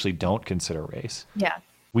actually don't consider race. Yeah.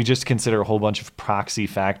 We just consider a whole bunch of proxy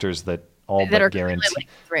factors that are guarantee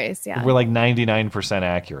race. Yeah. We're like 99%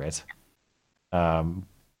 accurate.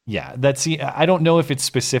 Yeah, I don't know if it's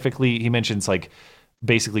specifically, he mentions like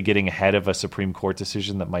basically getting ahead of a Supreme Court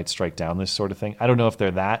decision that might strike down this sort of thing. I don't know if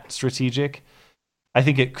they're that strategic. I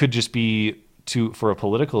think it could just be for a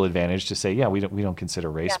political advantage to say, yeah, we don't consider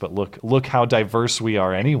race, but look how diverse we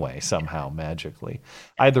are anyway, somehow magically.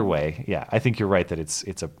 Either way, yeah, I think you're right that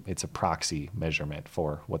it's a proxy measurement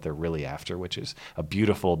for what they're really after, which is a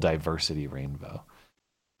beautiful diversity rainbow.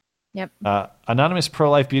 Yep. Anonymous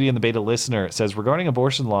pro-life beauty and the beta listener says, regarding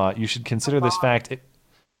abortion law, you should consider this fact.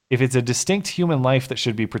 If it's a distinct human life that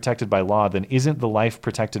should be protected by law, then isn't the life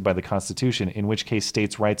protected by the Constitution, in which case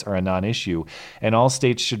states' rights are a non-issue, and all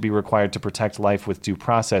states should be required to protect life with due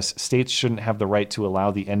process. States shouldn't have the right to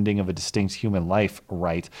allow the ending of a distinct human life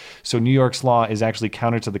right. So New York's law is actually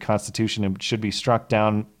counter to the Constitution and should be struck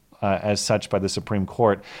down as such by the Supreme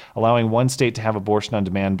Court. Allowing one state to have abortion on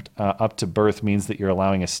demand up to birth means that you're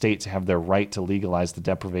allowing a state to have their right to legalize the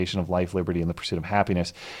deprivation of life, liberty, and the pursuit of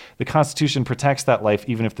happiness. The Constitution protects that life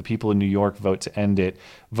even if the people in New York vote to end it.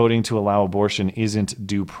 Voting to allow abortion isn't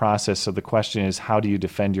due process. So the question is, how do you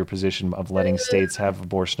defend your position of letting states have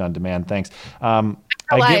abortion on demand? Thanks. I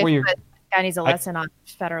get where you're. Guy needs a lesson on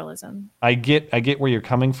federalism. I get where you're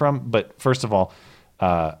coming from, but first of all,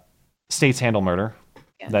 states handle murder.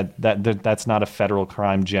 Yeah. That's not a federal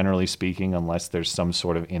crime, generally speaking, unless there's some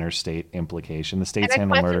sort of interstate implication. The states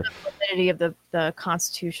handle murder. The validity of the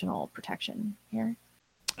constitutional protection here.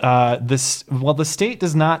 The state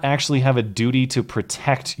does not actually have a duty to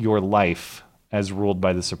protect your life as ruled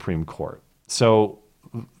by the Supreme Court. So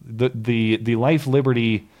the life,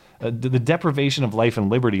 liberty, The deprivation of life and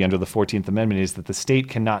liberty under the 14th Amendment is that the state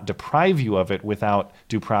cannot deprive you of it without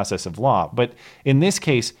due process of law. But in this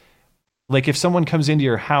case, like if someone comes into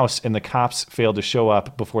your house and the cops fail to show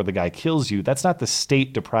up before the guy kills you, that's not the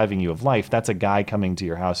state depriving you of life. That's a guy coming to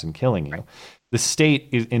your house and killing you. The state,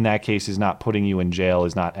 in that case, is not putting you in jail,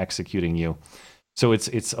 is not executing you. So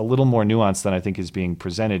it's a little more nuanced than I think is being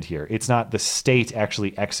presented here. It's not the state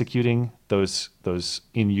actually executing those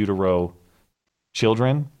in utero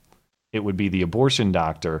children. It would be the abortion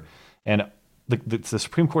doctor. And the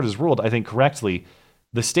Supreme Court has ruled, I think correctly,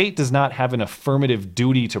 the state does not have an affirmative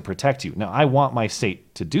duty to protect you. Now, I want my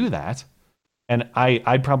state to do that, and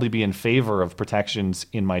I'd probably be in favor of protections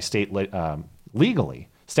in my state legally,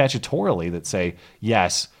 statutorily, that say,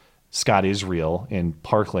 yes, Scott Israel in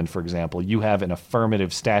Parkland, for example, you have an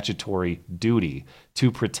affirmative statutory duty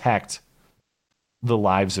to protect the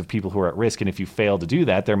lives of people who are at risk. And if you fail to do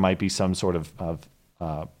that, there might be some sort of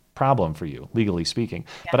problem for you, legally speaking.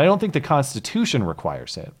 Yeah. But I don't think the Constitution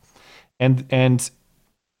requires it. And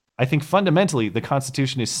I think fundamentally the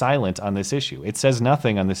Constitution is silent on this issue. It says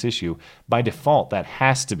nothing on this issue. By default, that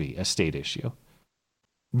has to be a state issue.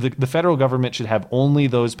 The federal government should have only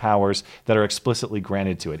those powers that are explicitly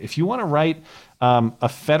granted to it. If you want to write a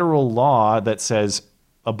federal law that says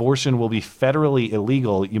abortion will be federally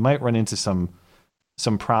illegal, you might run into some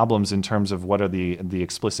problems in terms of what are the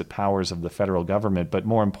explicit powers of the federal government. But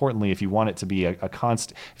more importantly, if you want it to be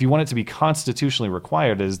if you want it to be constitutionally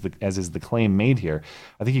required, as is the claim made here,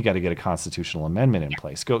 I think you got to get a constitutional amendment in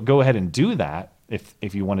place. Go ahead and do that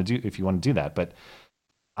if you want to do that. But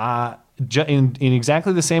in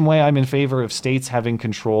exactly the same way I'm in favor of states having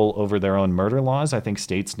control over their own murder laws, I think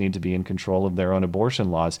states need to be in control of their own abortion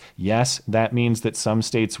laws. Yes, that means that some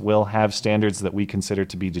states will have standards that we consider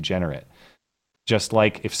to be degenerate. Just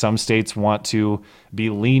like if some states want to be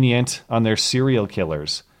lenient on their serial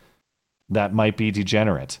killers, that might be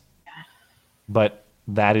degenerate. But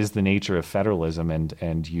that is the nature of federalism,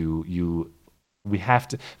 and we have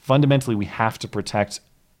to fundamentally protect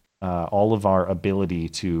all of our ability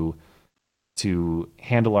to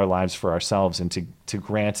handle our lives for ourselves and to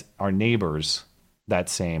grant our neighbors that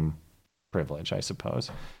same privilege, I suppose.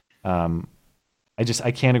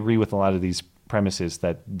 I can't agree with a lot of these premises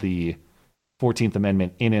that the 14th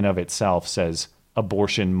Amendment in and of itself says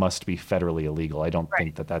abortion must be federally illegal. I don't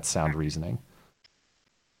think that's sound reasoning.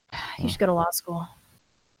 You should go to law school.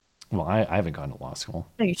 Well, I haven't gone to law school.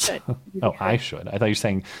 No, you should. I should. I thought you were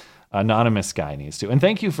saying anonymous guy needs to. And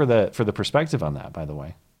thank you for the perspective on that, by the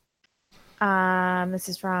way. This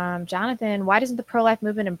is from Jonathan. Why doesn't the pro-life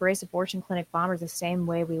movement embrace abortion clinic bombers the same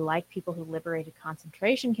way we like people who liberated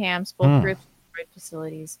concentration camps, both groups destroyed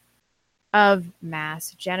facilities of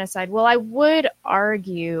mass genocide? Well, I would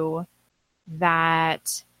argue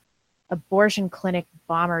that abortion clinic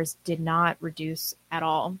bombers did not reduce at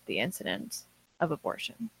all the incidence of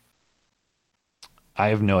abortion. I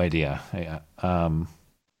have no idea.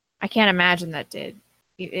 I can't imagine that did.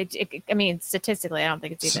 I mean, statistically, I don't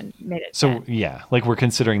think it's even made it. So, yeah, like we're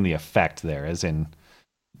considering the effect there, as in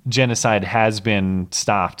genocide has been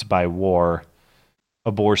stopped by war.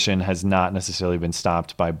 Abortion has not necessarily been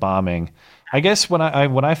stopped by bombing. I guess what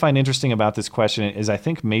I find interesting about this question is I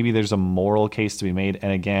think maybe there's a moral case to be made.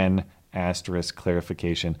 And again, asterisk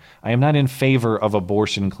clarification. I am not in favor of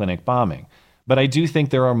abortion clinic bombing, but I do think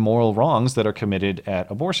there are moral wrongs that are committed at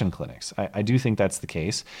abortion clinics. I do think that's the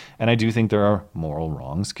case. And I do think there are moral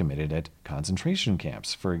wrongs committed at concentration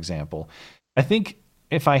camps, for example. I think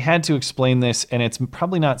if I had to explain this, and it's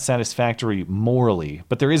probably not satisfactory morally,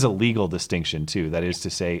 but there is a legal distinction too. That is to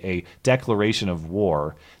say, a declaration of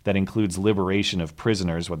war that includes liberation of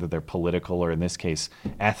prisoners, whether they're political or in this case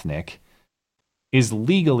ethnic, is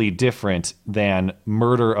legally different than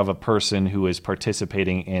murder of a person who is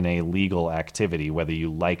participating in a legal activity, whether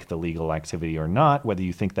you like the legal activity or not, whether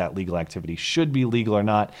you think that legal activity should be legal or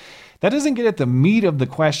not. That doesn't get at the meat of the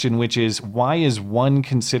question, which is why is one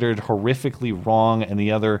considered horrifically wrong and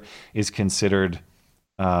the other is considered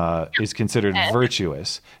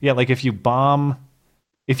virtuous? Yeah, like if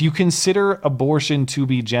you consider abortion to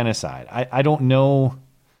be genocide, I don't know.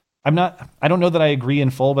 I don't know that I agree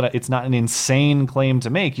in full, but it's not an insane claim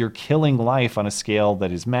to make. You're killing life on a scale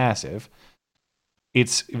that is massive.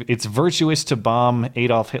 It's virtuous to bomb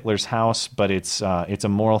Adolf Hitler's house, but it's a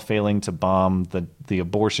moral failing to bomb the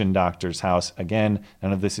abortion doctor's house. Again,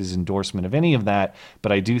 none of this is endorsement of any of that,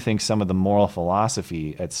 but I do think some of the moral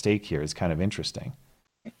philosophy at stake here is kind of interesting.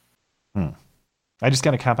 I just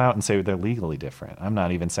got to cop out and say they're legally different. I'm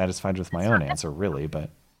not even satisfied with my own answer, really,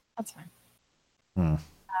 but that's fine.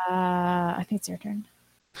 I think it's your turn.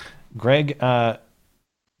 Greg,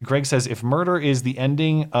 Greg says, if murder is the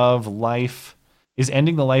ending of life, is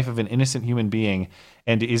ending the life of an innocent human being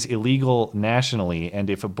and is illegal nationally, and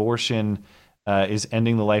if abortion is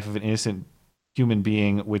ending the life of an innocent human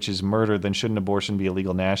being, which is murder, then shouldn't abortion be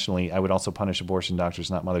illegal nationally? I would also punish abortion doctors,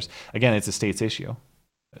 not mothers. Again, it's a state's issue.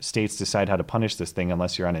 States decide how to punish this thing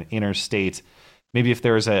unless you're on an interstate. Maybe if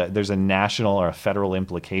there's a national or a federal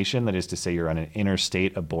implication, that is to say you're on an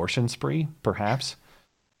interstate abortion spree, perhaps.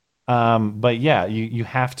 But yeah, you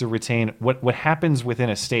have to retain what happens within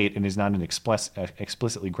a state and is not an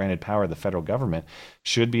explicitly granted power of the federal government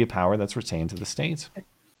should be a power that's retained to the states.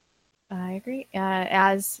 I agree.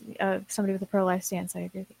 As somebody with a pro-life stance, I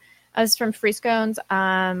agree with you. As from Free Scones,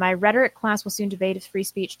 my rhetoric class will soon debate if free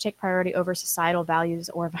speech take priority over societal values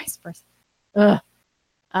or vice versa. Ugh.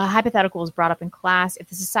 A hypothetical was brought up in class. If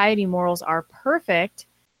the society morals are perfect,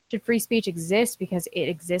 should free speech exist because it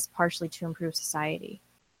exists partially to improve society?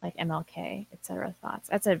 Like MLK, etc. Thoughts.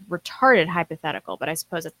 That's a retarded hypothetical, but I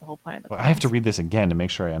suppose that's the whole point of the class. I have to read this again to make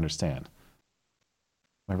sure I understand.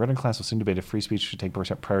 My rhetoric class will soon debate if free speech should take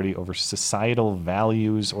priority over societal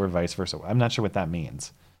values or vice versa. I'm not sure what that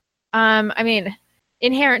means. I mean,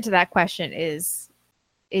 inherent to that question is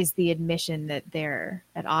the admission that they're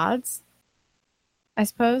at odds, I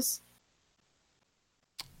suppose.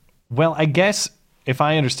 Well, I guess if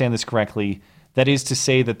I understand this correctly, that is to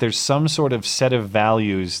say that there's some sort of set of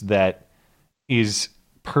values that is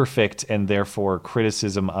perfect and therefore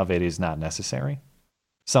criticism of it is not necessary.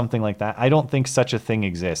 Something like that. I don't think such a thing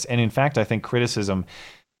exists. And in fact, I think criticism,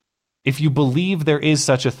 if you believe there is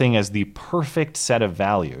such a thing as the perfect set of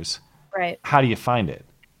values, right? How do you find it?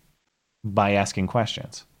 By asking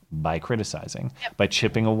questions, by criticizing, by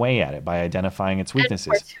chipping away at it, by identifying its weaknesses.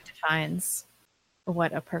 And of course, who defines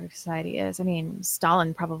what a perfect society is? I mean,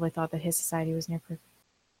 Stalin probably thought that his society was near perfect.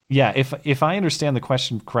 Yeah, if I understand the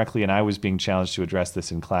question correctly, and I was being challenged to address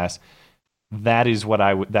this in class, that is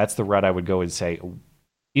what that's the route I would go and say.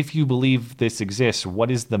 If you believe this exists, what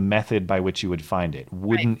is the method by which you would find it?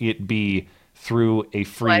 Wouldn't it be through a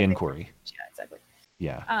free inquiry? Yeah, exactly.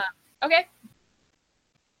 Yeah. Okay.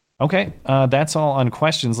 Okay, that's all on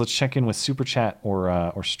questions. Let's check in with Super Chat or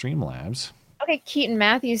Streamlabs. Okay, Keaton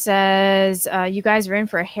Matthews says, you guys are in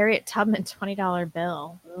for a Harriet Tubman $20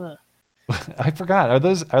 bill. Ugh. I forgot. Are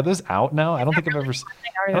those out now? I don't think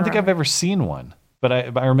I've ever seen one. But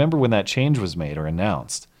I remember when that change was made or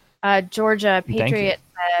announced. Georgia Patriot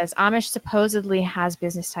says Amish supposedly has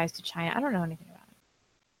business ties to China. I don't know anything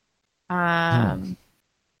about it.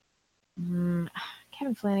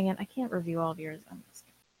 Kevin Flanagan, I can't review all of yours.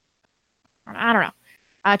 I don't know.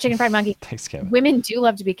 Chicken Fried Monkey. Thanks, Kevin. Women do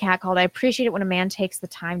love to be catcalled. I appreciate it when a man takes the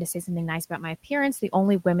time to say something nice about my appearance. The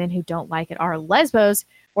only women who don't like it are lesbos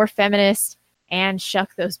or feminists, and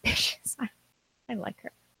shuck those bitches. I like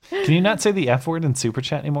her. Can you not say the F word in Super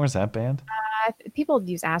Chat anymore? Is that banned? People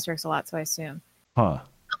use asterisks a lot, so I assume. Huh.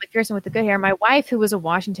 McPherson with the good hair. My wife, who was a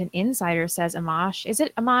Washington insider, says Amash. Is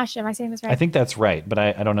it Amash? Am I saying this right? I think that's right, but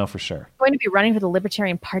I don't know for sure. Going to be running for the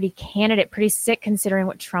Libertarian Party candidate. Pretty sick considering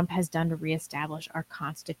what Trump has done to reestablish our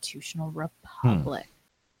constitutional republic.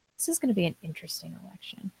 This is going to be an interesting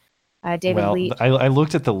election. David Lee. I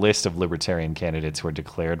looked at the list of Libertarian candidates who are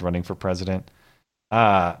declared running for president.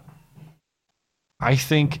 I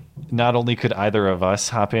think not only could either of us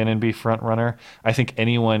hop in and be front runner, I think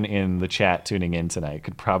anyone in the chat tuning in tonight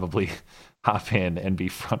could probably hop in and be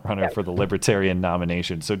front runner for the Libertarian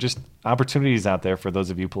nomination. So just opportunities out there for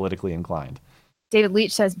those of you politically inclined. David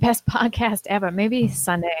Leach says best podcast ever. Maybe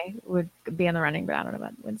Sunday would be in the running, but I don't know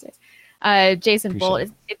about Wednesdays. Jason Bull,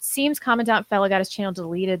 it seems Commandant Fellow got his channel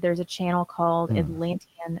deleted. There's a channel called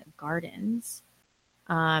Atlantean Gardens.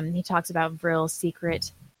 He talks about Vrill's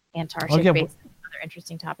secret Antarctic base. Other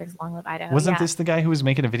interesting topics. Long live Idaho. Wasn't this the guy who was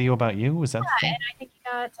making a video about you? Was that the thing? And I think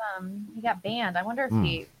he got banned. I wonder if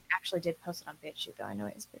he actually did post it on BitChute, though. I know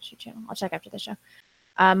his BitChute channel. I'll check after the show.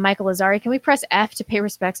 Michael Lazari, can we press F to pay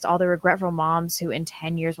respects to all the regretful moms who in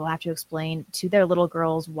 10 years will have to explain to their little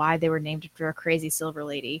girls why they were named after a crazy silver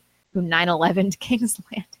lady who 9/11'd King's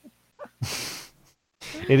Landing?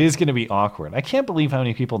 It is going to be awkward. I can't believe how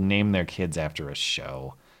many people name their kids after a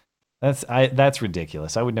show. That's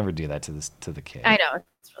ridiculous. I would never do that to the kid. I know,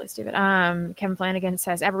 it's really stupid. Kevin Flanagan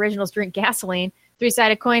says Aboriginals drink gasoline.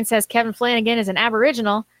 Three-sided coin says Kevin Flanagan is an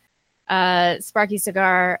Aboriginal. Sparky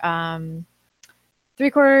Cigar,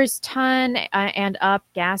 3/4 ton and up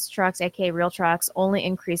gas trucks, aka real trucks, only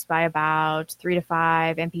increased by about 3 to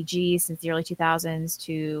 5 mpg since the early 2000s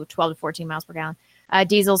to 12 to 14 miles per gallon.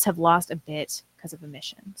 Diesels have lost a bit because of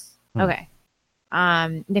emissions. Okay.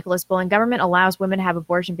 Nicholas Bullen, government allows women to have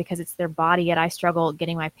abortion because it's their body, yet I struggle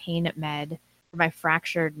getting my pain med for my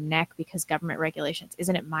fractured neck because government regulations.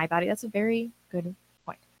 Isn't it my body? That's a very good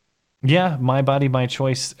point. Yeah, my body, my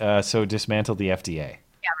choice. So dismantle the FDA.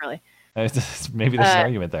 Yeah, really. Maybe there's an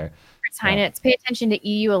argument there. Heinitz, pay attention to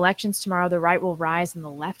EU elections tomorrow. The right will rise and the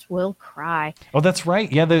left will cry. Oh, that's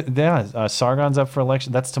right. Yeah, Sargon's up for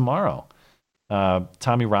election. That's tomorrow.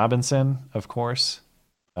 Tommy Robinson, of course.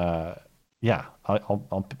 Yeah,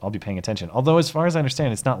 I'll be paying attention. Although, as far as I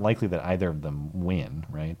understand, it's not likely that either of them win,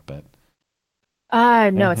 right? But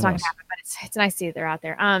no, it's not going to happen. But it's nice to see they're out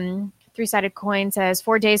there. Three-Sided Coin says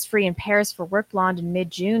 4 days free in Paris for Work Blonde in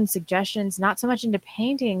mid-June. Suggestions not so much into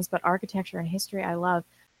paintings, but architecture and history. I love.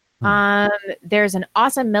 There's an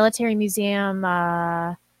awesome military museum,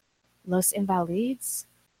 Los Invalides.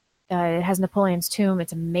 It has Napoleon's tomb.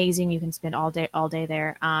 It's amazing. You can spend all day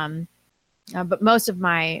there. But most of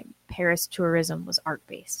my Paris tourism was art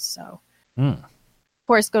based. So, of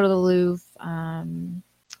course, go to the Louvre.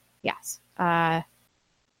 Yes.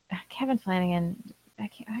 Kevin Flanagan.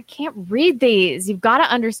 I can't read these. You've got to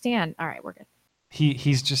understand. All right, we're good.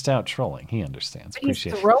 He's just out trolling. He understands. But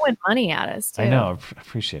he's throwing money at us, too. I know.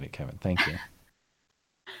 Appreciate it, Kevin. Thank you.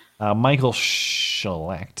 Michael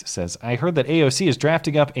Schlecht says, I heard that AOC is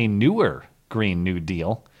drafting up a newer Green New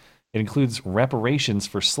Deal. It includes reparations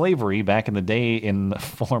for slavery back in the day in the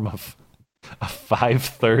form of a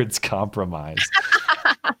 5/3 compromise.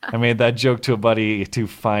 I made that joke to a buddy to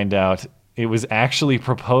find out it was actually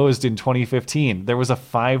proposed in 2015. There was a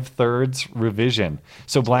 5/3 revision.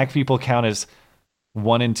 So black people count as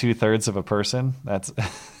 1 2/3 of a person. That's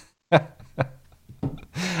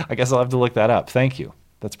I guess I'll have to look that up. Thank you.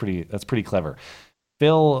 That's pretty clever.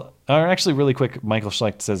 Phil, or actually really quick, Michael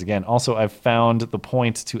Schlecht says again, also I've found the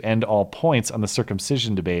point to end all points on the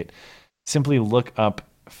circumcision debate. Simply look up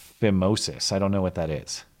phimosis. I don't know what that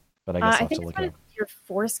is, but I guess I'll have to look it up. Your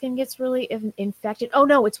foreskin gets really infected. Oh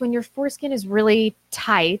no, it's when your foreskin is really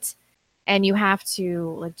tight and you have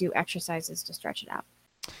to do exercises to stretch it out.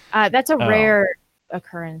 That's a rare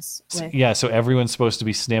occurrence. So everyone's supposed to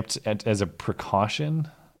be snipped as a precaution.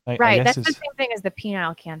 Right, that's the same thing as the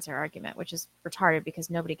penile cancer argument, which is retarded because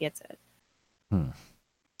nobody gets it.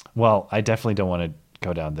 Well, I definitely don't want to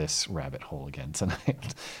go down this rabbit hole again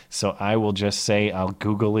tonight. So I will just say I'll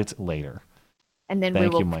Google it later. And then we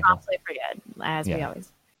will promptly forget, as we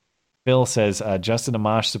always. Phil says, Justin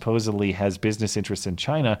Amash supposedly has business interests in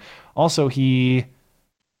China. Also, he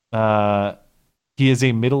is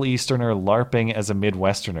a Middle Easterner LARPing as a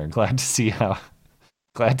Midwesterner. Glad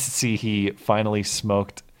to see he finally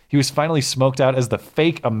smoked. He was finally smoked out as the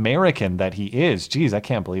fake American that he is. Jeez, I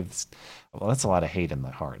can't believe this. Well, that's a lot of hate in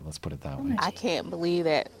the heart. Let's put it that way. I can't believe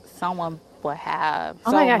that someone would have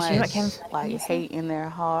much hate in their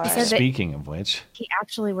heart. Speaking of which, he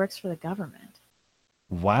actually works for the government.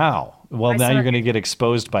 Wow. Well, now you're going to get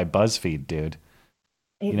exposed by BuzzFeed, dude.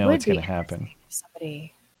 You know what's going to happen.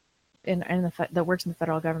 Somebody that works in the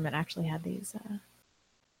federal government actually had these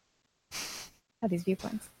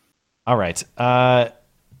viewpoints. All right.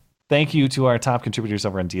 Thank you to our top contributors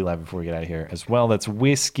over on DLive before we get out of here as well. That's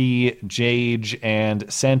Whiskey, Jage, and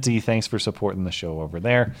Senti. Thanks for supporting the show over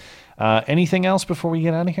there. Anything else before we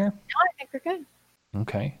get out of here? No, I think we're good.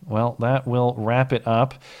 Okay. Well, that will wrap it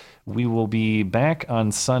up. We will be back on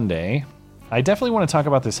Sunday. I definitely want to talk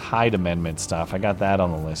about this Hyde Amendment stuff. I got that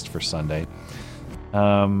on the list for Sunday.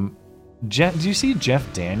 Do you see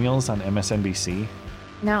Jeff Daniels on MSNBC?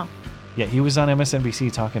 No. Yeah, he was on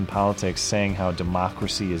MSNBC talking politics, saying how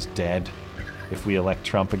democracy is dead if we elect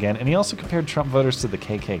Trump again. And he also compared Trump voters to the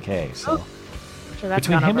KKK. So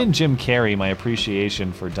between him and Jim Carrey, my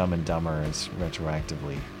appreciation for Dumb and Dumber is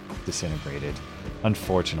retroactively disintegrated,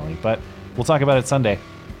 unfortunately. But we'll talk about it Sunday.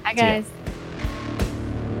 Hi, guys.